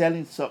I keep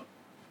telling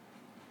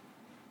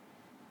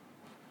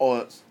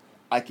or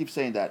I keep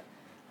saying that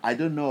I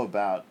don't know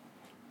about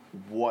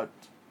what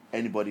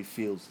anybody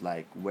feels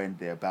like when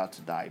they're about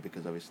to die,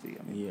 because obviously,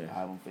 I mean, Yeah. I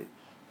haven't faced,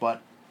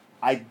 but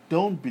I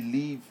don't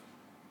believe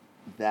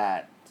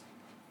that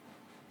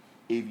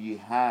if you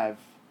have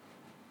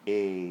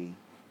a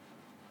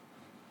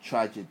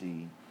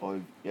tragedy,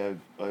 or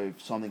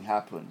if something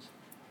happens,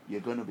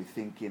 you're going to be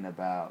thinking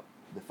about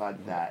the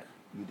fact that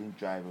you didn't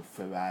drive a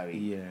Ferrari,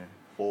 Yeah.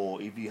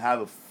 or if you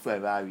have a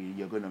Ferrari,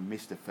 you're going to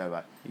miss the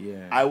Ferrari.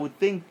 Yeah. I would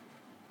think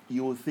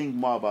you would think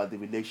more about the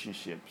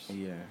relationships,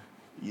 Yeah.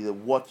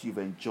 what you've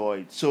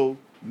enjoyed. So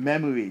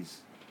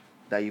memories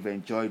that you've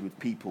enjoyed with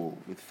people,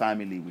 with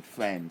family, with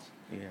friends.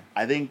 Yeah.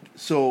 I think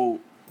so.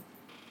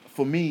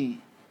 For me,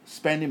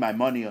 spending my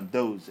money on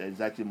those is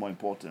actually more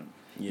important.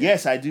 Yeah.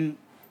 Yes, I do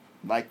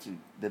like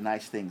the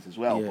nice things as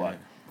well, Yeah.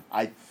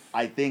 but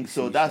I think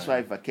so. See, That's so-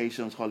 why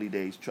vacations,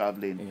 holidays,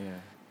 traveling Yeah.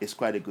 is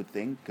quite a good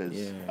thing, because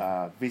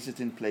Yeah.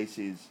 visiting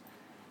places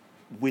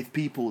with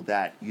people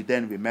that you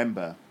then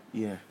remember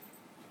Yeah.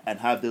 and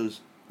have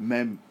those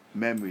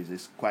memories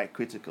is quite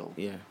critical.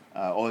 Yeah.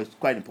 Or it's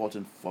quite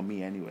important for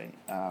me anyway.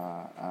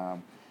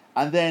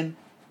 And then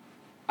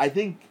I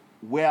think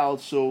where I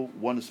also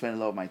want to spend a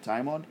lot of my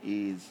time on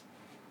is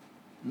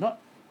not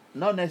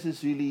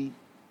necessarily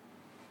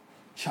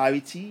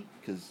charity,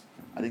 because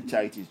I think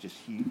charity is just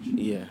huge,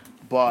 Yeah.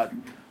 but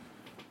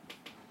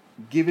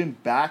giving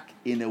back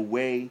in a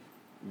way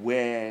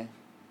where,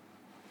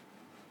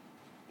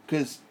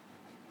 because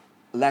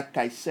like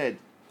I said,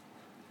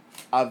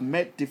 I've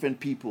met different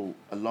people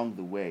along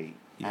the way,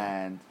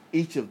 Yeah. and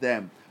each of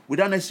them,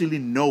 without necessarily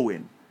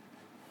knowing,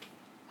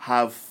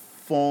 have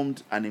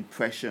formed an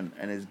impression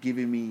and has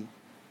given me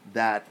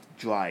that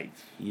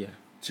drive Yeah.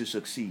 to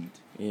succeed.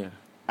 Yeah.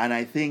 And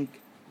I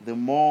think the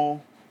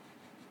more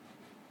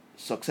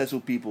successful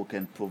people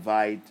can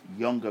provide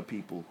younger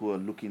people who are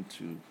looking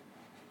to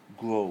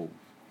grow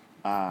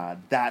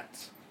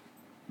that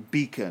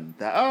beacon,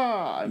 that,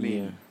 I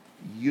mean,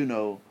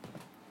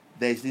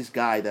 there's this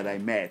guy that I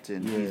met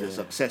and he's a Yeah.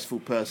 successful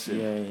person.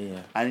 Yeah.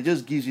 Yeah. And it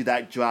just gives you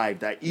that drive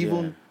that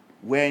even Yeah.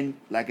 when,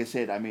 like I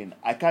said, I mean,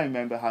 I can't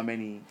remember how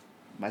many,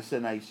 my sister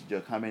and I used to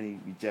joke how many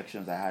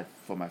rejections I had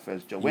for my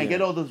first job. When you Yeah.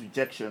 get all those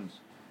rejections,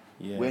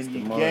 Yeah. when It's you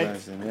get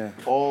demoralizing, yeah.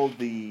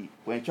 when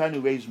you're trying to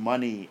raise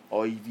money,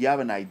 or if you have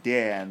an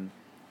idea and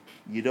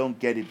you don't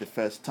get it the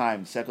first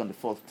time, second, the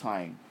fourth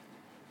time,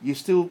 you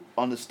still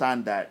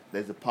understand that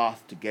there's a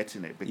path to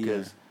getting it,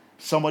 because Yeah.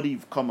 somebody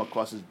you've come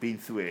across has been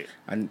through it.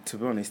 And to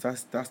be honest,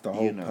 that's the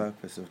whole know.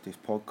 purpose of this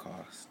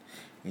podcast,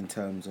 in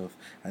terms of,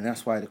 and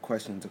that's why the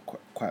questions are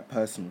quite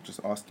personal. Just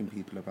asking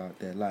people about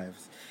their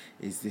lives,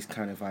 is this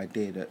kind of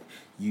idea that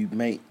you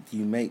make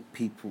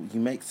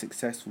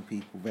successful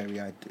people very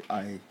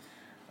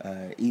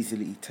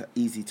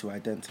easy to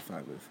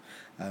identify with.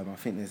 I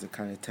think there's a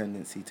kind of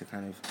tendency to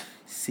kind of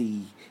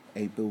see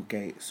a Bill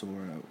Gates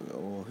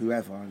or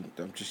whoever, and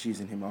I'm just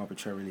using him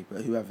arbitrarily,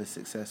 but whoever's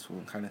successful,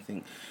 and kind of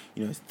think,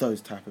 it's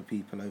those type of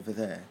people over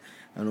there,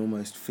 and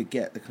almost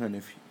forget the kind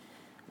of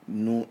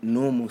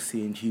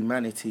normalcy and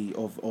humanity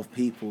of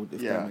people,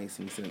 if Yeah. that makes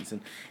any sense.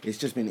 And it's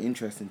just been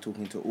interesting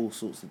talking to all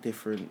sorts of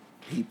different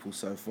people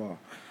so far,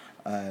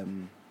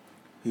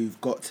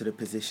 who've got to the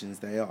positions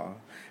they are.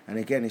 And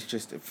again, it's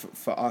just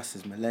for us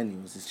as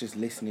millennials, it's just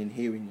listening,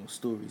 hearing your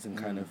stories, and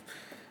kind of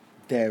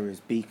there as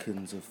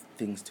beacons of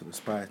things to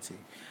aspire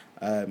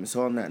to.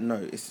 So on that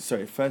note,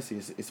 firstly,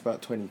 it's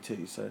about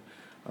 22, so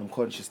I'm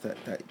conscious that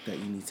you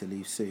need to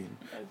leave soon,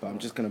 but I'm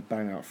just going to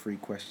bang out 3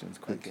 questions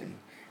quickly, Okay.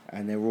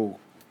 and they're all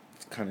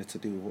kind of to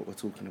do with what we're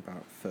talking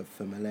about for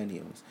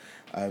millennials.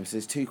 So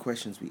there's 2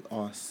 questions we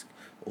ask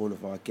all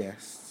of our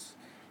guests,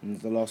 and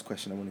the last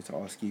question I wanted to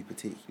ask you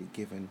particularly,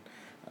 given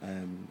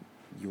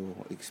your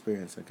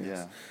experience, I guess.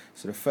 Yeah.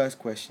 So the first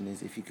question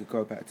is, if you could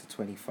go back to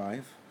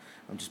 25,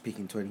 I'm just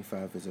picking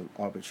 25 as an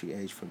arbitrary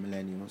age for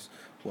millennials,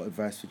 what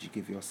advice would you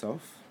give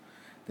yourself?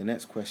 The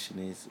next question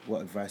is,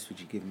 what advice would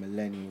you give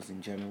millennials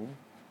in general?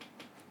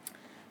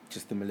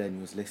 just the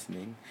millennials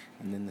listening?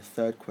 And then the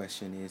third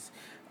question is,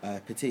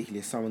 particularly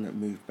as someone that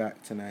moved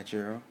back to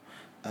Nigeria,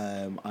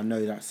 I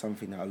know that's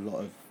something that a lot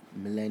of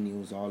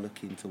millennials are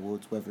looking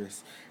towards, whether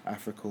it's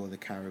Africa or the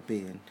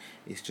Caribbean.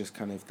 It's just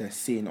kind of they're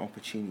seeing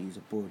opportunities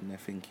abroad and they're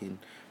thinking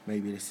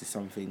maybe this is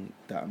something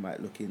that I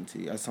might look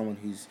into. As someone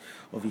who's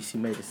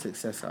obviously made a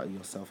success out of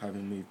yourself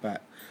having moved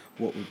back,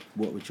 what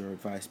would your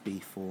advice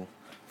be for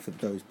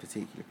those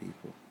particular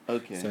people?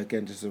 Okay. So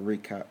again, just a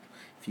recap.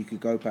 If you could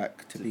go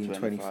back to being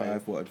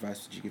 25, what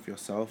advice would you give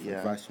yourself? Yeah.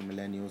 Advice for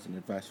millennials and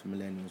advice for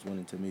millennials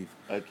wanting to move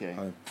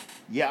home.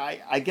 Yeah,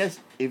 I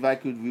guess if I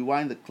could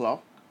rewind the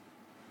clock,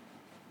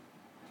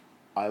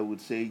 I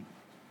would say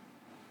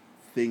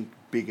think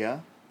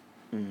bigger.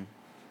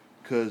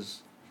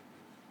 Because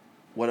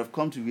what I've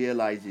come to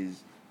realize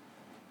is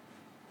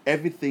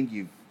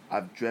everything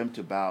I've dreamt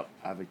about,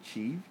 I've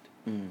achieved.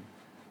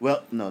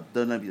 Well, no,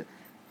 don't let me say that.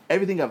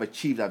 Everything I've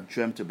achieved, I've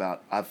dreamt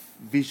about, I've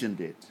visioned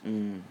it.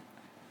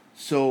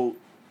 So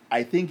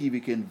I think if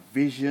you can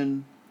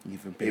vision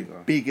even a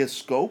bigger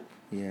scope,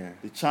 yeah,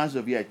 the chance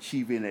of you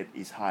achieving it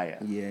is higher.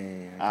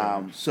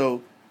 Yeah.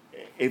 So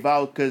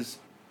because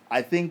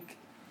I think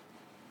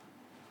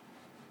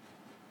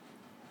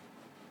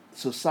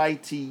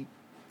society,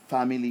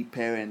 family,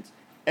 parents,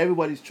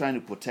 everybody's trying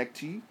to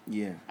protect you.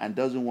 Yeah. And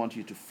doesn't want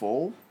you to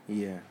fall.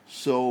 Yeah.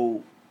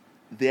 So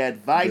the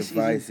advice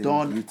isn't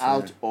done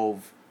out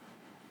of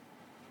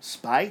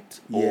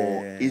spite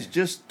or it's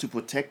just to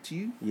protect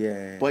you.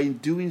 Yeah. But in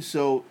doing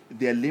so,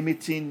 they're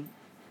limiting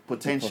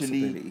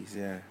potentially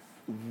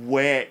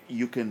where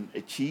you can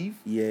achieve.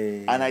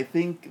 Yeah. And I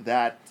think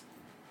that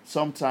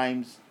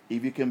sometimes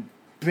if you can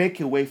break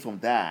away from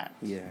that,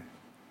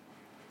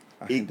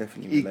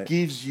 it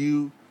gives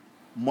you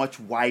much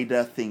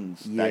wider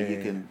things that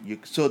you can.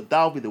 So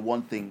that'll be the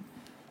one thing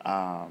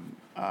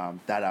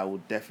that I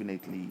would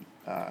definitely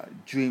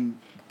dream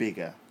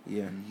bigger.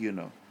 Yeah. You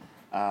know,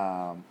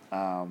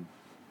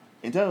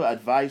 in terms of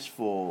advice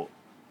for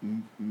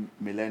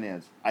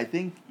millennials, I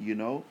think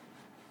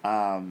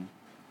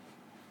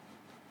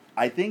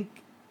I think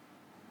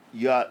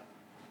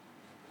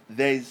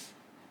there's,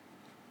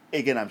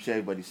 again, I'm sure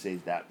everybody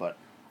says that, but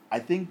I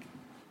think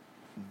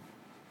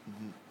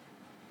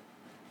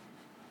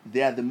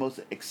they are the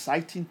most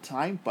exciting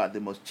time, but the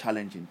most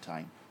challenging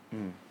time.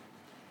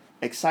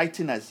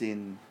 Exciting as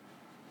in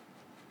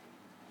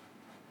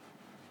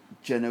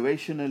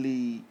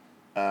generationally,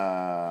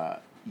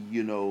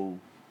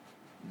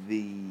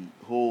 the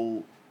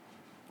whole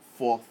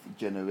fourth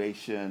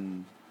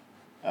generation,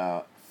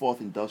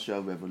 fourth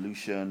industrial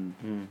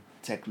revolution,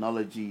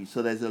 technology.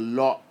 So there's a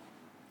lot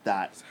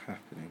that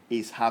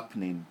is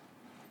happening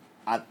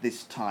at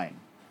this time.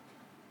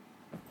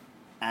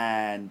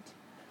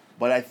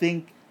 But I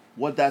think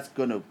what that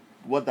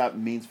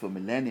means for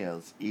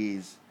millennials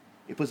is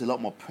it puts a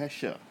lot more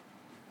pressure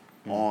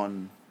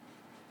on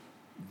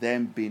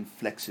them being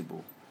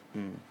flexible.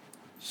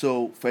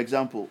 So, for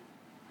example,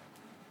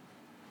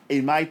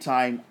 in my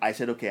time, I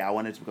said, okay, I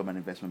wanted to become an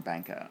investment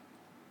banker.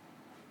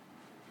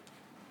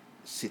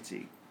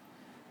 City.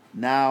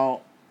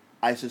 Now,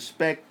 I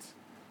suspect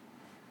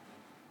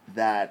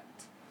that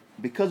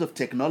because of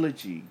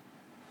technology,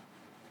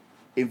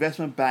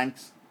 investment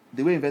banks,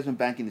 the way investment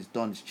banking is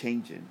done is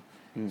changing.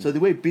 So the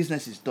way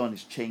business is done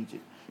is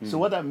changing. So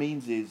what that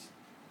means is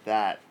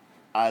that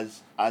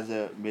as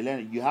a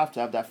millennial, you have to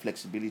have that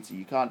flexibility.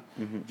 You can't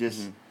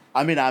just.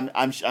 I mean,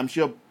 I'm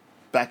sure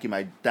back in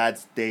my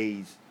dad's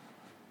days,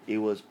 it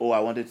was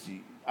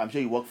I'm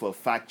sure he worked for a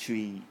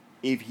factory.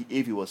 If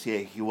he was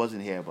here, he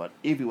wasn't here. But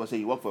if he was here,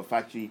 he worked for a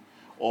factory,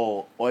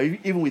 or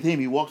even with him,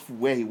 he worked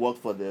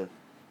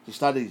he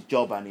started his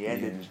job and he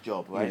ended his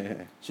job, right?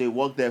 Yeah. So he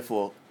worked there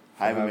for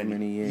however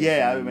many years.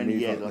 Yeah, however many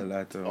years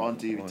until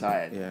he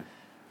retired. Yeah.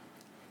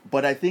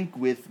 But I think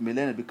with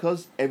millennials,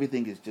 because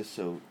everything is just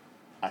so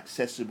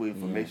accessible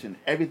information,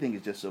 everything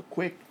is just so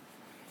quick,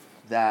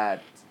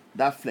 that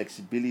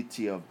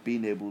flexibility of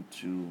being able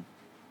to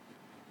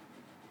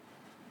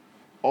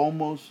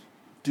almost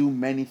do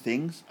many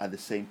things at the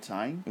same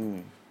time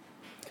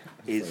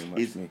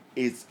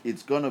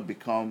it's gonna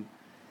become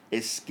a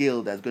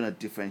skill that's gonna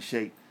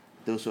differentiate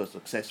those who are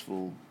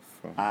successful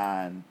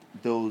and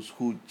those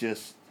who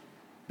just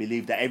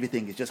believe that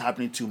everything is just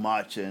happening too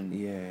much and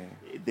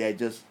they're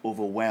just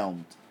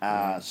overwhelmed.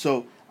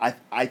 So I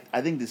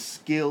think the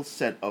skill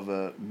set of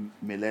a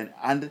millennial,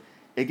 and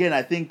again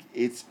I think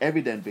it's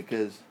evident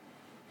because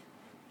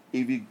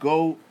if you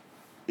go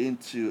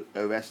into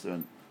a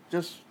restaurant,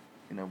 just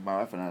my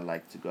wife and I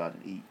like to go out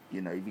and eat.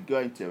 If you go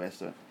into a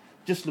restaurant,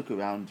 just look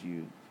around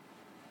you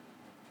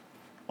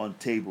on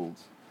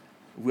tables.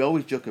 We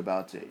always joke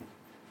about it.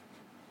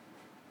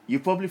 You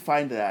probably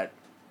find that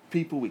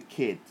people with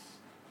kids,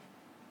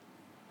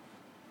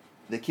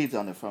 the kids are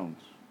on their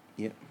phones.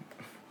 Yep.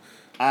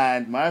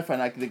 And my wife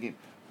and I are thinking,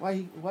 why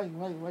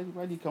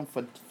do you come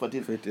for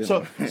dinner?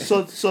 So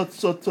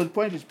the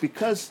point is,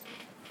 because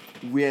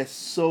we're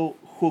so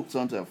hooked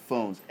onto our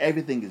phones,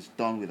 everything is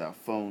done with our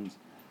phones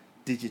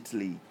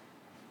digitally.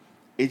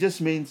 It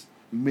just means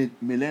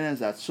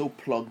millennials are so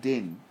plugged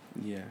in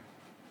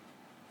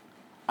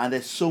and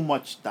there's so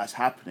much that's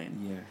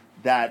happening Yeah.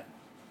 that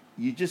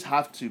you just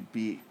have to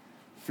be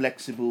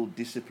flexible,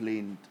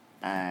 disciplined,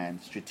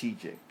 and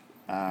strategic.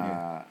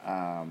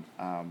 But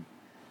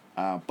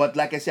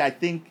like I said, I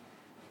think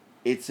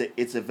it's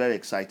a very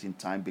exciting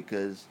time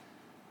because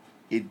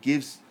it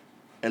gives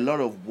a lot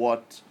of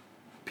what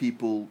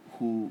people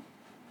who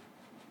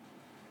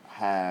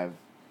have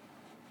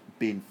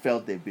been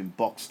felt they've been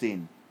boxed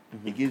in.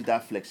 It gives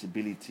that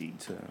flexibility.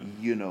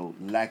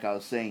 Like I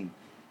was saying,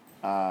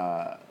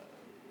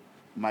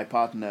 my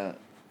partner,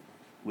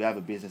 we have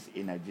a business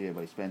in Nigeria,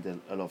 but he spends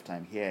a lot of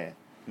time here.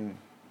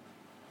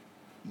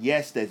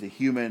 Yes, there's a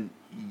human,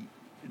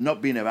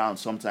 not being around,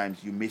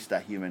 sometimes you miss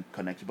that human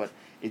connection. But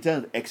in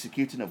terms of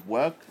executing of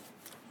work,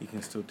 You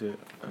can still do it.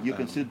 you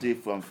can still do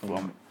it from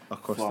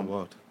across from the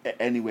world.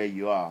 Anywhere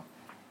you are.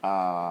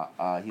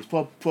 He's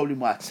probably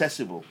more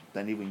accessible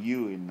than even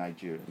you in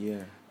Nigeria.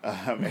 Yeah.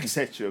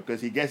 Etc.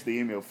 Because he gets the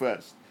email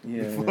first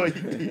before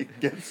he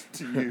gets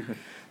to you.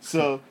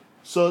 So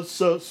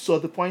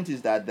the point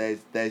is that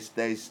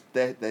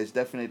there's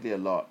definitely a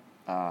lot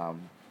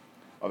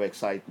of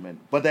excitement.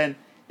 But then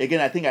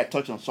again, I think I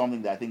touched on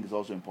something that I think is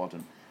also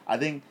important. I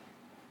think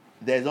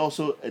there's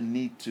also a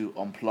need to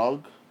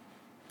unplug.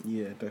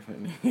 Yeah,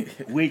 definitely.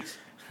 Which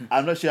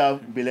I'm not sure how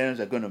millennials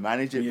are going to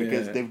manage it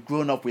because they've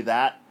grown up with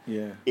that.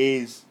 Yeah.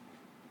 Is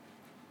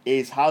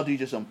how do you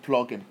just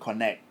unplug and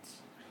connect?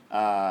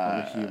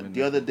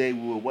 The other day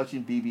we were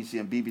watching BBC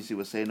and BBC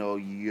was saying,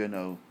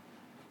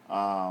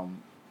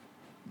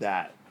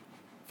 that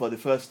for the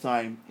first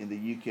time in the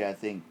UK, I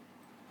think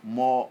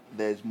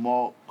there's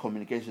more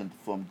communication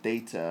from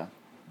data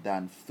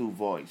than through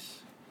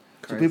voice.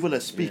 Crazy. So people are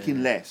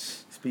speaking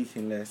less.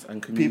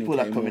 And people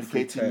are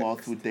communicating more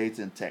through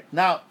data and tech.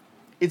 Now,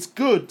 it's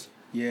good.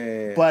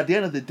 Yeah. But at the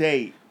end of the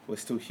day, we're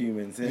still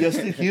humans. You're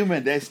still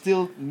human. There's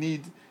still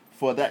need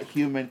for that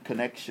human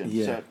connection.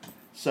 Yeah.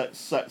 So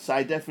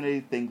I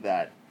definitely think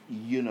that,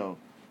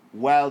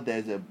 while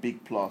there's a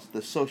big plus,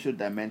 the social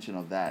dimension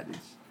of that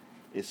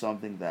is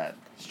something that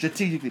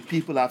strategically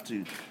people have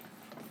to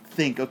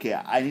think, okay,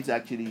 I need to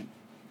actually,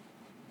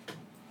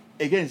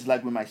 again, it's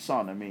like with my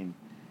son. I mean,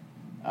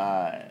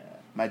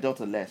 my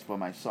daughter less, but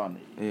my son,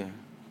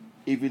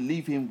 if you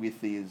leave him with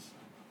his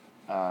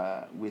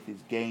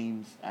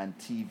games and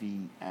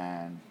TV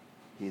and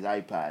his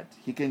iPad,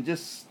 he can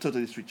just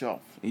totally switch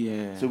off.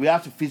 Yeah. So we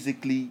have to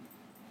physically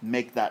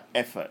make that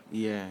effort to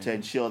Yeah.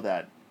 ensure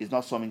that it's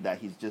not something that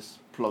he's just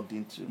plugged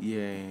into.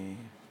 Yeah.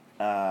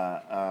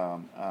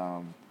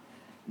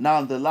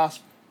 Now, the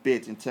last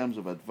bit in terms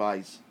of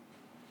advice,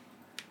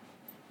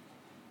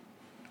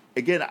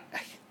 again,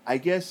 I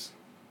guess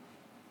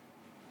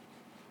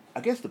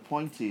the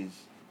point is,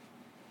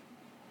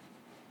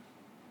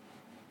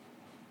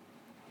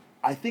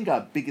 I think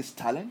our biggest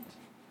talent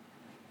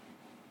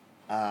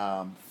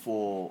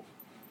for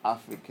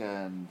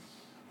Africans,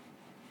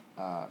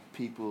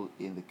 people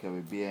in the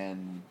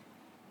Caribbean,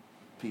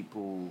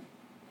 people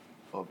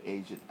of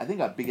Asia, I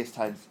think our biggest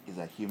talent is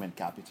our human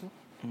capital.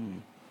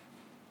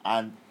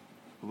 And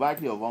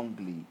rightly or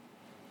wrongly,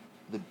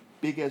 the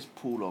biggest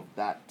pool of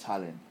that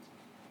talent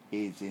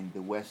is in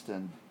the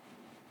Western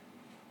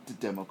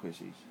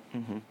democracies.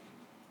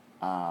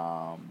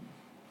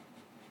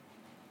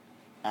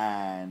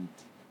 And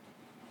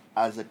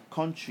as a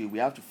country, we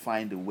have to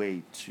find a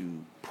way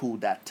to pull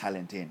that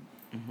talent in.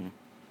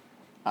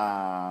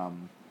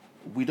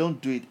 We don't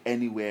do it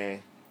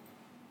anywhere.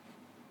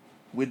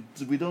 We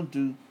don't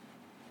do.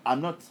 I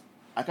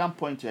can't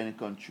point to any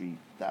country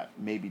that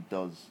maybe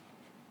does.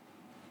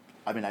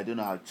 I mean, I don't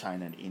know how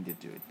China and India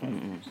do it,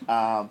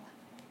 but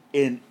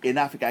in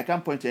Africa, I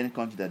can't point to any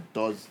country that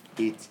does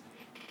it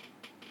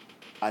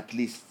at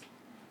least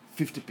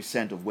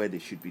 50% of where they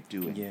should be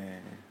doing.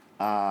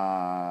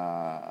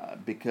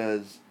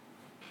 Because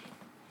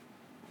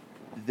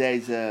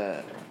there's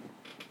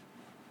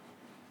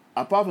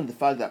apart from the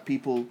fact that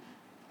people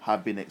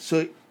have been,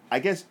 so I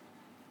guess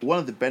one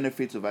of the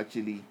benefits of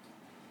actually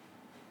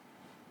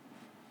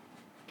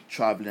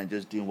traveling and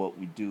just doing what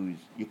we do is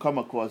you come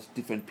across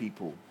different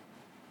people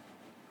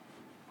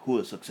who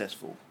are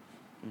successful.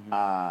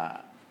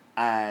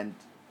 And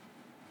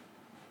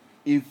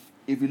if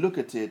you look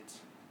at it,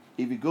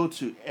 if you go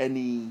to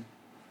any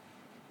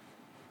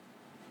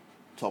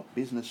top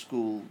business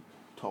school,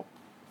 top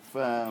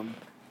firm,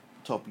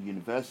 top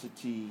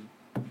university,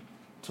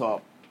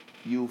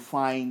 you'll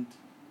find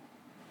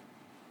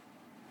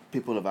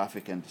people of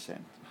African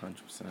descent.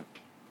 100%.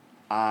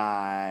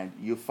 And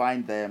you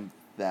find them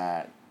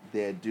that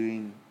they're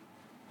doing,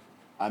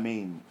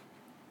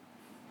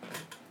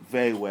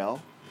 very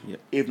well,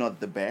 if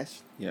not the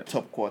best,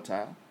 top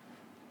quartile.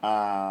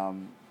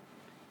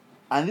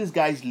 And these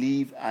guys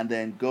leave and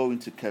then go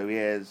into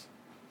careers,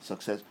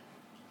 success.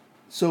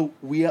 So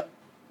we are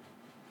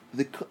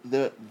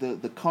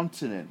the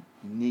continent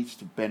needs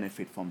to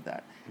benefit from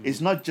that.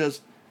 It's not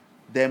just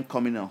them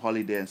coming on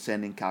holiday and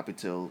sending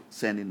capital,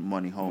 sending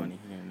money home.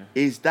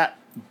 It's that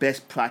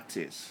best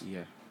practice.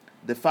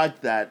 The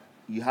fact that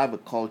you have a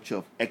culture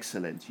of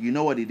excellence. You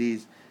know what it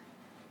is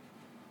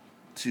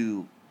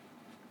to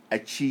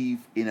achieve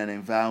in an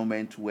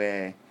environment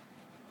where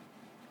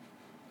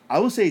I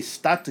would say it's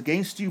stacked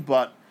against you,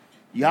 but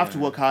you have to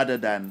work harder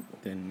than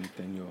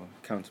your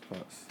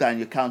counterparts. Than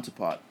your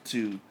counterpart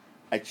to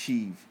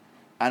achieve.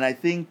 And I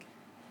think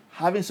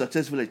having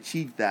successfully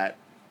achieved that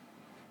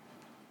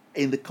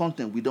in the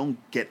continent, we don't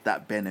get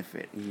that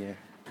benefit. Yeah.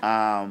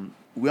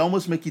 We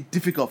almost make it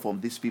difficult for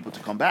these people to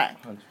come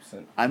back.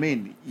 100%. I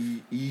mean,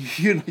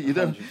 you don't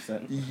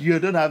 100%. you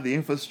don't have the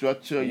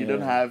infrastructure, you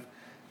don't have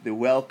the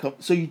welcome,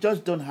 so you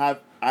just don't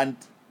have. And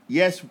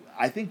yes,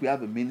 I think we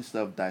have a minister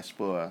of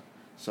diaspora,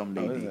 some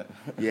lady. Oh, is it?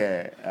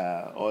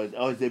 Yeah, or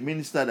is the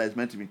minister that is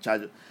meant to be in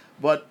charge.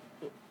 But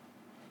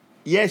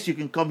yes, you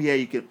can come here,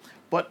 you can,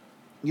 but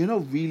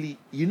really,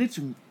 you need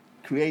to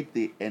create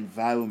the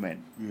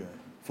environment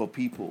for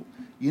people.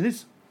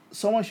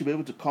 Someone should be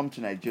able to come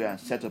to Nigeria and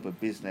set up a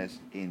business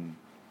in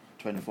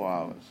 24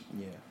 hours.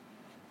 Yeah.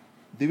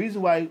 The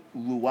reason why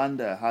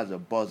Rwanda has a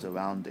buzz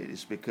around it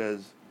is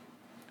because,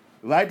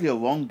 rightly or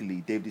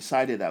wrongly, they've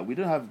decided that we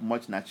don't have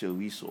much natural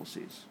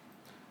resources,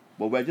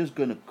 but we're just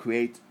going to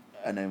create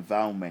an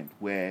environment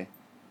where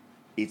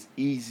it's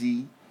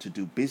easy to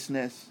do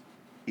business,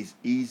 it's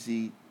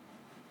easy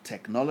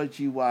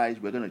technology-wise,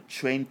 we're going to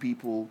train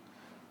people,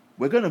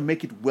 we're going to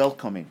make it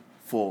welcoming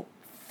for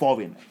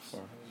foreigners.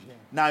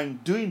 Now, in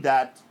doing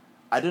that,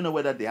 I don't know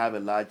whether they have a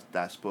large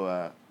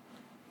diaspora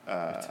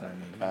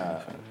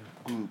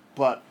group,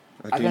 but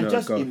I can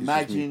just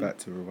imagine. Back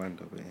to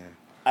Rwanda, but yeah.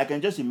 I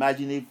can just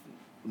imagine if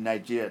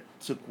Nigeria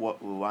took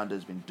what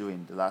Rwanda's been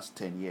doing the last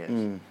 10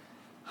 years,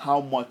 how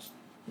much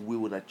we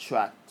would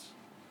attract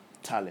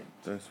talent.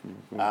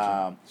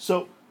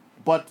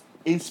 But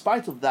in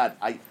spite of that,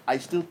 I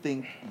still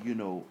think,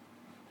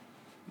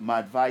 my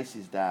advice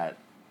is that,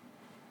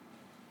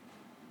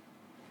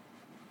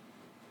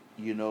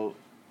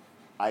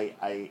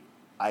 I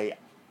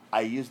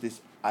use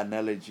this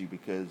analogy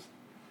because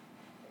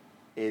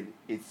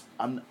it's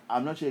I'm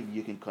not sure if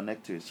you can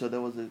connect to it. So there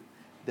was a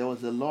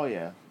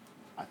lawyer,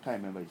 I can't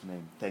remember his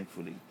name,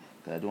 thankfully,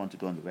 because I don't want to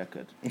go on the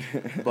record.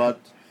 But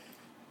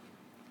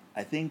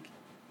I think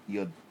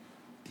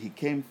he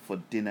came for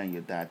dinner at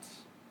your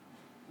dad's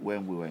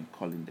when we were in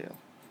Collindale.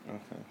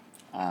 Okay.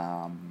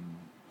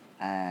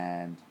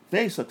 And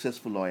very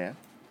successful lawyer.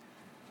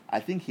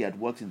 I think he had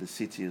worked in the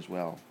city as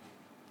well.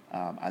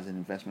 As an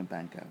investment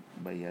banker,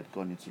 but he had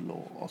gone into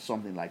law or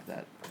something like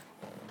that.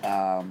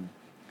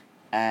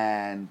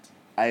 And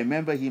I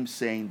remember him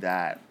saying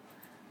that,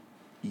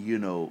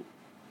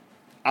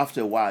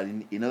 after a while,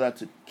 in order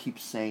to keep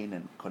sane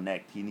and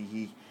connect,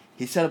 he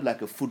set up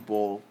like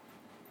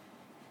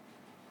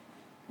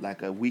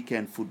a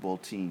weekend football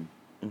team,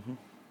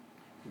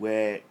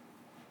 where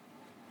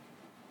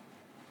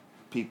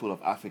people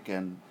of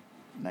Africans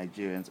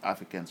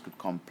could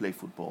come play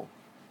football.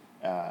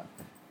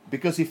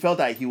 Because he felt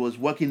that he was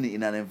working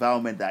in an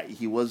environment that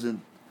he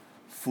wasn't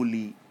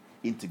fully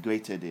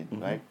integrated in,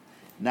 right?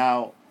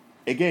 Now,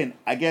 again,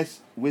 I guess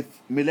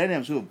with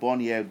millennials who were born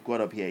here, got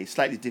up here, it's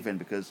slightly different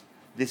because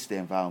this is the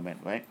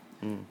environment, right?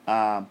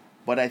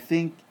 But I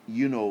think,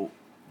 the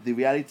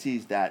reality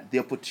is that the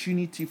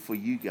opportunity for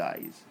you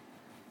guys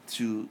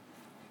to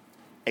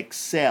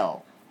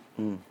excel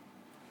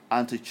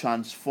and to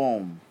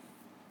transform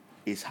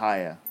is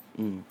higher.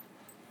 And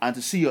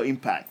to see your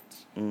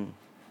impact,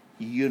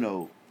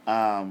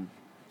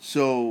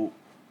 so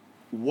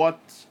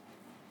what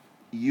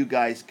you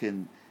guys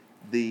can,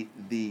 the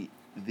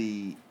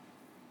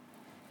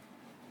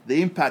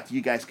impact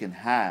you guys can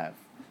have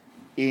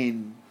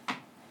on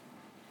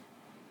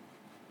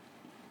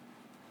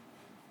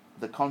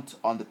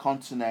the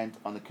continent,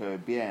 on the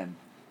Caribbean,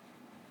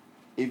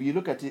 if you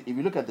look at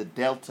the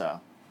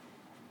Delta,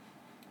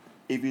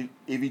 if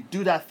you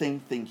do that same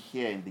thing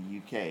here in the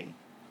UK,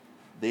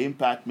 the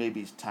impact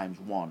maybe is times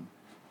 1.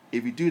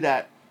 If you do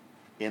that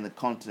in the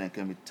continent, it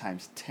can be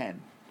times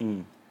 10.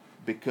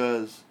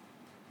 Because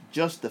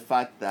just the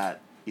fact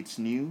that it's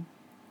new,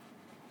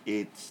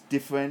 it's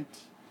different,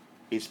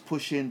 it's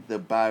pushing the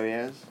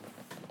barriers,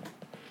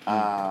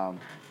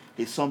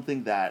 is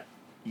something that,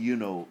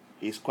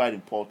 is quite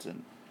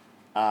important.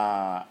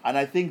 And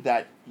I think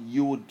that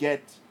you would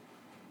get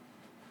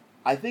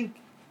a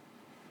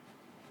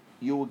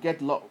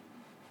lot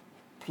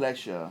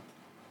pleasure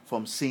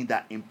from seeing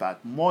that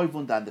impact, more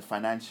even than the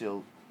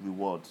financial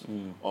rewards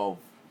of.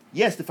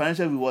 Yes, the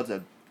financial rewards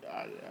are,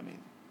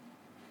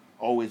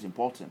 always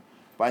important.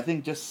 But I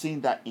think just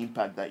seeing that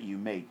impact that you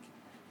make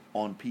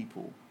on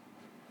people,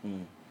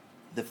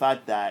 the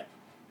fact that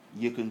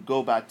you can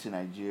go back to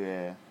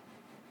Nigeria,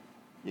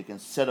 you can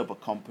set up a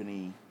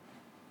company,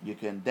 you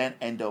can then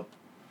end up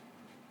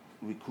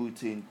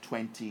recruiting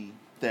 20,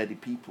 30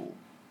 people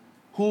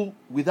who,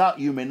 without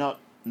you, may not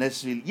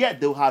necessarily,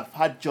 they'll have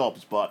had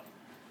jobs, but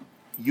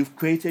you've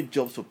created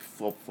jobs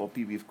for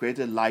people, you've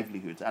created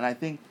livelihoods. And I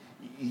think,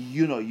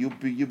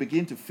 you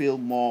begin to feel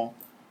more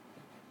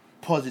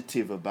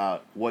positive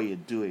about what you're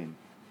doing.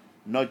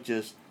 Not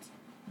just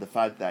the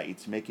fact that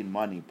it's making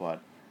money, but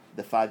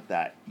the fact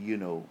that,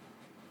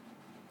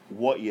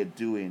 what you're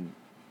doing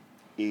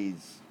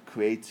is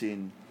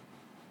creating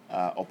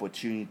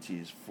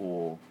opportunities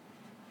for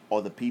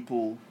other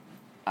people,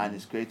 and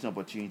it's creating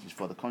opportunities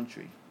for the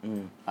country.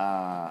 And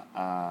I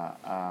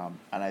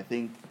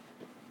think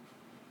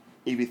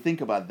if you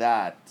think about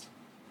that,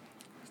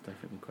 It's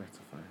definitely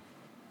gratifying.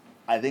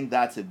 I think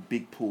that's a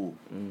big pull,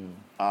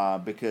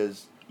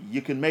 because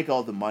you can make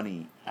all the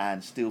money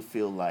and still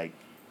feel like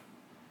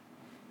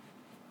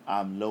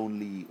I'm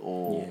lonely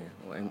or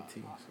Or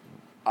empty.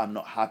 I'm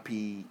not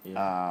happy,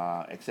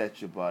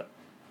 etc. But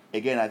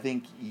again, I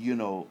think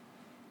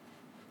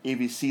if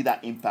you see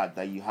that impact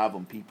that you have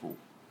on people,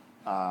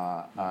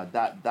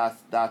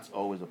 that's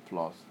always a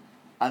plus.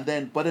 And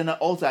then, but then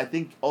also, I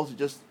think also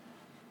just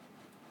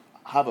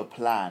have a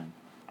plan.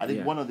 I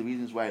think one of the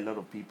reasons why a lot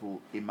of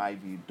people, in my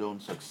view,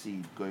 don't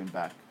succeed going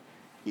back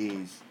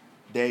is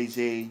there is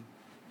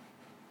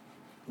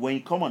when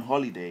you come on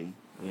holiday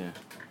Yeah.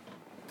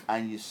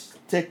 and you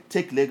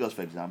take Lagos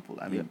for example.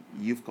 I mean,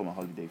 you've come on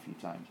holiday a few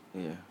times.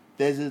 Yeah.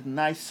 There's a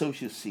nice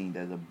social scene.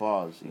 There's a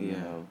buzz. You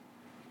know,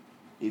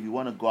 if you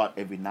want to go out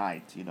every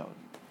night,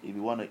 if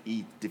you want to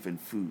eat different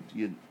food,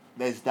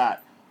 there's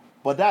that.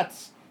 But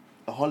that's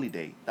a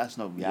holiday. That's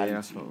not reality. Yeah,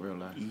 that's not real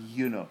life.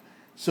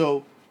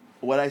 So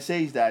what I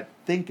say is that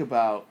think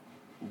about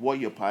what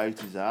your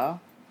priorities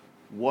are,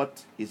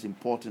 what is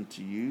important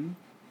to you,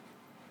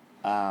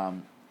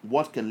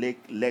 what can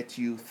let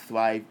you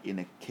thrive in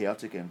a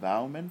chaotic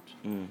environment.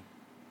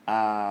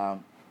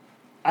 And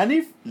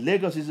if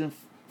Lagos isn't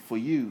for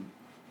you,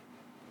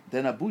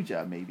 then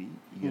Abuja maybe,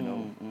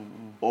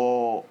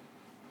 or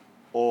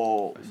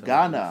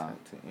Ghana,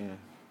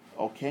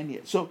 or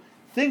Kenya. So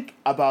think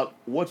about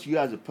what you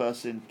as a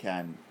person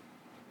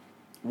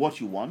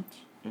what you want,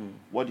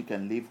 what you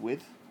can live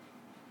with.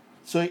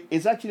 So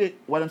it's actually,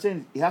 what I'm saying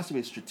is it has to be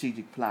a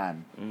strategic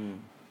plan.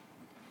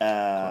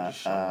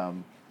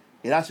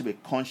 It has to be a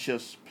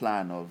conscious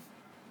plan of,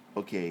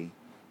 okay,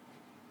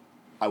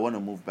 I want to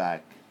move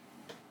back.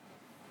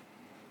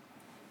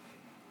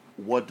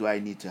 What do I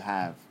need to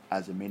have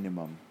as a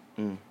minimum?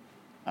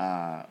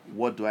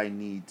 What do I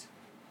need?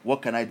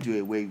 What can I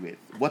do away with?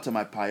 What are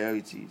my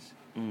priorities?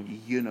 I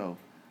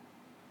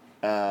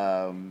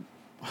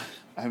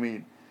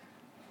mean,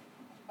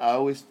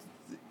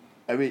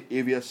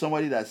 if you're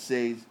somebody that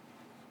says,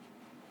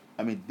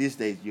 these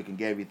days you can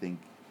get everything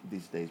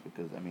these days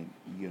because,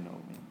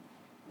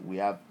 we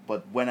have,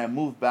 but when I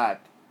moved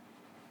back,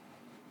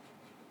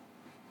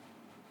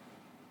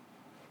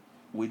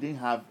 we didn't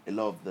have a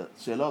lot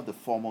of the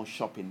formal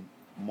shopping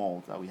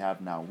malls that we have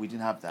now. We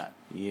didn't have that.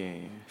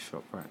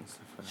 ShopRite and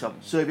stuff like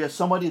that. So if you're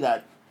somebody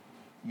that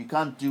you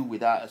can't do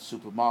without a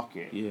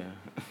supermarket,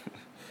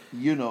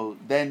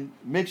 then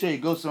make sure you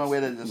go somewhere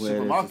where there's a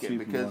supermarket,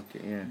 because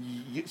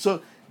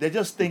so they're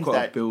just things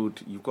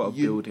you've got to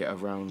build it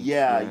around.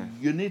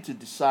 You need to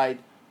decide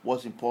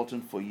what's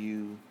important for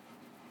you.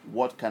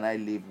 What can I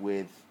live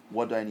with?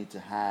 What do I need to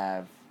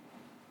have?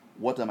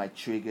 What are my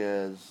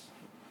triggers?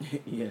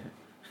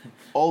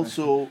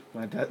 Also,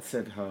 my dad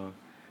said how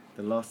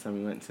the last time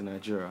he went to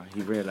Nigeria,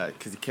 he realised,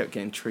 because he kept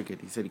getting triggered,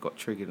 he said he got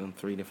triggered on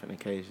 3 different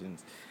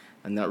occasions,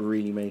 and that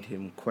really made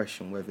him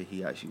question whether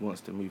he actually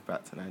wants to move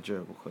back to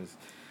Nigeria, because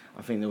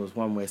I think there was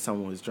one where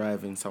someone was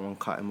driving, someone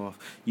cut him off.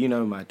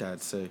 My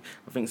dad, so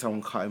I think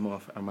someone cut him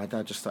off, and my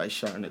dad just started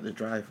shouting at the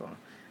driver,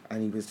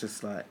 and he was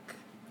just like,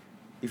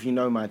 if you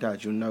know my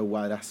dad, you'll know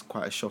why that's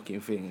quite a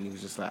shocking thing. And he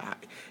was just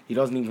like, he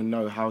doesn't even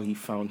know how he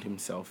found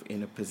himself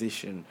in a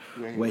position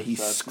where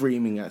he's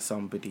screaming at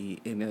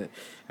somebody and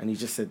he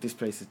just said, this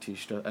place is too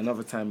strong.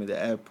 Another time at the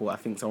airport, I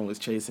think someone was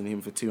chasing him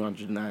for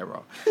 200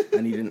 naira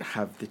and he didn't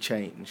have the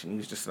change. And he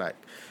was just like,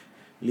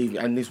 leaving.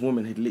 And this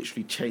woman had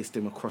literally chased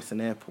him across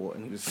an airport,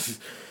 and he was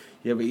just,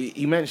 but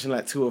he mentioned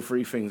like 2 or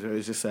 3 things where it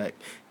was just like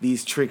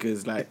these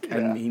triggers,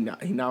 and he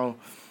now,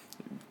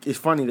 it's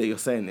funny that you're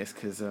saying this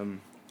because,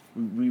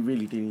 we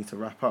really do need to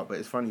wrap up, but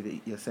it's funny that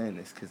you're saying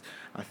this because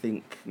I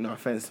think, no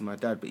offense to my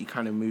dad, but he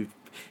kind of moved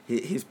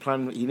his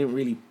plan. He didn't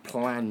really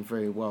plan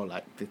very well,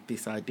 like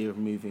this idea of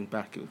moving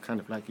back. It was kind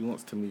of like he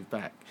wants to move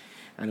back,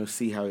 and he'll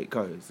see how it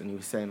goes. And he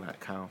was saying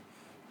like how,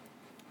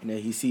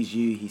 he sees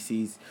he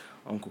sees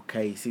Uncle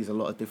K, he sees a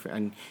lot of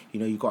different,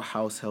 and you've got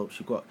house helps,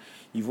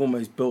 you've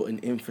almost built an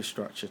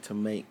infrastructure to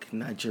make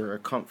Nigeria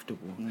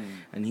comfortable.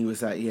 And he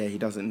was like, he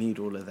doesn't need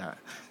all of that.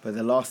 But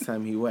the last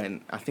time he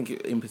went, I think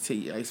in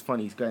particular, it's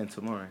funny, he's going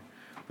tomorrow,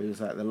 but he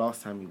was like, the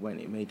last time he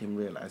went, it made him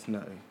realise,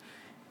 no,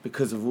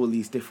 because of all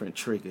these different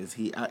triggers,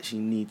 he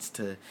actually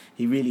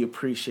he really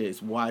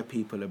appreciates why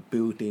people are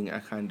building a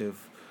kind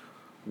of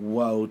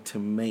world to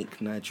make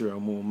Nigeria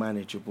more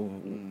manageable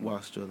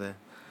whilst you're there.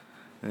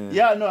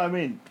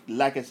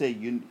 Like I say,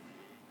 you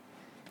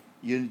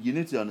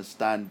need to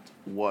understand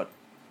what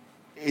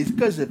it's,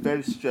 because it's a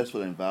very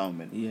stressful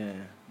environment.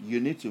 You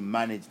need to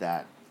manage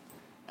that,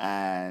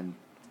 and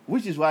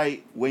which is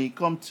why when you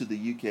come to the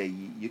UK,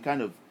 you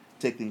kind of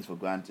take things for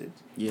granted.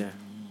 You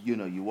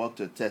walk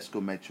to a Tesco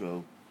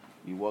Metro,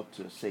 you walk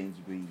to a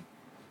Sainsbury,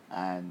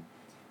 and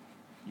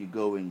you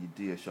go and you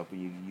do your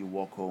shopping. You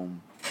walk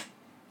home,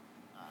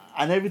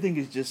 and everything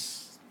is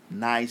just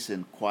nice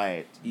and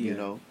quiet.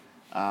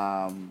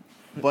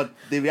 But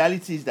the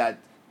reality is that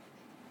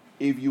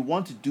if you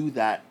want to do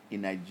that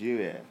in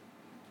Nigeria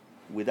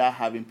without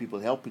having people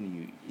helping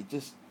you,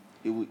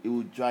 it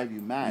would drive you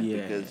mad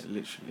Yeah, because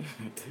literally.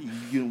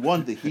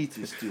 one, the heat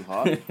is too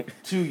hot.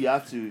 Two,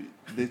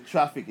 the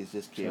traffic is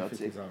just chaotic.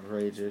 Traffic is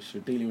outrageous.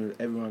 You're dealing with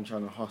everyone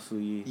trying to hustle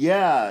you.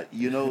 Yeah,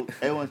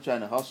 everyone's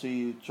trying to hustle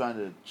you, trying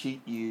to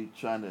cheat you,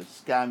 trying to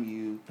scam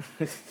you.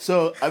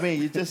 So I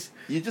mean, you just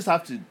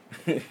have to,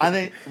 and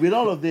then with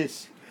all of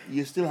this,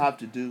 you still have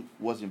to do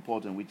what's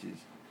important, which is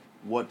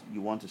what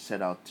you want to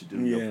set out to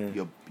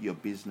do, your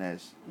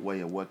business, what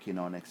you're working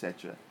on,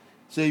 etc.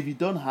 So if you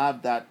don't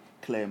have that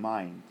clear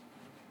mind,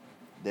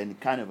 then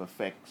it kind of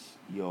affects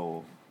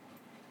your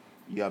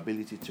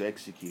ability to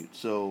execute.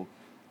 So,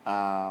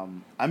 I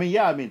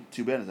mean,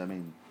 to be honest,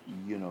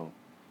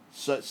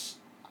 so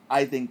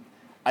I think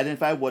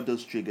identify what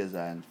those triggers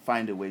are and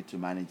find a way to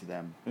manage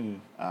them.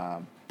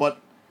 But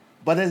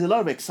there's a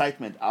lot of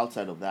excitement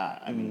outside of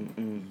that.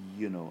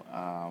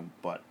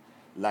 But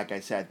like I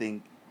said, I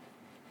think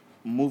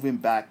moving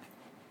back,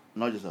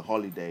 not just a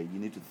holiday, you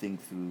need to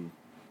think through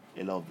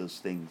a lot of those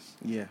things.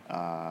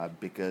 Yeah.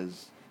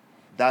 Because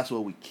that's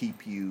what will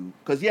keep you.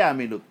 Because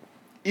look,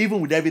 even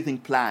with everything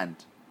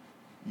planned,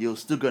 you're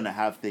still gonna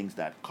have things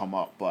that come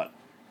up. But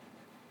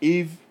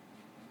if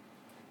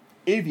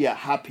you're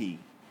happy,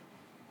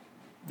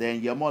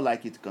 then you're more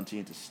likely to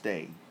continue to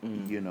stay.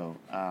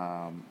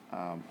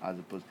 As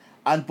opposed.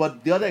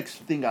 But the other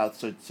thing I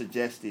would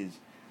suggest is,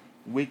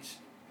 which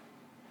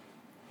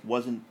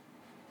wasn't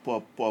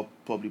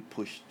probably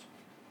pushed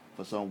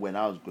for someone when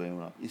I was growing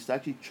up, is to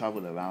actually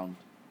travel around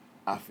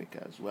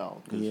Africa as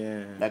well. 'Cause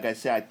like I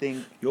said, I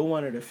think you're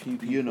one of the few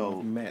people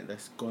I've met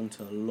that's gone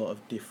to a lot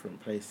of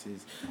different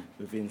places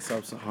within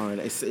Sub-Saharan.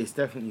 It's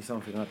definitely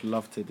something I'd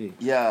love to do.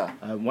 Yeah.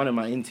 One of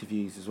my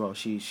interviews as well.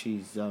 She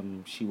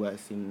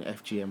works in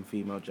FGM,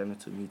 female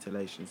genital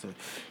mutilation, so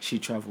she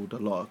travelled a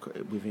lot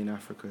within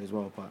Africa as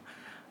well. But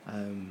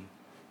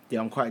yeah,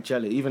 I'm quite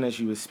jealous. Even as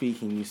you were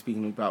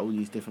speaking about all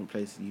these different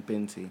places you've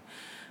been to.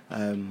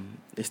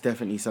 It's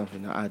definitely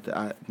something that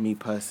I me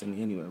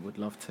personally anyway would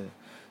love to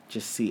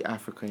just see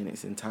Africa in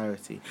its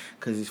entirety,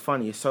 because it's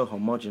funny, it's so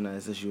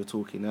homogenized, as you were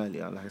talking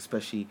earlier, like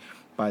especially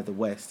by the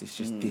West. It's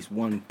just this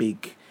one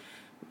big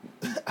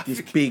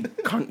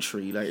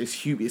country. Like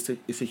it's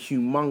a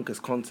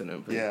humongous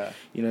continent, but,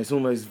 it's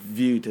almost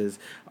viewed as,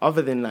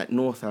 other than like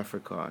North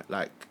Africa,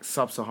 like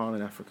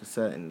Sub-Saharan Africa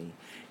certainly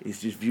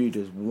is just viewed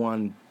as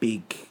one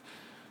big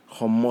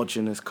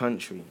homogenous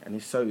country. And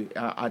it's so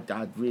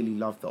I'd really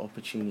love the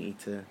opportunity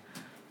to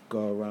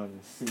go around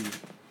and see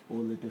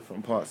all the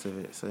different parts of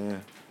it. So yeah.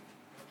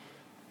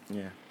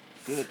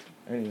 Good.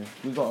 Anyway,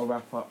 we got to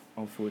wrap up,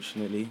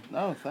 unfortunately.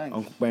 No, thanks.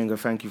 Uncle Benga,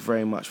 thank you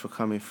very much for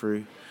coming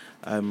through.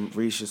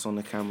 Regis on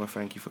the camera,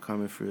 thank you for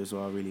coming through as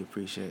well. I really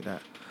appreciate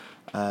that.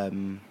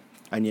 And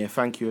yeah,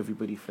 thank you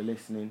everybody for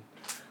listening.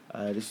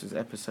 This was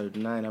episode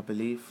 9, I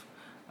believe.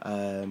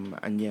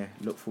 And yeah,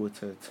 look forward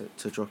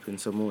to dropping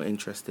some more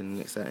interesting and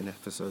exciting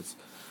episodes.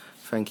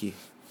 Thank you.